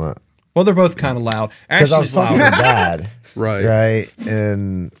remember which one. Well, they're both kind of loud. Because I was Ashley's talking to loud. Dad, Right. right?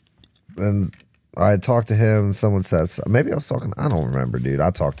 And I had talked to him. And someone said maybe I was talking. I don't remember, dude. I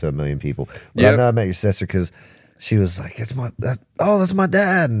talked to a million people, but I Yep. know I met your sister because she was like, "That's my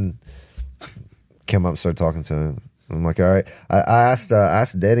dad," and came up and started talking to him. I'm like, all right. I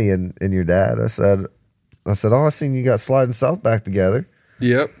asked Denny and your dad. I said, oh, I seen you got Sliding South back together.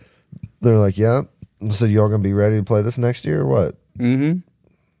 Yep. They're like, yeah. So y'all gonna be ready to play this next year or what? Mm-hmm.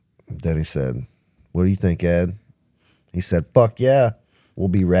 Denny said, what do you think, Ed? He said, fuck yeah, we'll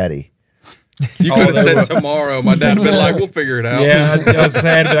be ready. You could have said tomorrow. My dad would have been like, "We'll figure it out." Yeah, I was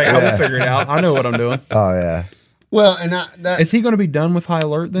saying, like, I Yeah. will figure it out. I know what I'm doing. Oh yeah. Well, and that Is he going to be done with High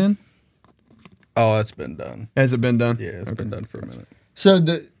Alert then? Oh, that's been done. Has it been done? Yeah, it's been done for a minute. so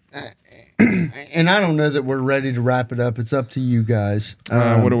and I don't know that we're ready to wrap it up. It's up to you guys.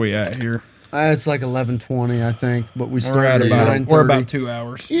 What are we at here? It's like 11:20, I think, but we We're started at at about 9:30. we're about 2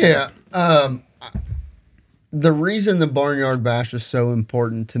 hours. Yeah. The reason the Barnyard Bash is so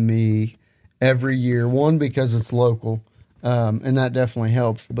important to me every year, one, because it's local, and that definitely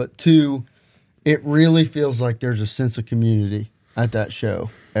helps. But two, it really feels like there's a sense of community at that show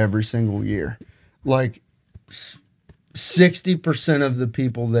every single year. Like 60% of the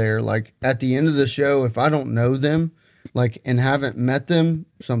people there, like at the end of the show, if I don't know them, like, and haven't met them,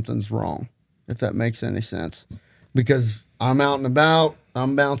 something's wrong, if that makes any sense. Because I'm out and about,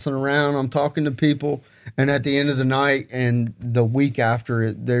 I'm bouncing around, I'm talking to people, and at the end of the night and the week after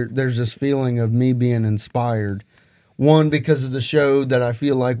it, there's this feeling of me being inspired. One, because of the show that I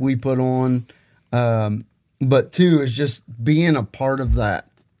feel like we put on, but two, is just being a part of that.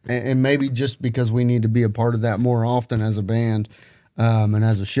 And maybe just because we need to be a part of that more often as a band, and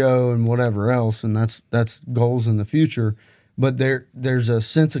as a show and whatever else, and that's goals in the future. But there's a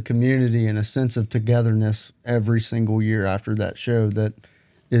sense of community and a sense of togetherness every single year after that show that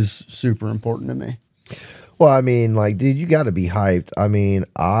is super important to me. Well, I mean, like, dude, you got to be hyped. I mean,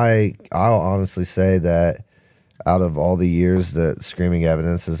 I'll honestly say that out of all the years that Screaming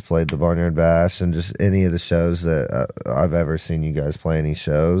Evidence has played the Barnyard Bash and just any of the shows that I've ever seen you guys play any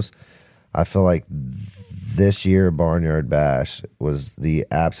shows, I feel like this year Barnyard Bash was the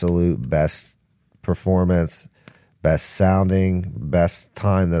absolute best performance, best sounding, best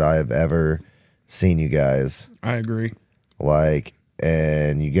time that I have ever seen you guys. I agree. Like,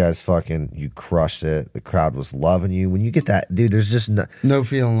 and you guys you crushed it. The crowd was loving you. When you get that, dude, there's just No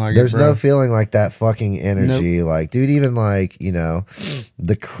feeling like there's it, bro. no feeling like that fucking energy. Like, dude, even like, you know,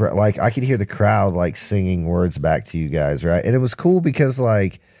 like I could hear the crowd like singing words back to you guys, right? And it was cool because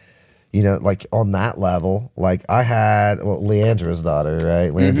like, you know, like on that level, like I had Leandra's daughter,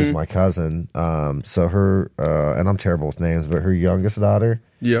 right? Leandra's my cousin. So her and I'm terrible with names, but her youngest daughter.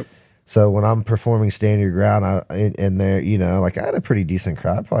 Yep. So when I'm performing Stand Your Ground, in there, you know, like I had a pretty decent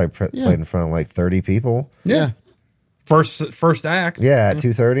crowd. Probably played in front of like 30 people. Yeah. First act. Yeah, at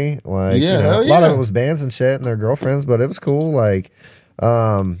 2:30. Like, Yeah, you know, hell a lot of yeah. it was bands and shit and their girlfriends, but it was cool. Like,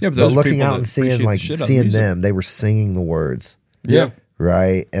 but but those are looking people out that and seeing appreciate like the shit out of seeing music. them, they were singing the words. Yeah.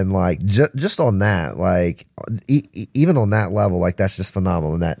 Right. And like just on that, like even on that level, like that's just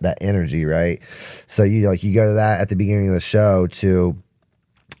phenomenal. And that energy, right? So you go to that at the beginning of the show to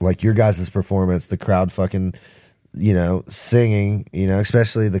like your guys' performance, the crowd fucking, you know, singing, you know,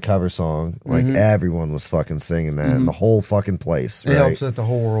 especially the cover song. Like everyone was fucking singing that in the whole fucking place. It Right. helps that the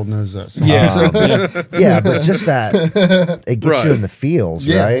whole world knows that song. Yeah. Yeah, but just that it gets Right. you in the feels,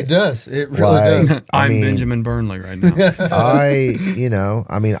 Yeah, right? it does. It really Like, does. I I'm mean, Benjamin Burnley right now.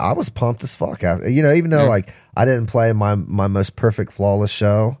 I was pumped as fuck after, you know, even though like I didn't play my most perfect flawless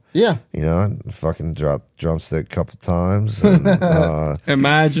show, Yeah. you know, I fucking dropped drumstick a couple times. And,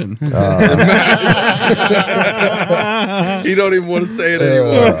 Imagine. He don't even want to say it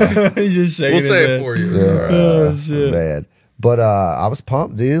anymore. He's just shaking We'll his say head. it for you. It's all right. Oh, shit. Man. But I was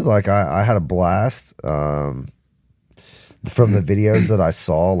pumped, dude. Like I had a blast. from the videos that I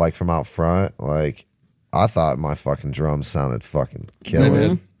saw, like from out front, like I thought my fucking drums sounded fucking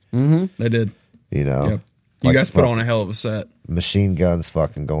killer. They did. You know, Yep. You Like, guys put on a hell of a set. machine guns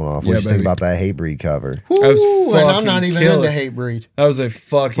fucking going off. What Yeah, do you think baby. about that Hatebreed cover? That was Ooh, and I'm not fucking even killer. into Hatebreed. That was a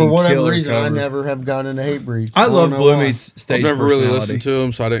fucking For whatever killer reason, cover. I never have gotten into Hatebreed. I love don't know why. Bloomy's stage I've never really personality. listened to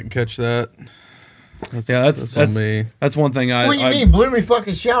him, so I didn't catch that. That's on me. That's one thing I. What do you I- mean? Bloomy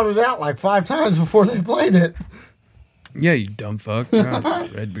fucking shouted out like 5 times before they played it. Yeah, you dumb fuck.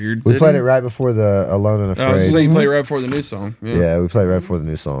 God, Redbeard. We played it right before the Alone and I was Afraid. gonna say you played it right before the new song. Yeah, we played right before the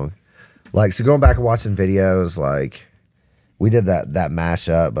new song. Like, so going back and watching videos, like, we did that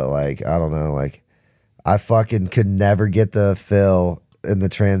mashup, but like, I don't know, like, I fucking could never get the fill in the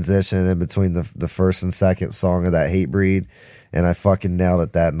transition in between the first and second song of that Hatebreed, and I fucking nailed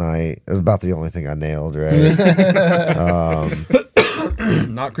it that night. It was about the only thing I nailed, right?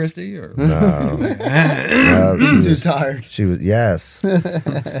 Not Christy or No, She's too tired. She was, yes,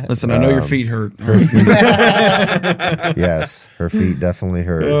 listen. I know your feet hurt. yes, her feet definitely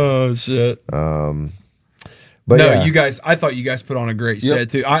hurt. Oh shit. But No, yeah, you guys. I thought you guys put on a great Yep. set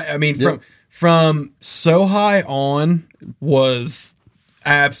too. I mean, Yep. from So High on was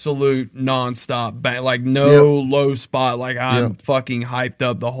absolute nonstop bang, like no low spot. Like I'm fucking hyped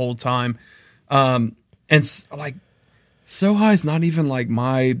up the whole time. Like So High's not even like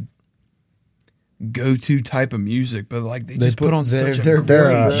my go-to type of music, but like they just put on such a they're great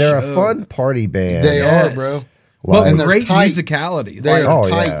they're a show. fun party band. They Yes. are, bro. Well, Like- And they're great tight. musicality. They Like, are oh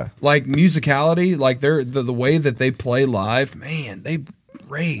tight. yeah. like musicality, like they're the way that they play live, man, they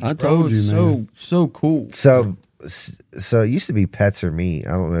rage, I bro. told It's you, man. so cool. So it used to be Pets or Meat.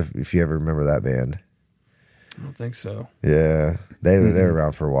 I don't know if you ever remember that band. I don't think so. Yeah, they were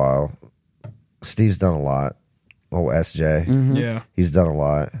around for a while. Steve's done a lot. Oh, SJ, Yeah, he's done a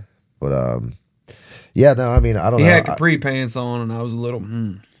lot. But yeah, no, I mean, I don't he know. had capri pants on, and I was a little.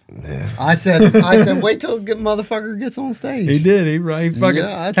 I said, wait till the motherfucker gets on stage. He did. He fucking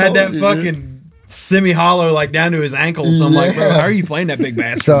Yeah, I had told that you, fucking semi-hollow like down to his ankles. So I'm like, bro, Yeah. how are you playing that big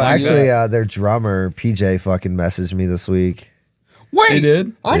bastard? So like actually, that? their drummer PJ fucking messaged me this week. Wait, He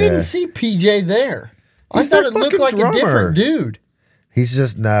did? I Yeah. didn't see PJ there. I He's thought their it looked fucking like drummer. a different dude. He's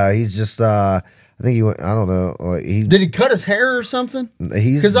just I think he went. I don't know. Like Did he cut his hair or something?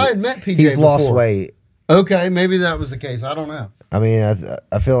 he's 'Cause I had met PJ He's lost before. weight. Okay, maybe that was the case. I don't know. I mean,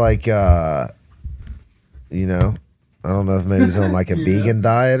 I feel like you know, I don't know if maybe he's on like a vegan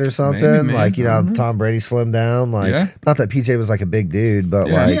diet or something. Maybe, man. Like, you know, Tom Brady slimmed down. Like, Yeah. not that PJ was like a big dude, but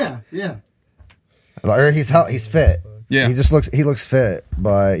Yeah. like, Yeah. or he's fit. Yeah. he looks fit.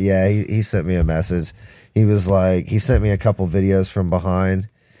 But yeah, he sent me a message. He was like, he sent me a couple videos from behind.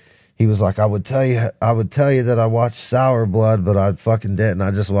 He was like, I would tell you that I watched Sourblood, but I fucking didn't.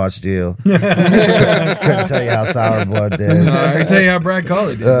 I just watched you. Couldn't tell you how Sourblood did. I can tell you how Brad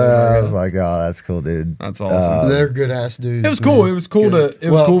Caulley did. I was like, oh, that's cool, dude. That's awesome. They're good ass dudes. It was cool. man. It was cool Good. to. It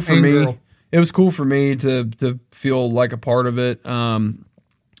was Well, cool for and me. girl. It was cool for me to feel like a part of it.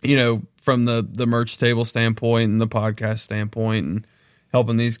 You know, from the merch table standpoint and the podcast standpoint, and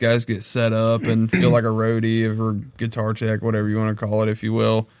helping these guys get set up and feel like a roadie or guitar tech, whatever you want to call it, if you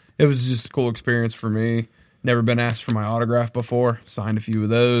will. It was just a cool experience for me. Never been asked for my autograph before. Signed a few of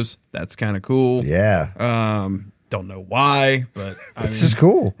those. That's kind of cool. Yeah. Don't know why, but It's just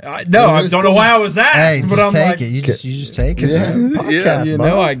cool. I don't know cool. why I was asked. Hey, but just I'm take like, it. You just take it. Yeah. Podcast, you bro.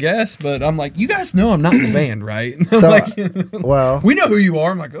 know, I guess, but I'm like, you guys know I'm not in the band, right? I'm So, like, well, we know who you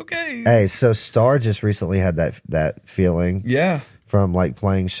are. I'm like, okay, hey, so Star just recently had that feeling yeah, from like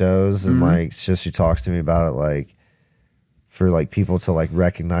playing shows and like she talks to me about it, like for like people to like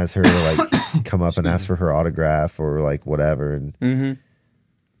recognize her, like come up and ask for her autograph or like whatever. And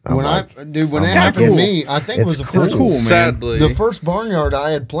I'm When like, when I'm that like, happened to it's- me, I think it was the it's first cool, man. Sadly, the first Barnyard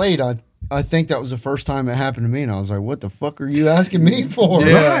I had played. I think that was the first time it happened to me, and I was like, "What the fuck are you asking me for?"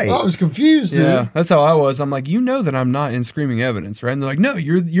 Yeah. Right. I was confused. Dude. yeah. That's how I was. I'm like, you know that I'm not in Screaming Evidence, right? And they're like, no,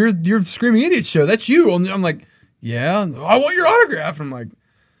 you're Screaming Idiot show. That's you. And I'm like, yeah, I want your autograph. And I'm like,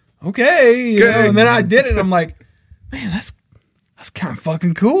 okay, you know? And then I did it. And I'm like, man, that's kind of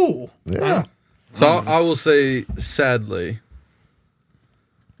fucking cool. Yeah. so I will say, sadly,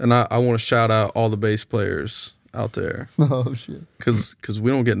 and I want to shout out all the bass players out there Oh shit. because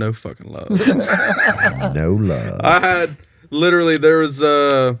we don't get no fucking love. no love. I had literally there was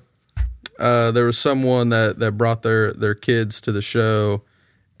someone that brought their kids to the show,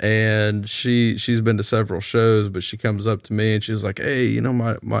 and she's been to several shows, but she comes up to me and she's like, "Hey, you know,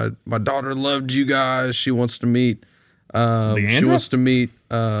 my daughter loved you guys. She wants to meet she Leandra? wants to meet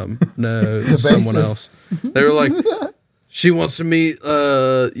no someone bassist. else." They were like, she wants to meet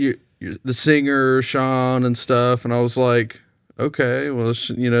the singer Sean and stuff, and I was like, okay, well,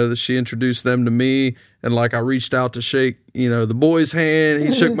 she introduced them to me, and like I reached out to shake, the boy's hand.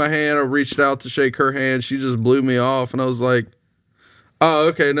 He shook my hand. I reached out to shake her hand. She just blew me off, and I was like, oh,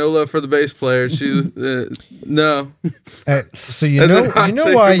 okay, no love for the bass player. She no. So you know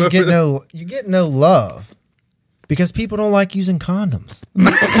why you get no love. Because people don't like using condoms. He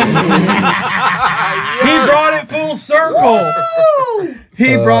brought it full circle.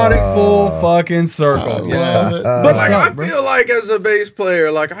 He brought it full fucking circle. But like, I feel like as a bass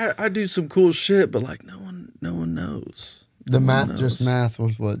player, like I do some cool shit, but like no one knows. The math, just math,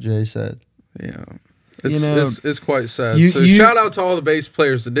 was what Jay said. Yeah. It's quite sad. So you, shout out to all the bass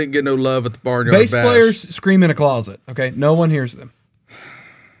players that didn't get no love at the Barnyard Bash. Bass players scream in a closet. Okay, no one hears them.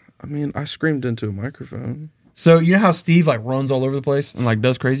 I mean, I screamed into a microphone. So you know how Steve like runs all over the place and like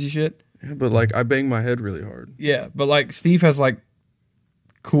does crazy shit? Yeah, but like I bang my head really hard. Yeah, but like Steve has like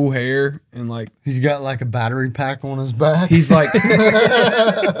cool hair and like he's got like a battery pack on his back. He's like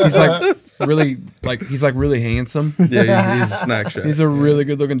really handsome. Yeah, he's a snack shack. He's a really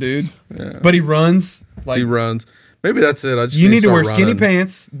good looking dude. Yeah. But he runs like he runs. Maybe that's it. I just you need to wear start skinny running.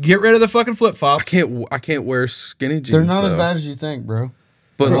 pants. Get rid of the fucking flip flops. I can't wear skinny jeans. They're not though. as bad as you think, bro.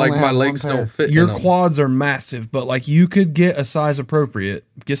 But I like only my have legs one pair. don't fit. Your in them. quads are massive, but like you could get a size appropriate.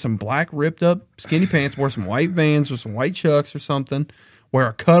 Get some black ripped up skinny pants, wear some white Vans or some white Chucks or something. Wear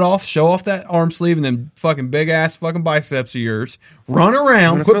a cutoff, show off that arm sleeve, and then fucking big ass fucking biceps of yours. Run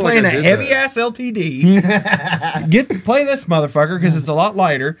around, quit playing a heavy ass LTD. Play this motherfucker because it's a lot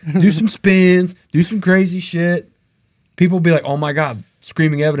lighter. Do some spins, do some crazy shit. People will be like, "Oh my god,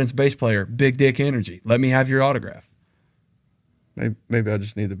 screaming evidence bass player, big dick energy. Let me have your autograph." Maybe I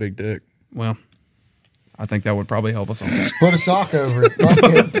just need the big dick. Well, I think that would probably help us all. Put a sock over it. Fuck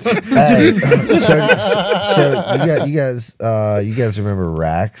it. Hey, so you guys remember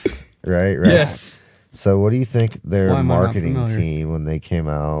Rax, right? Rax. Yes. So what do you think their Why am I not marketing familiar? team when they came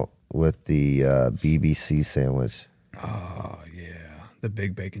out with the BBC sandwich? Oh yeah, the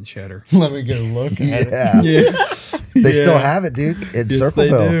big bacon cheddar. Let me get a look at it. Yeah, they still have it, dude. In Yes,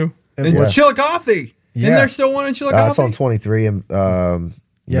 Circleville. they do. And Yeah. Chillicothe. Yeah. And there's still one in Chillicothe. It's on 23 and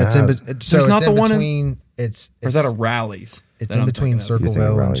Yeah, it's in, so There's it's not in the one in- between. It's Or is that a Rallies? It's that in I'm between thinking of? You're thinking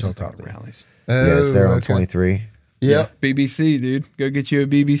Circleville and Rallies. Chillicothe. Rallies. yeah, it's there on okay. 23. Yep. BBC, dude. Go get you a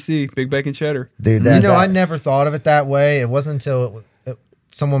BBC. Big bacon cheddar. Dude, I never thought of it that way. It wasn't until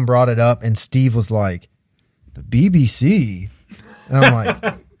someone brought it up and Steve was like, "The BBC," and I'm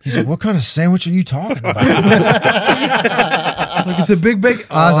like, he's like, "What kind of sandwich are you talking about?" Like it's a big bacon.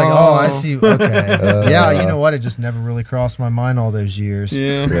 I was like, "Oh, I see. Okay, yeah. You know what? It just never really crossed my mind all those years."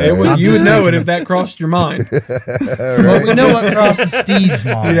 Yeah, Right. you would know it if that crossed your mind. Well, we know what crosses Steve's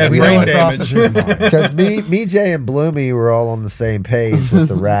mind. You'd have We know brain what crosses damage. his mind. Because me, Jay, and Bloomy were all on the same page with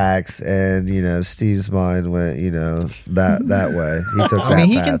the racks, and Steve's mind went that way. He took. I mean,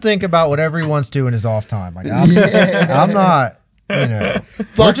 he that can path. think about whatever he wants to in his off time. Like I'm not. We're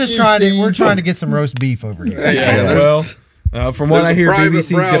Fuck just you, trying to Steve. get some roast beef over here. Yeah, well, from what I hear, BBC's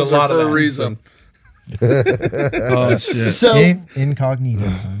get a lot of that. reason. Oh shit! So,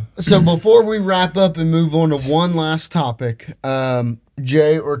 Incognito. Son. so before we wrap up and move on to one last topic,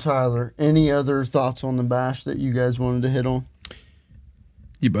 Jay or Tyler, any other thoughts on the bash that you guys wanted to hit on?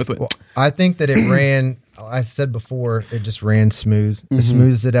 You both went. Well, I think that it ran. I said before, it just ran smooth, as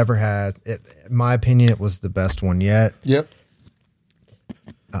smooth as it ever had. In my opinion, it was the best one yet. Yep.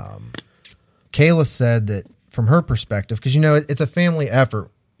 Kayla said that from her perspective, because it's a family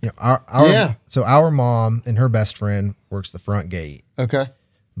effort. So our mom and her best friend works the front gate. Okay.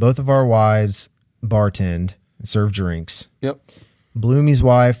 Both of our wives bartend and serve drinks. Yep. Bloomy's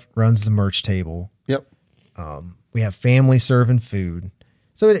wife runs the merch table. Yep. We have family serving food.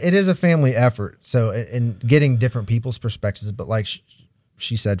 So it is a family effort. So in getting different people's perspectives, but like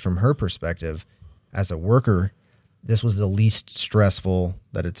she said, from her perspective, as a worker, this was the least stressful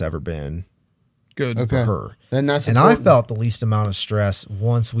that it's ever been. Good. Okay. For her. And that's And I important. felt the least amount of stress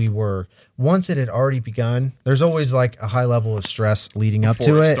once it had already begun. There's always like a high level of stress leading up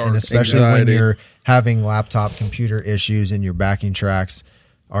Before to it it. starts. And especially Anxiety. when you're having laptop computer issues and your backing tracks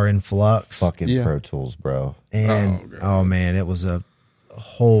are in flux. Fucking Yeah. Pro Tools, bro. And oh man, it was a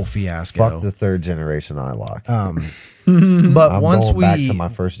whole fiasco. Fuck the third generation iLock. But I'm once going back to we my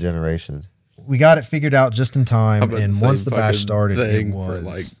first generation. got it figured out just in I've time, been and the once same the bash fucking started, it thing was for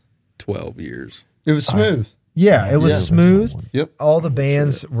like 12 years. It was smooth. yeah, it was Yeah. smooth. Yep. All the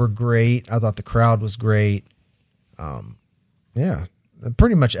bands were great. I thought the crowd was great. Yeah,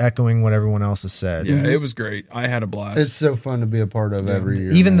 pretty much echoing what everyone else has said. Yeah, it was great. I had a blast. It's so fun to be a part of every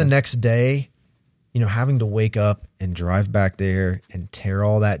year. Even the man. next day, having to wake up and drive back there and tear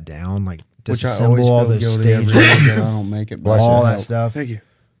all that down, like Which I always disassemble all feel those guilty every stages, day that I don't make it. all that stuff. Thank you.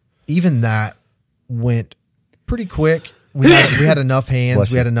 Even that went pretty quick. We had enough hands, Bless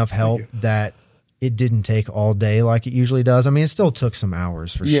we you. had enough help that it didn't take all day like it usually does. I mean, it still took some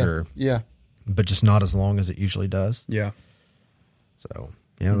hours for sure, Yeah. but just not as long as it usually does. Yeah. So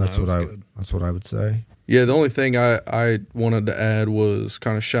yeah, that's that what was good. that's what I would say. Yeah, the only thing I wanted to add was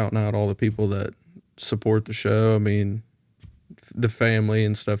kind of shouting out all the people that support the show. I mean, the family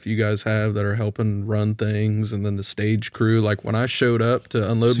and stuff you guys have that are helping run things, and then the stage crew. Like when I showed up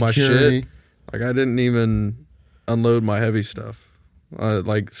to unload my Security. shit, like I didn't even unload my heavy stuff.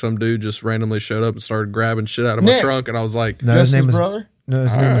 Like some dude just randomly showed up and started grabbing shit out of my Nick. trunk, and I was like, No, his name was brother?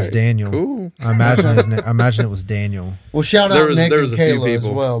 his All name was right, Daniel. cool. I imagine it was Daniel. Well, shout There out was- Nick there and was a few Kayla as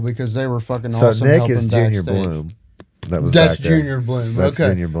people. well because they were fucking So awesome. Nick helping is Junior backstage. Bloom. That was That's back there. Junior Bloom. That's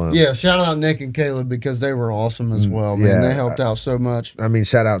okay. Junior Bloom. Yeah, shout out Nick and Kayla because they were awesome as well. Man, yeah, they helped out so much. I mean,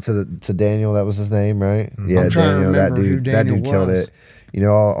 shout out to Daniel. That was his name, right? Yeah, I'm trying to Daniel. That remember who dude. That Daniel dude killed was. it.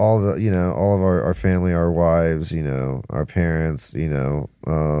 All of our family, our wives, our parents,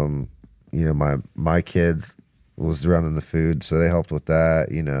 my kids was running the food, so they helped with that,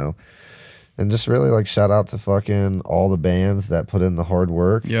 and just really like shout out to fucking all the bands that put in the hard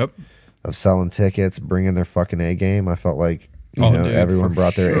work Yep. of selling tickets, bringing their fucking A game. I felt like Oh, dude, everyone for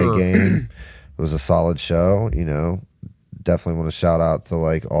brought their sure. A game. It was a solid show. Definitely want to shout out to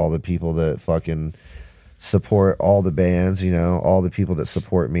like all the people that fucking support all the bands. All the people that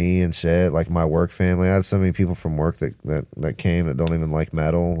support me and shit. Like my work family. I had so many people from work that came that don't even like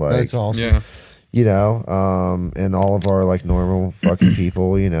metal. Like That's awesome. Yeah. and all of our like normal fucking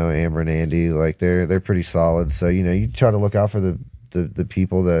people, Amber and Andy, like they're pretty solid. So you try to look out for the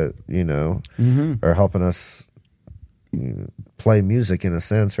people that are helping us play music in a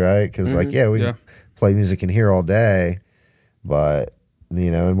sense, right? Because we Yeah. play music in here all day, but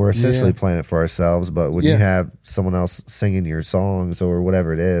and we're essentially Yeah. playing it for ourselves. But when you have someone else singing your songs or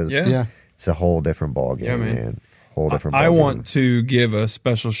whatever it is, Yeah. Yeah. it's a whole different ball game, Yeah, man. man. Whole different. I ballgame. want to give a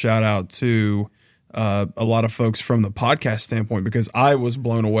special shout out to a lot of folks from the podcast standpoint because I was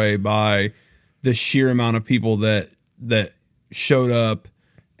blown away by the sheer amount of people that showed up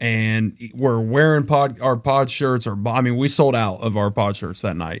and were wearing our pod shirts. We sold out of our pod shirts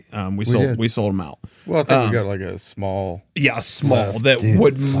that night. We sold them out. Well, I think we got like a small. Yeah, small that Dude,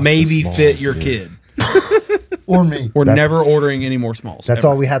 would fuck maybe the fit smalls, your dude. kid. Or me. We're That's- never ordering any more smalls. That's ever.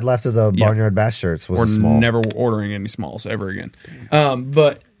 all we had left of the Barnyard Bash shirts was We're a small. never ordering any smalls ever again.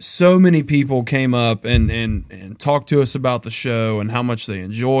 But so many people came up and talked to us about the show and how much they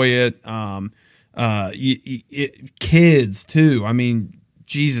enjoy it. Kids too. I mean,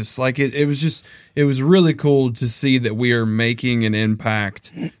 Jesus, like it was really cool to see that we are making an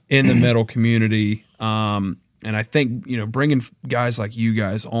impact in the metal community. And I think, bringing guys like you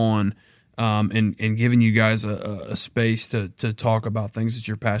guys on, and giving you guys a space to talk about things that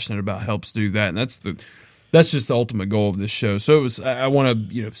you're passionate about helps do that. And that's just the ultimate goal of this show. So I want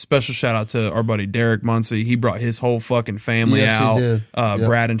to, special shout out to our buddy Derek Muncie. He brought his whole fucking family Yes, he out. did. Yep.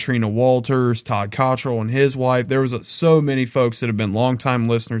 Brad and Trina Walters, Todd Cottrell and his wife. There was so many folks that have been longtime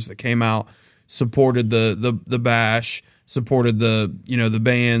listeners that came out, supported the bash, supported the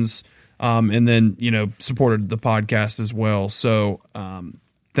bands, and then, supported the podcast as well. So,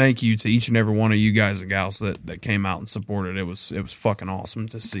 thank you to each and every one of you guys and gals that came out and supported. It was fucking awesome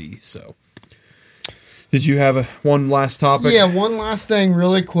to see. So, did you have one last topic? Yeah, one last thing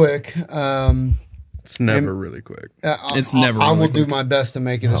really quick. It's never really quick. It's never I really will quick. do my best to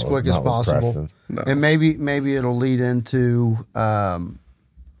make it as quick as Not with possible. Preston. No. And maybe it'll lead into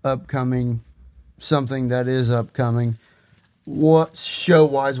upcoming something that is upcoming. What show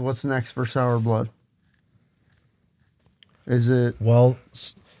wise? What's next for Sourblood? Is it? Well,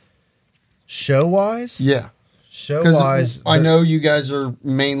 show wise, Yeah, show because wise, I know you guys are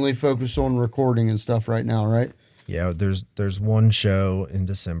mainly focused on recording and stuff right now, right? Yeah, there's one show in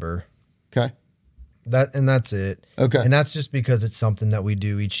December. Okay. That's it. Okay. And that's just because it's something that we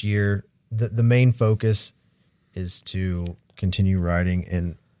do each year. The main focus is to continue writing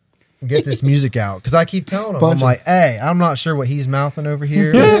and get this music out. Because I keep telling him, I'm like, hey, I'm not sure what he's mouthing over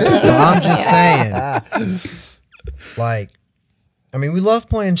here. But I'm just saying. Like, I mean, we love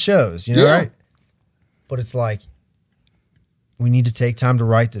playing shows, Yeah. right? But it's like, we need to take time to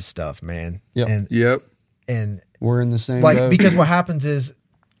write this stuff, man. Yep. Yep. And We're in the same like boat. because what happens is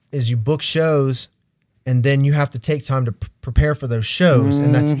you book shows and then you have to take time to prepare for those shows,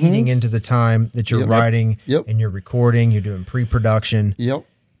 and that's eating into the time that you're Yep. writing Yep. and you're recording, you're doing pre-production, Yep.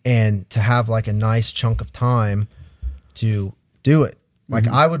 and to have like a nice chunk of time to do it. Like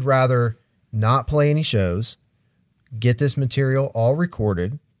I would rather not play any shows, get this material all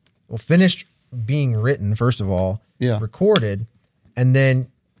recorded, well, finished being written, first of all, recorded, and then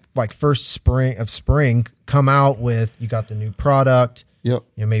like first spring come out with, you got the new product,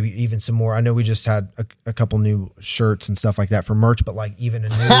 maybe even some more. I know we just had a couple new shirts and stuff like that for merch, but like even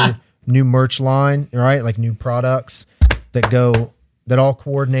a new merch line, right? Like new products that all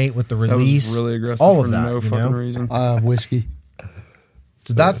coordinate with the release. That was really aggressive all of for that, no fucking reason. Whiskey.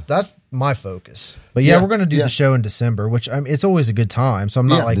 So that's my focus. But we're going to do the show in December, which it's always a good time. So I'm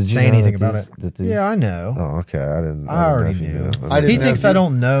not saying anything about it. Yeah, I know. Oh, okay. I already knew. He thinks I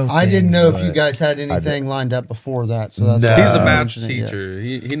don't know. I didn't know if you guys had anything lined up before that. So that's he's a math teacher.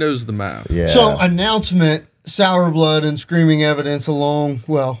 He knows the math. Yeah. So announcement: Sourblood and Screaming Evidence along.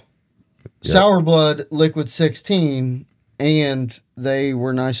 Well, Sourblood, Liquid 16, and they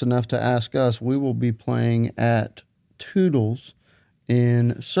were nice enough to ask us. We will be playing at Toodles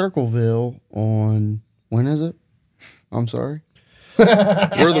in Circleville on, when is it? I'm sorry. We're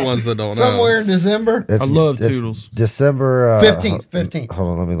the ones that don't know. Somewhere in December. I love Toodles. December 15th. Hold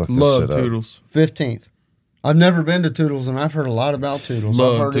on, let me look this Love shit up. Toodles. 15th. I've never been to Toodles, and I've heard a lot about Toodles.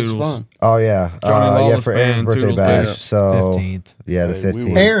 Love I've heard Toodles. it's fun. Oh yeah, Johnny Lawless for Aaron's band, birthday Toodles bash. band. So 15th. Yeah, the Hey, we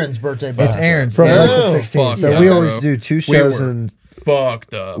 15th. were- Aaron's birthday bash. It's Aaron's. From Yeah. Liquid 16. fuck So yeah, we bro. always do two We shows were in.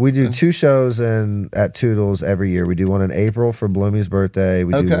 fucked up. We do two shows at Toodles every year. We do one in April for Bloomy's birthday.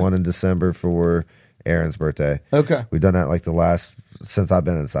 We do one in December for Aaron's birthday. Okay. We've done that like since I've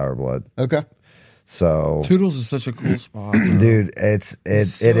been in Sourblood. Okay. So Toodles is such a cool spot, bro. dude, it so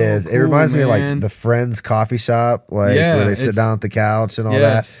is. It cool, reminds me of man. like the Friends coffee shop, like Yeah, where they sit it's- down at the couch and all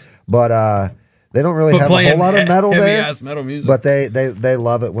Yes. that. But they don't really But have a whole playing lot of metal heavy there. ass metal music. But they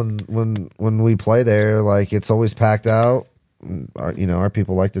love it when we play there. Like it's always packed out. Our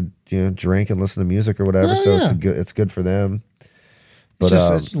people like to drink and listen to music or whatever. Yeah, so yeah. it's good for them. But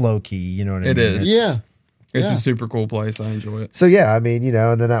It's low key, you know what I It mean? is. Yeah. It's Yeah. a super cool place. I enjoy it. so yeah, I mean,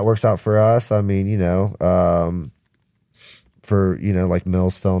 and then that works out for us. I mean, for like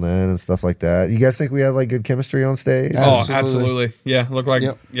Mills filling in and stuff like that. You guys think we have like good chemistry on stage? Absolutely. Oh, absolutely. Yeah, look like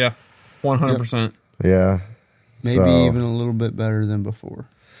 100%. Yeah. Maybe So, even a little bit better than before.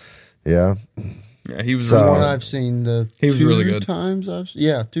 Yeah. Yeah, he was So- From really what good. I've seen, He was really good. 2 times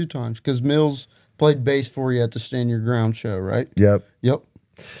two times, because Mills played bass for you at the Stand Your Ground show, right? Yep. Yep.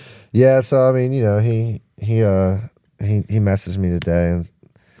 Yeah. So I mean, he messaged me today and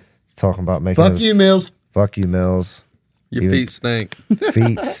talking about making. Fuck you, Mills. Fuck you, Mills. Your Even- feet stink.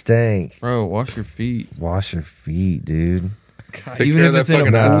 Feet stink. Bro, wash your feet. Wash your feet, dude. Take Even care if of that it's in a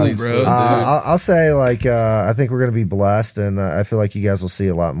fucking pool, athlete's bro. foot, dude. I'll say I think we're gonna be blessed, and I feel like you guys will see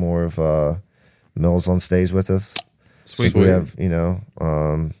a lot more of Mills on stage with us. Sweet. We have think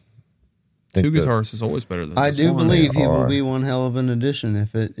Two that- guitarists is always better than I just do one. believe he will are. be one hell of an addition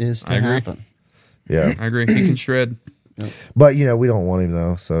if it is to I agree. happen. Yeah, I agree. He can shred. but we don't want him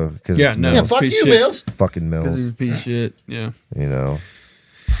though. So because Yeah, no. Yeah, fuck piece you, shit. Mills. fucking Because he's Mills. a piece of shit. Yeah.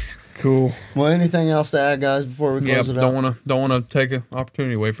 Cool. Well, anything else to add, guys, before we Yeah, close it out? don't wanna take an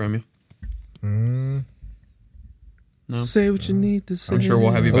opportunity away from you. No. Say what you need to say. I'm sure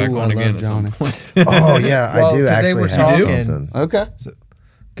we'll have you back Oh, I on again love at some Johnny. point. Oh yeah, Well, I do 'cause they actually were have talking- something. Okay.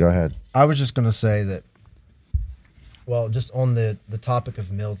 Go ahead. I was just going to say that, well, just on the topic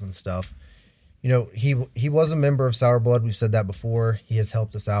of Mills and stuff, he was a member of Sourblood. We've said that before. He has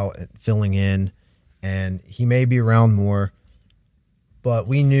helped us out at filling in, and he may be around more, but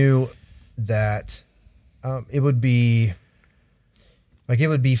we knew that it would be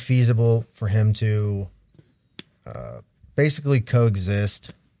feasible for him to basically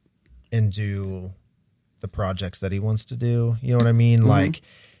coexist and do the projects that he wants to do. You know what I mean? Like,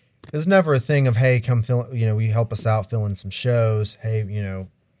 there's never a thing of, hey, come fill, will you help us out, fill in some shows. Hey,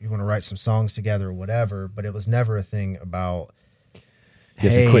 you want to write some songs together or whatever. But it was never a thing about, You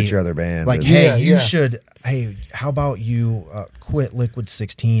have to quit your other band. like, and- hey, Yeah, you yeah. should, hey, how about you quit Liquid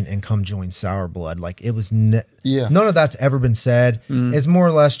 16 and come join Sourblood? Like, it was, Yeah. none of that's ever been said. It's more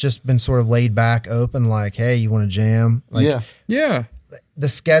or less just been sort of laid back, open, like, hey, you want to jam? Like, Yeah. Yeah. the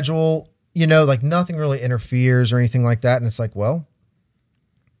schedule, like nothing really interferes or anything like that. And it's like, well,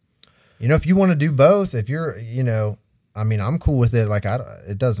 if you want to do both, if you're, I'm cool with it. Like,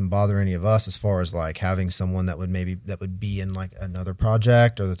 it doesn't bother any of us as far as like having someone that would be in like another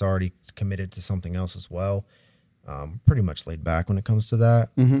project or that's already committed to something else as well. Pretty much laid back when it comes to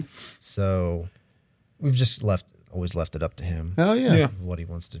that. Mm-hmm. So we've just always left it up to him. Hell yeah. Yeah. What he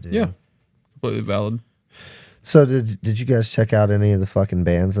wants to do. Yeah. Completely valid. So did you guys check out any of the fucking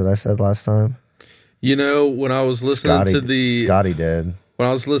bands that I said last time? When I was listening Scotty did. when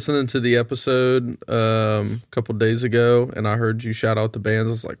I was listening to the episode a couple days ago, and I heard you shout out the bands,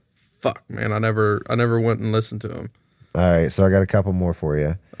 I was like, fuck, man, I never went and listened to him. All right, so I got a couple more for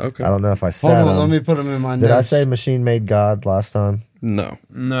you. Okay. I don't know if I Hold said on, them. let me put them in my Did I notes. say Machine Made God last time? No.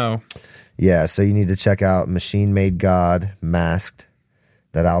 No. Yeah, so you need to check out Machine Made God Masked.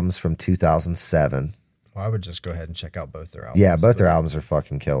 That album's from 2007. Well, I would just go ahead and check out both their albums. Yeah, both their albums are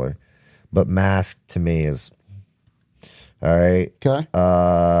fucking killer. But Masked to me is all right. Okay.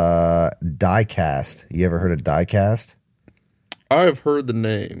 Diecast. You ever heard of Diecast? I've heard the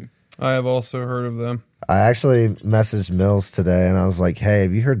name. I have also heard of them. I actually messaged Mills today and I was like, hey,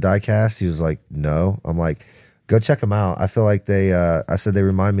 have you heard Diecast? He was like, no. I'm like, go check them out. I feel like I said they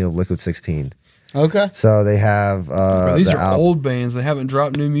remind me of Liquid 16. Okay. So they have Bro, these the are old bands. They haven't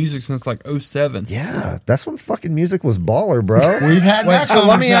dropped new music since like 07. Yeah, that's when fucking music was baller, bro. We've had Wait, that so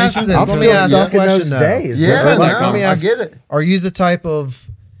let me ask conversation. this. I'm Let me still ask you a stuck in those question, though. days. Yeah, Let no, me I ask- get it. Are you the type of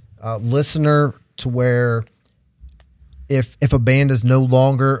listener to where if a band is no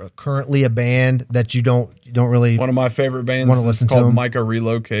longer currently a band that you don't really One of my favorite bands Wanna is listen to called them? Micah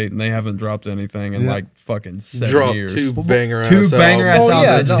Relocate, and they haven't dropped anything in Yeah. like fucking 7 Dropped years. two banger Two banger ass Oh, albums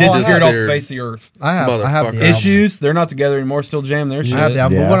yeah, that no, disappeared I off the have- face of the earth. I have the Motherfucker. album. Issues, they're not together anymore, still jam their shit. I have the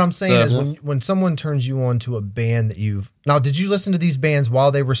album. Yeah. But what I'm saying So- is when someone turns you on to a band that you've now, did you listen to these bands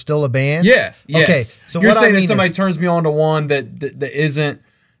while they were still a band? Yeah, yes. Okay, so you're what I saying mean if somebody is- turns me on to one that isn't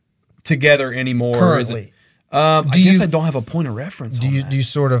together anymore, or isn't- Currently. I Do guess you- I don't have a point of reference. Do on you that. do you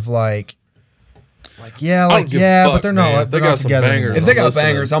sort of like I don't give a fuck, but they're not. man. If they They're got not some together bangers, anymore. If they I'm got listening.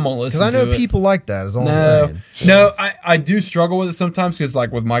 bangers, I'm gonna listen. Because I know to it. people like that. Is all I'm No, saying. no, I do struggle with it sometimes because,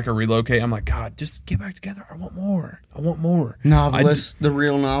 like, with Micah Relocate, I'm like, God, just get back together. I want more. I want more. Novelist, the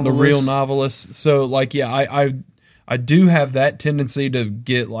real novelist. The real novelist. So, like, yeah, I do have that tendency to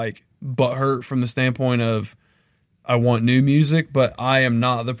get like butthurt from the standpoint of I want new music, but I am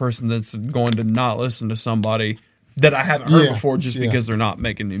not the person that's going to not listen to somebody that I haven't heard Yeah, before just yeah. because they're not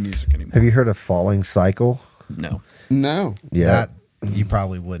making new music anymore. Have you heard of Falling Cycle? No. No. Yeah, That you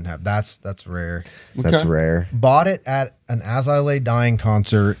probably wouldn't have. That's rare. that's Okay. rare. Bought it at an As I Lay Dying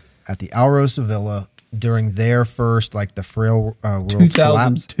concert at the Alrosa Villa during their first like the Frail World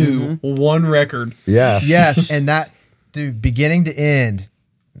collapse. 2002, one record. Yeah, Yes, and that dude, beginning to end,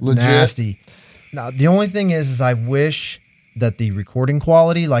 Legit. nasty. Now the only thing is I wish that the recording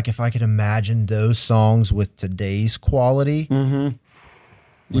quality, like if I could imagine those songs with today's quality,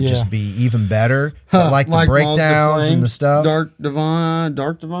 would just be even better. But like the Balls to breakdowns and the Flames, stuff. Dark Divine,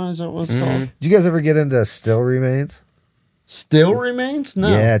 is that what it's called? Did you guys ever get into Still Remains? Still Remains? No.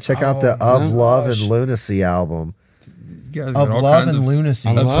 Yeah, check out the Oh, Of no. Love Gosh. and Lunacy album. You guys Of got all Love kinds and Lunacy.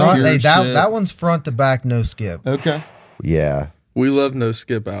 I love Front- obscure hey, that shit. that one's front to back, no skip. Okay. Yeah, We love no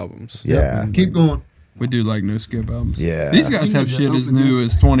skip albums. yeah, Keep going. We do like no skip albums. Yeah. These guys You have need to shit as open new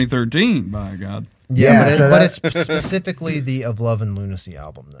as 2013, by God. Yeah, but, so but that- it's specifically the Of Love and Lunacy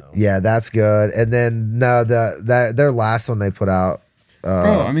album, though. yeah. That's good. And then no, their last one they put out.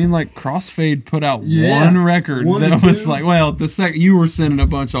 Bro, I mean, like, Crossfade put out Yeah. one record One that and was two. like, well, the second, you were sending a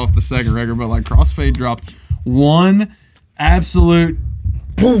bunch off the second record, but like, Crossfade dropped one absolute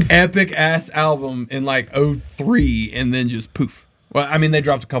epic ass album in like 03 and then just poof. Well, I mean, they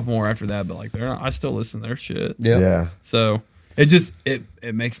dropped a couple more after that, but like, they're not, I still listen to their shit. Yeah. Yeah, So it just, it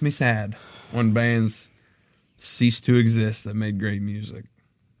makes me sad when bands cease to exist that made great music.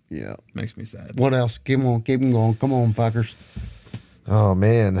 Yeah. Makes me sad. What else? Keep on. Keep 'em going. Come on, fuckers. Oh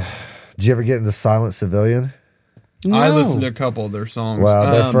man, did you ever get into Silent Civilian? I No. listened to a couple of their songs.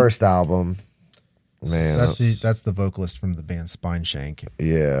 Well, their first album. Man, That's the vocalist from the band Spine Shank. If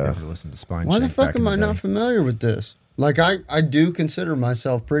you yeah. ever listened to Spine Why the Shank fuck back in am the I day. not familiar with this? Like, I do consider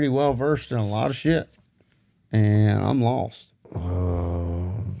myself pretty well versed in a lot of shit. And I'm lost.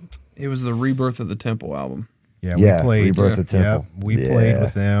 It was the Rebirth of the Temple album. Yeah, Yeah, we played. Rebirth of Temple. Yep, we played Yeah.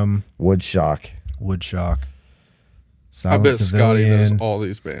 with them. Woodshock. Woodshock. I Silent bet Scotty knows Civilian. all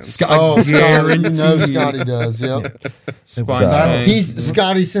these bands. Oh, Scotty. You know guarantee Scotty does. Yep. Spine So- Shank.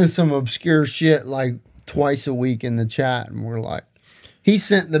 Scotty sends some obscure shit like twice a week in the chat. And we're like, he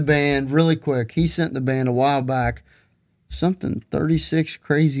sent the band really quick. He sent the band a while back. Something 36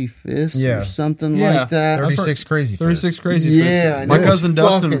 Crazy Fists Yeah. or something Yeah. like that. 36 Crazy 36 Fist. Crazy Yeah, Fists. and My it was cousin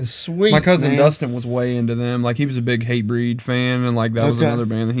Dustin. fucking sweet, my cousin man. Dustin was way into them. Like he was a big Hatebreed fan, and like that was Okay. another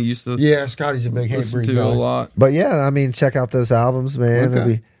band that he used to Yeah, Scotty's a big hate listen breed to guy. a lot. But yeah, I mean, check out those albums, man. Okay. It'll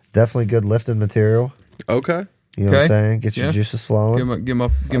be definitely good lifting material. Okay. You know what I'm Okay. saying? Get your Yeah. juices flowing. Give him I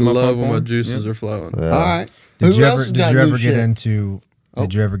a love pump when my on. juices Yeah. are flowing. Yeah. All right. Did Who you else ever has did got you new ever get shit? into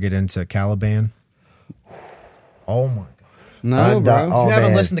did you ever get into Caliban? Oh my god. No, bro. Oh, You haven't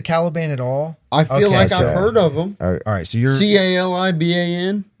man. listened to Caliban at all? I feel Okay, like so- I've heard of them. All right, so you're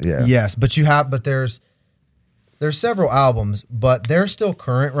Caliban. Yeah. yes, but you have but there's there's several albums, but they're still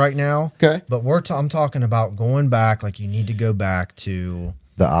current right now. Okay. But I'm talking about going back. Like you need to go back to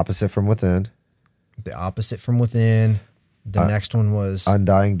The Opposite from Within. The Opposite from Within. The next one was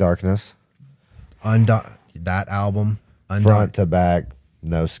Undying Darkness. That album. Front to back,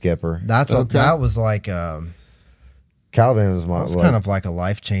 no skipper. That was like Caliban was my. it's kind of like a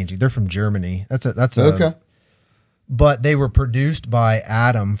life changing. They're from Germany. That's Okay. But they were produced by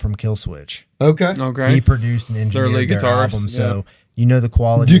Adam from Killswitch. Okay. Okay. He produced and engineered lead their guitarist, album, yeah. so you know the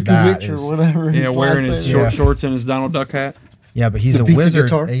quality of that Dickovich or is. whatever. Yeah, his wearing last his name short is. shorts and his Donald Duck hat. Yeah, but he's The a pizza wizard.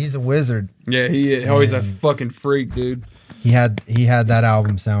 guitar? He's a wizard. Yeah, he always a fucking freak, dude. He had that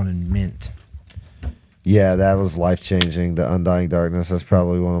album sounding mint. Yeah, that was life changing. The Undying Darkness. That's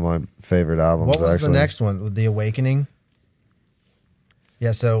probably one of my favorite albums. What was actually. the next one? The Awakening.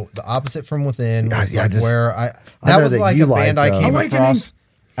 Yeah, so The Opposite from Within was Yeah, like just- where I that know was that like you a band liked, I came Awakening. across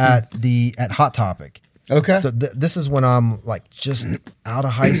at Hot Topic. Okay. So this is when I'm like just out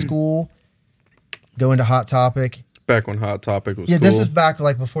of high school, going to Hot Topic. Back when Hot Topic was Yeah, cool. this is back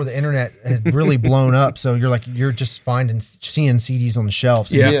like before the internet had really blown up. So you're just seeing CDs on the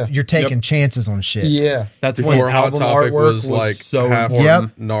shelves. Yeah. Yeah. You're taking chances on shit. Yeah. That's Before when Hot album Topic artwork was like so half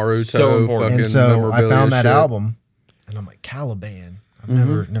important. Yep. Naruto So important. fucking And so I memorabilia found that shit. album, and I'm like, Caliban.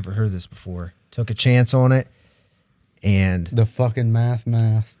 I've never heard this before. Took a chance on it, and The fucking math.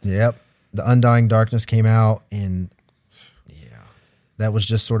 yep, The Undying Darkness came out, and yeah, that was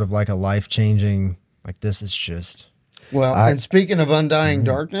just sort of like a life changing. Like this is just Well, and speaking of Undying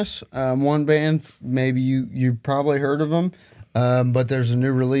Darkness, one band, maybe you probably heard of them, but there's a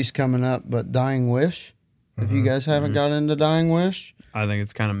new release coming up, but Dying Wish. If you guys haven't got into Dying Wish, I think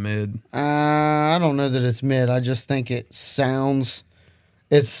it's kind of mid. I don't know that it's mid. I just think it sounds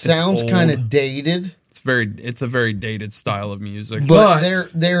old. kind of dated. It's a very dated style of music, But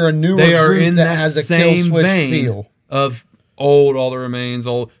they're a newer they are group in that has a same Kill Switch vein feel. of old. All the remains,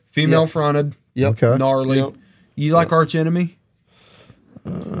 old female fronted, Yep. Okay. gnarly. Yep. You like Arch Enemy?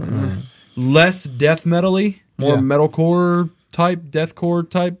 Less death metal-y, more Yeah. metalcore type, deathcore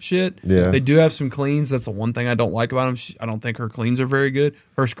type shit. Yeah. They do have some cleans. That's the one thing I don't like about them. I don't think her cleans are very good.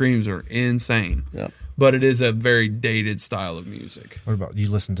 Her screams are insane. Yep. But it is a very dated style of music. what about you?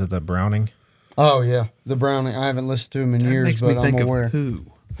 Listen to the Browning. Oh yeah, the Browning. I haven't listened to them in That years, makes but me think I'm aware. of who?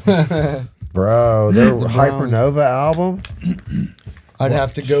 Bro, their The Hypernova album. I'd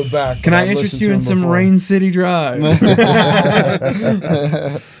have to go back. Can but I I've interest listened you to in them some before. Rain City Drive?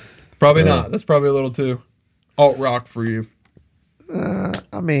 Probably not. That's probably a little too alt rock for you.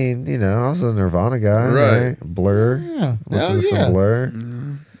 I mean, I was a Nirvana guy, Right. right? Blur. Yeah. Listen Hell to some yeah. Blur.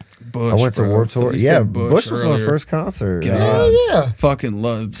 Bush, I went to bro. Warped Tour. Somebody Yeah, said Bush was my earlier. first concert. Hell yeah. Fucking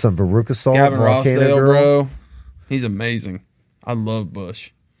love Some Veruca Salt, Gavin Volcano Rossdale, Girl. bro. He's amazing. I love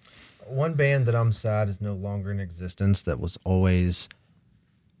Bush. One band that I'm sad is no longer in existence. That was always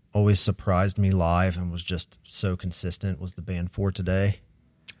surprised me live and was just so consistent was the band For Today.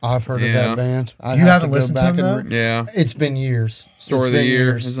 I've heard of Yeah. that band. I'd You have haven't go listened to back them, and Yeah. It's been years. Story It's of the been Year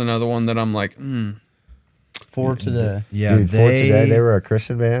years. is another one that I'm like, For Today. Yeah, Dude, For Today, they were a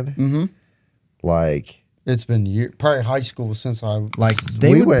Christian band. Mm-hmm. Like, It's been years. Probably high school since I. like they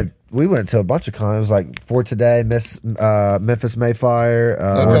we would, went to a bunch of cons, like For Today, Memphis Mayfire,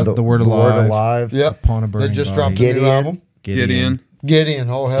 Okay. The Word Alive. Yep. Upon a They Burning just Body. dropped a new Gideon. album. Gideon. Gideon.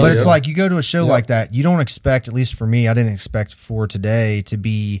 Oh hell But yeah. it's like you go to a show Yep. like that, you don't expect, at least for me, I didn't expect For Today to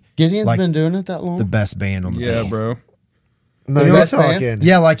be Gideon's like been doing it that long. the best band on the Yeah, bill. bro. No, You know you're what, man? talking.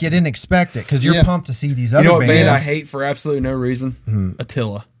 Yeah, like you didn't expect it because you're Yeah. pumped to see these You other know what band I bands. hate for absolutely no reason?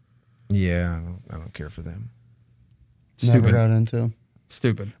 Attila. Yeah, I don't care for them. Never Stupid. got into.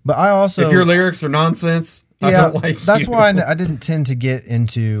 Stupid. But I also, If your lyrics are nonsense, I yeah, don't like that's you. why I didn't tend to get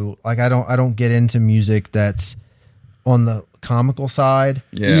into like I don't get into music that's on the comical side.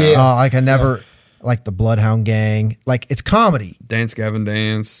 Yeah. Yeah. Like I never like the Bloodhound Gang. Like it's comedy. Dance Gavin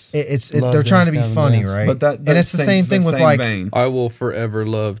Dance. Love They're trying to be Dance Gavin funny, Dance. right? But that and it's the same thing with like vein. I will forever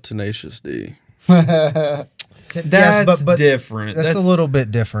love Tenacious D. That's different. That's a little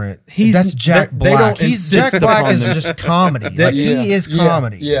bit different. He's- That's Jack they Black. don't He's insist Jack Black upon is this. just comedy. Like Yeah. he is Yeah.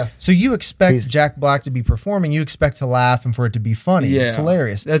 comedy. Yeah. So you expect He's- Jack Black to be performing. You expect to laugh and for it to be funny. Yeah. It's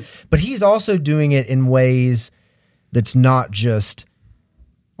hilarious. That's But he's also doing it in ways that's not just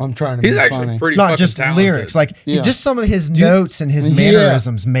I'm trying to He's be actually funny. pretty not fucking just talented. lyrics. Like Yeah. just some of his you- notes and his Yeah.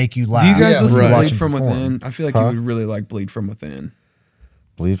 mannerisms make you laugh. Do you guys Yeah. listen Right. to Watch Bleed him From perform. Within? I feel like Huh? you would really like Bleed From Within.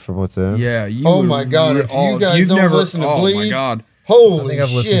 Bleed from Within. Yeah. You Oh would my God, if you guys you've don't never, listen to oh my Bleed- God. I Holy think I've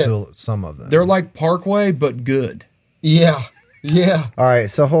shit. listened to some of them. They're like Parkway, but good. Yeah. Yeah. All right,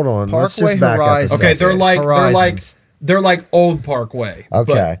 so hold on. Let's Parkway just back Horizons. up. a Okay, second. they're like Horizons. They're like old Parkway.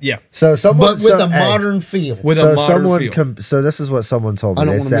 Okay. But, yeah. So someone But with a hey, modern feel. With so a modern someone feel. so this is what someone told me. I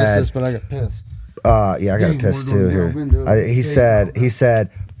don't They want to miss said, this, but I got pissed. yeah, I got a Dang, piss we're too gonna here. delve into it. He said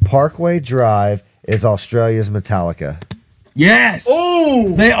Parkway Drive is Australia's Metallica. Yes.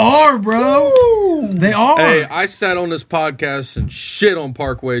 Oh, They are, bro. They are. Hey, I sat on this podcast and shit on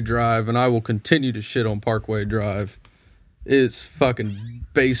Parkway Drive, and I will continue to shit on Parkway Drive. It's fucking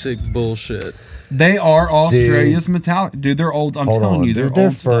basic bullshit. They are Australia's Metallica. Dude, they're old. I'm Hold telling on, you, they're dude, their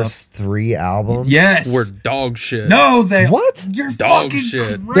old first stuff. 3 albums. Yes. We're dog shit. No, they. What? You're Dog fucking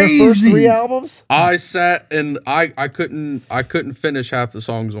shit. crazy. Their first 3 albums? I sat and I couldn't finish half the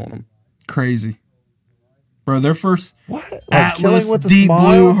songs on them. Crazy. Bro, their first What? Like Atlas, Killing with the Deep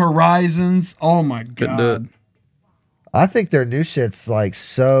Smile? Blue Horizons. Oh my Couldn't do it. god. I think their new shit's like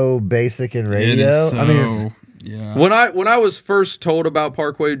so basic in It radio. is so, I mean, it's, yeah. When I was first told about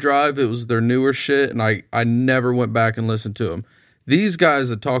Parkway Drive, it was their newer shit, and I never went back and listened to them. These guys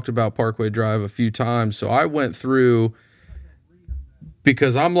had talked about Parkway Drive a few times, so I went through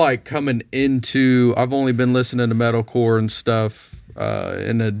because I'm like coming into. I've only been listening to metalcore and stuff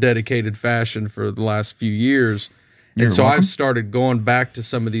in a dedicated fashion for the last few years, You're and so welcome. I've started going back to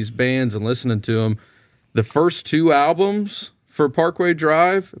some of these bands and listening to them. The first 2 albums for Parkway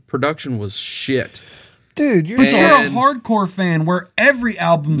Drive, production was shit. dude, you're But you're a And- hardcore fan where every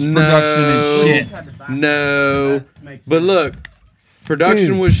album's production is shit. No, but look,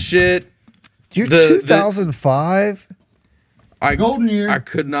 production Dude. was shit. you're the- 2005. Golden year. I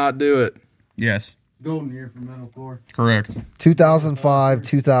could not do it. Yes, golden year for metalcore. correct. 2005,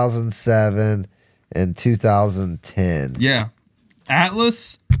 2007, and 2010. Yeah.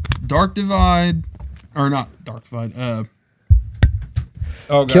 Atlas, Dark Divide, or not Dark Divide.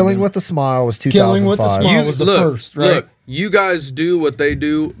 Oh, Killing goddamn. with a Smile was 2005. Killing with a Smile was the first, right? Look, you guys do what they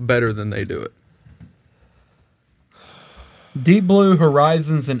do better than they do it. Deep Blue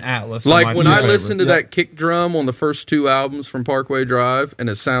Horizons and Atlas. are my Like when two I favorites. listen to that kick drum on the first 2 albums from Parkway Drive, and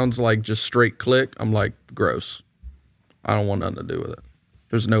it sounds like just straight click, I'm like, gross. I don't want nothing to do with it.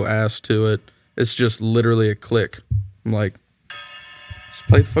 There's no ass to it. It's just literally a click. I'm like, just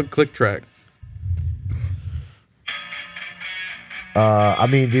play the fucking click track. I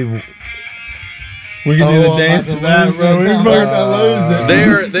mean, dude, we can do Oh, the I'm dance about to to that, lose bro. it. We I'm fucking about to lose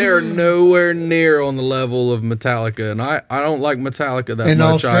it. They are nowhere near on the level of Metallica, and I don't like Metallica that In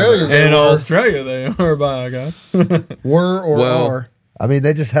much Australia, either. In They were. Australia, they are, by God. Were or Well, are. I mean,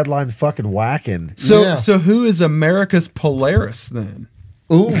 they just headlined fucking whacking. So, Yeah. so who is America's Polaris then?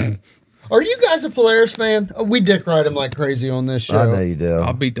 Ooh. Are you guys a Polaris fan? We dick ride him like crazy on this show. I know you do.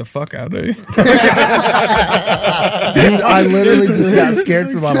 I'll beat the fuck out of you. Dude, I literally just got scared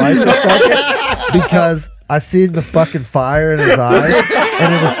for my life for a second because I seen the fucking fire in his eyes,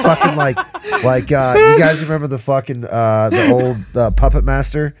 and it was fucking like you guys remember the fucking the old Puppet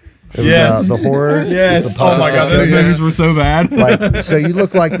Master? It was Yes. the horror. Yes. The Oh my God, those puppets. movies were so bad. Like, so you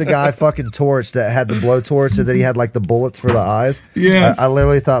look like the guy fucking Torch that had the blowtorch, and then he had like the bullets for the eyes. Yes. I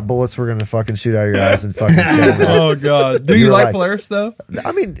literally thought bullets were gonna fucking shoot out of your eyes and fucking kill me. Oh God. Do you You're like like- Polaris though?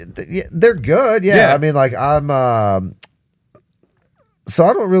 I mean, they're good. Yeah. Yeah. I mean, like I'm. So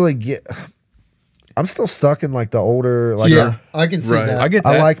I don't really get. I'm still stuck in like the older. Like yeah, I can see Right. that. I get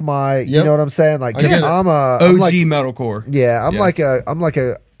that. I like my. You Yep. know what I'm saying? Like, I get it. I'm OG like, metalcore. yeah, I'm Yeah. like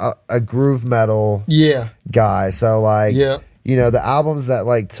a groove metal Yeah, guy. So like, yeah. you know, the albums that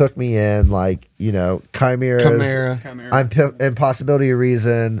like took me in, like, you know, Chimeras, Chimera. Impossibility of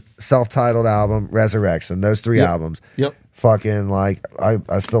Reason, self-titled album, Resurrection. Those 3 Yep. albums. Yep. Fucking like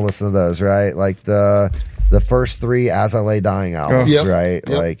I still listen to those, right? Like the first 3 As I Lay Dying albums, Yep. right?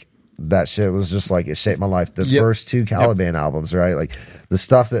 Yep. Like that shit was just like it shaped my life. The Yep. first 2 Caliban albums, right? Like the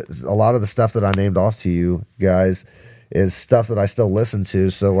stuff that a lot of the stuff that I named off to you guys is stuff that I still listen to.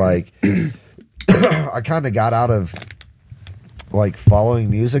 So like I kind of got out of like following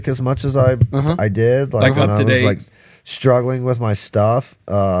music as much as I did, like when up I to was date. like struggling with my stuff.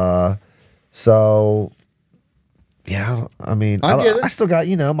 So yeah, I mean, I get it. I still got,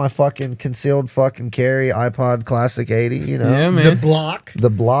 you know, my fucking concealed fucking carry iPod Classic 80, you know, Yeah, The man. block. the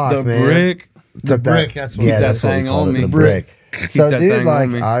block, The man. brick. Took brick, that, that's what- yeah, Keep that that's what we thing called on it, me. the brick. So, that dude, thing like,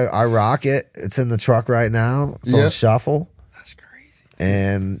 on me. I rock it. It's in the truck right now. It's on Yep. shuffle. That's crazy.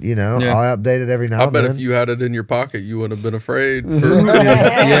 And, you know, Yeah. I'll update it every now I and bet then. if you had it in your pocket, you wouldn't have been afraid. You're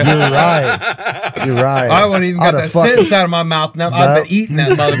right. You're right. I wouldn't even I'd got have that sentence out of my mouth. Now I've Nope. been eating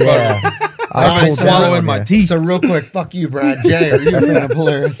that motherfucker. Yeah. I've I been pulled swallowing down, my yeah. teeth. So real quick, fuck you, Brad. Jay, are you a fan of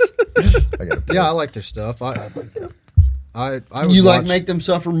Polaris? I gotta Yeah, I like their stuff. I would You like watch- make them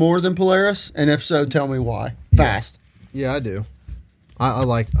suffer more than Polaris? And if so, tell me why. Fast. Yeah, I do. I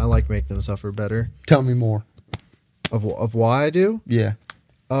like make them suffer better. Tell me more. Of why I do? Yeah.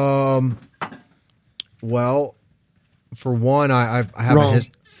 Well, for one, I have Wrong. a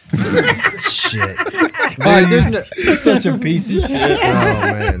shit. Dude, there's Such a piece of shit. oh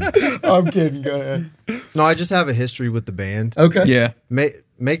man. I'm kidding. Go ahead. No, I just have a history with the band. Okay. Yeah.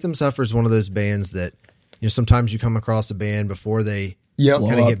 Make Them Suffer is one of those bands that sometimes you come across a band before they Yep.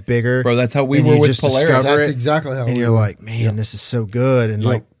 kind of get bigger. Bro, that's how we and were you with just Polaris. discover That's it, exactly how and we you're were. like, man, this is so good, and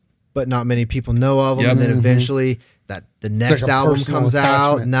Yep. but not many people know of them. Yep. And then eventually, the next like a album personal comes out,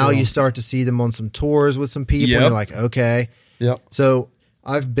 attachment and now to you them. start to see them on some tours with some people. Yep. And you're like, okay, Yep. so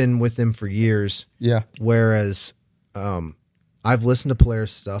I've been with them for years. Yeah. Whereas, I've listened to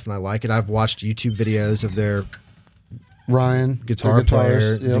Polaris stuff and I like it. I've watched YouTube videos of their Ryan, guitar the player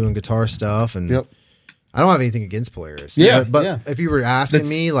guitarist, yep. doing guitar stuff, and Yep. I don't have anything against Polaris. Yeah, but yeah. if you were asking That's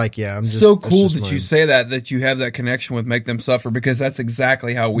me, like, yeah, I'm just So that's cool just that you my- say that you have that connection with Make Them Suffer, because that's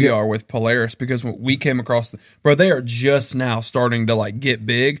exactly how we Yep. are with Polaris. Because when we came across, bro, they are just now starting to like get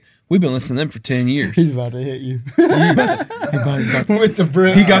big. We've been listening to them for 10 years. He's about to hit you with the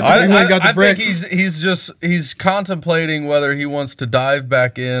brick. He got the, he got the I brick. think he's contemplating whether he wants to dive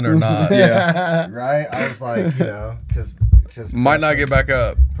back in or not. Yeah, Right? I was like, because Might not get back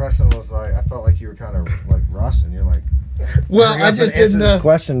up. Preston was like, I felt like you were kind of like rushing. You're like, Well, hurry I up just and answer didn't this know.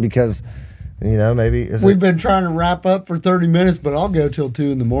 question because, maybe We've been trying to wrap up for 30 minutes, but I'll go till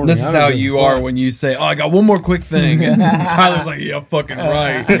 2 in the morning. this I is don't how give a you fuck. are when you say, "Oh, I got one more quick thing," and Tyler's like, "Yeah, fucking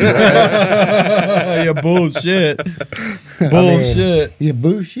right." Yeah, bullshit, bullshit. Yeah,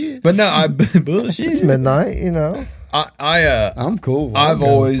 bullshit. But no, I bullshit. it's midnight. I'm cool. I'll I've go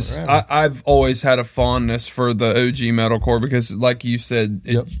always forever. I've always had a fondness for the OG metalcore because, like you said,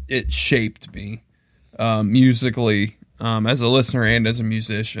 Yep. it shaped me musically as a listener and as a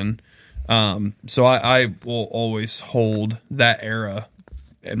musician. So I will always hold that era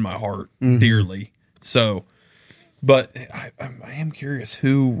in my heart dearly. So, but I am curious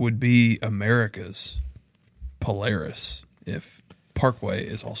who would be America's Polaris if Parkway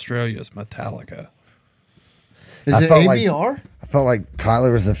is Australia's Metallica. Is I it felt like- ABR? I felt like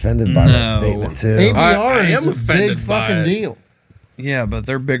Tyler was offended by No. that statement too. ABR I is am a offended big by fucking it. deal. Yeah, but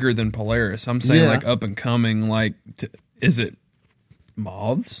they're bigger than Polaris. I'm saying Yeah. like up and coming. Like, is it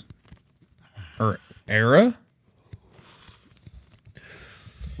Moths or Era?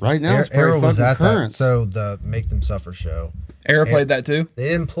 Right now, it's pretty Arrow was fucking at current. that. So the Make Them Suffer show, Era played that too. they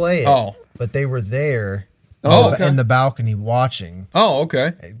didn't play it, Oh. but they were there Oh, okay. in the balcony watching, Oh,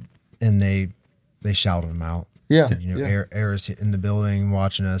 okay. and they shouted them out. Yeah, Said, yeah. Era's in the building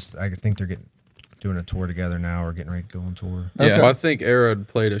watching us. I think they're doing a tour together now, or getting ready to go on tour. Yeah. Well, I think Era had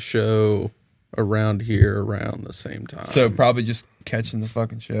played a show around here around the same time. So probably just catching the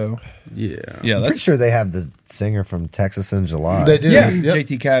fucking show. yeah. Yeah, I'm that's pretty sure they have the singer from Texas in July. They do. yeah. Yep.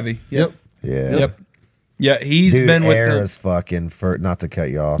 JT Cavey. Yep. Yeah. Yep. Yeah, he's Dude, been with Era's fucking not to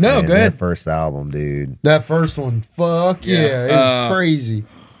cut you off. No, man, go ahead. Their first album, dude. That first one, fuck yeah, it's Yeah. crazy.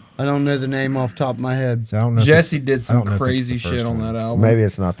 I don't know the name off the top of my head. So I don't know. if Jesse it's- did I some don't know if it's crazy the shit first on one. that album. Maybe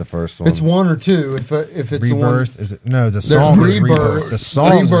it's not the first one. It's one or two. If it's the one, Rebirth. Is it? No, the there's song. is Rebirth. The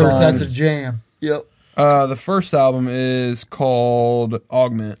song. Rebirth. That's a jam. Yep. The first album is called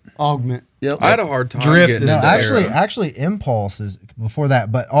Augment. Augment. Yep. I had a hard time Drift getting is into No, Era. actually, Impulse is before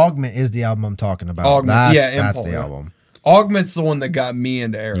that, but Augment is the album I'm talking about. Augment, That's Impulse. the album. Augment's the one that got me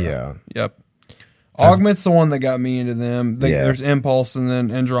into Era. Yeah. Yep. Augment's the one that got me into them. Yeah. There's Impulse, and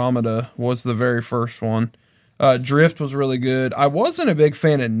then Andromeda was the very first one. Drift was really good. I wasn't a big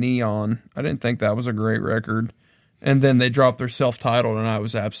fan of Neon. I didn't think that was a great record. And then they dropped their self-titled, and I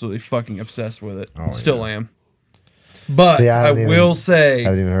was absolutely fucking obsessed with it. Oh, Still am. But See, I I haven't will even- say, I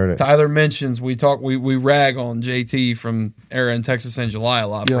haven't even heard it. Tyler mentions we rag on JT from Era in Texas in July a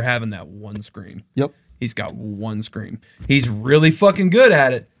lot for Yep. having that one scream. Yep. He's got one scream. He's really fucking good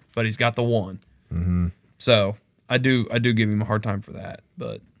at it, but he's got the one. Mm-hmm. So I do give him a hard time for that.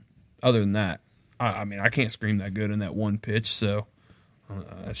 But other than that, I mean, I can't scream that good in that one pitch, so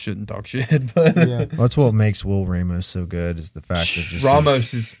I shouldn't talk shit. But Yeah. That's what makes Will Ramos so good is the fact that just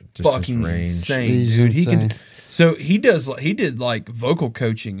Ramos his, is just his fucking range. insane, He's dude. He insane. can. So he did like vocal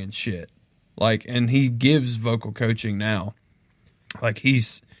coaching and shit, like, and he gives vocal coaching now. Like he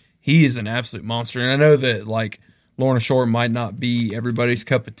is an absolute monster, and I know that like Lorna Shore might not be everybody's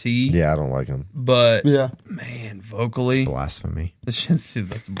cup of tea. Yeah, I don't like him. But Yeah. man, vocally, Blasphemy. the shit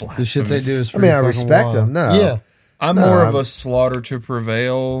that's blasphemy. The shit they do is I mean, pretty I fucking respect wild. him. No. Yeah. I'm No, more of I'm- a Slaughter to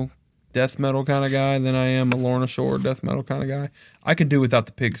Prevail death metal kind of guy than I am a Lorna Shore death metal kind of guy. I can do without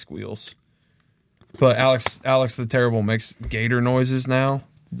the pig squeals. But Alex the Terrible makes gator noises now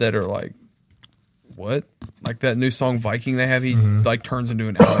that are like, what? Like that new song Viking they have, he like turns into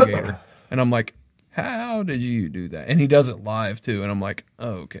an alligator. And I'm like, how did you do that? And he does it live too. And I'm like,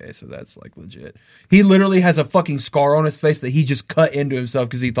 oh, okay, so that's like legit. He literally has a fucking scar on his face that he just cut into himself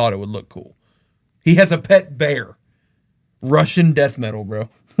because he thought it would look cool. He has a pet bear. Russian death metal, bro.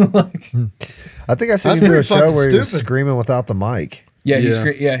 Like, I think I seen him do a show where he was screaming without the mic. Yeah,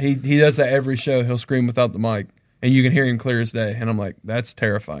 he does that every show. He'll scream without the mic, and you can hear him clear as day. And I'm like, that's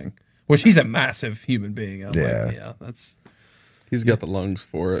terrifying. Which he's a massive human being. I'm like, yeah, that's. He's got the lungs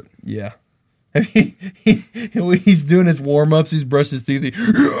for it. Yeah. He's doing his warm ups. He's brushing his teeth,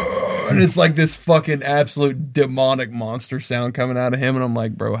 and it's like this fucking absolute demonic monster sound coming out of him. And I'm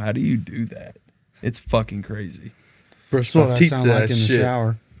like, bro, how do you do that? It's fucking crazy. That's what I sound like in the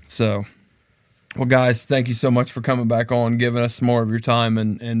shower. So, well, guys, thank you so much for coming back on, giving us some more of your time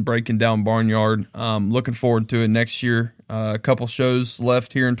and breaking down Barnyard. Looking forward to it next year. A couple shows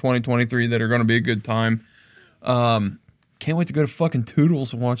left here in 2023 that are going to be a good time. Can't wait to go to fucking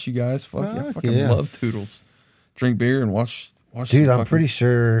Toodles and watch you guys. I fucking love Toodles. Drink beer and watch. Dude, I'm pretty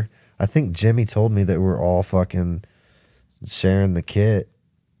sure. I think Jimmy told me that we're all fucking sharing the kit.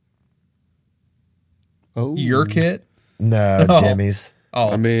 Oh, your kit? No, Jimmy's.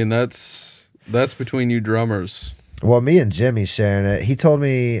 Oh, I mean, that's between you drummers. Well, me and Jimmy sharing it. He told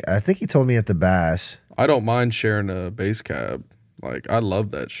me. I think he told me at the bash. I don't mind sharing a bass cab. Like, I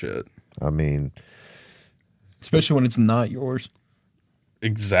love that shit. I mean, especially when it's not yours.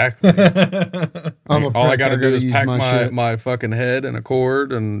 Exactly. All I got to do is pack my fucking head and a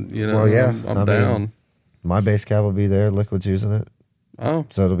cord, and I'm down. My bass cab will be there. Liquid's using it. Oh,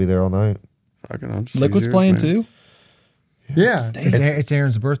 so it'll be there all night. Fucking Liquid's playing too. Yeah, it's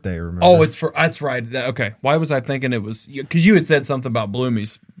Aaron's birthday. Remember? Oh, that's right. Okay, why was I thinking it was? Because you had said something about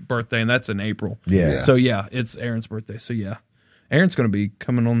Bloomy's birthday, and that's in April. Yeah. So yeah, it's Aaron's birthday. So yeah, Aaron's going to be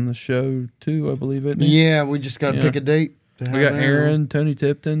coming on the show too, I believe, isn't he? Yeah, we just got to pick a date. We got Aaron, Tony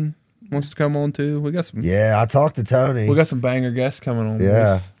Tipton wants to come on too. We got some. Yeah, I talked to Tony. We got some banger guests coming on.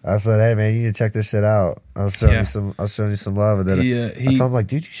 Yeah, I said, hey man, you need to check this shit out. I was showing you some love, and then I told him like,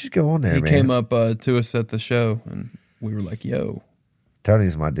 dude, you should go on there. He man. came up to us at the show, and we were like, yo.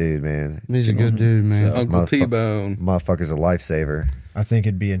 Tony's my dude, man. He's a good dude, man. So, Uncle T-Bone. Motherfucker's a lifesaver. I think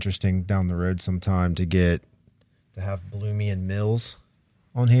it'd be interesting down the road sometime to have Bloomy and Mills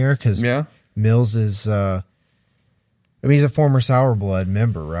on here, because Mills is, he's a former Sourblood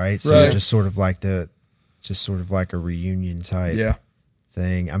member, right? So just sort of like a reunion type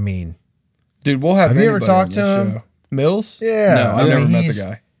thing. I mean, dude, we'll have you ever talked to him? Show. Mills? Yeah, no, I've never met the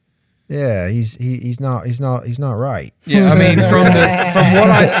guy. Yeah, he's not right. Yeah, I mean, from what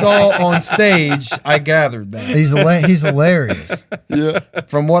I saw on stage, I gathered that he's hilarious. Yeah,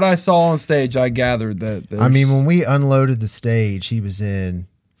 from what I saw on stage, I gathered that. I mean, when we unloaded the stage, he was in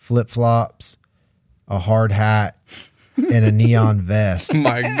flip flops, a hard hat, and a neon vest.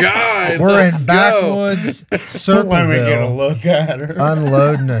 My God, we're in backwoods Circleville. We get a look at her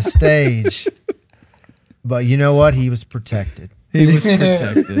unloading a stage. But you know what? He was protected. He was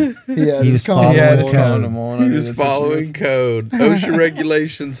protected. He was following code. He was following code. OSHA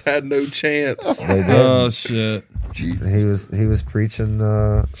regulations had no chance. They did. Oh shit! Jesus. He was preaching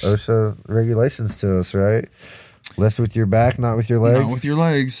OSHA regulations to us, right? Lift with your back, not with your legs. Not with your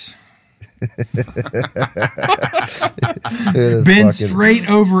legs. Bend straight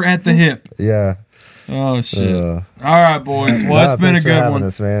over at the hip. Yeah. Oh shit! All right, boys. Well, it's been a good one.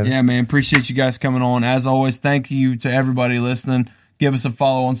 Us, man. Yeah, man. Appreciate you guys coming on. As always, thank you to everybody listening. Give us a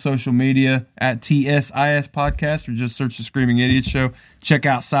follow on social media at TSIS Podcast, or just search the Screaming Idiot Show. Check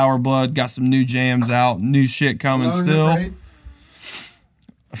out Sourblood. Got some new jams out. New shit coming Alone still. And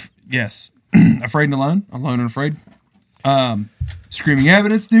Yes. Afraid and Alone. Alone and Afraid. Screaming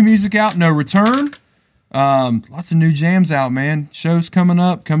Evidence. New music out. No Return. Lots of new jams out, man. Shows coming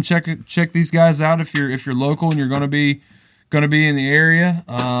up. Come check these guys out if you're local and you're gonna be in the area.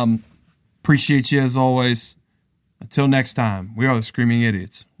 Appreciate you as always. Until next time, we are the Screaming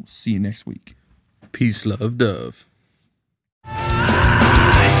Idiots. We'll see you next week. Peace, love, dove. No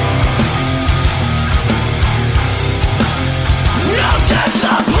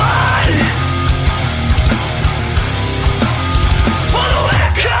discipline!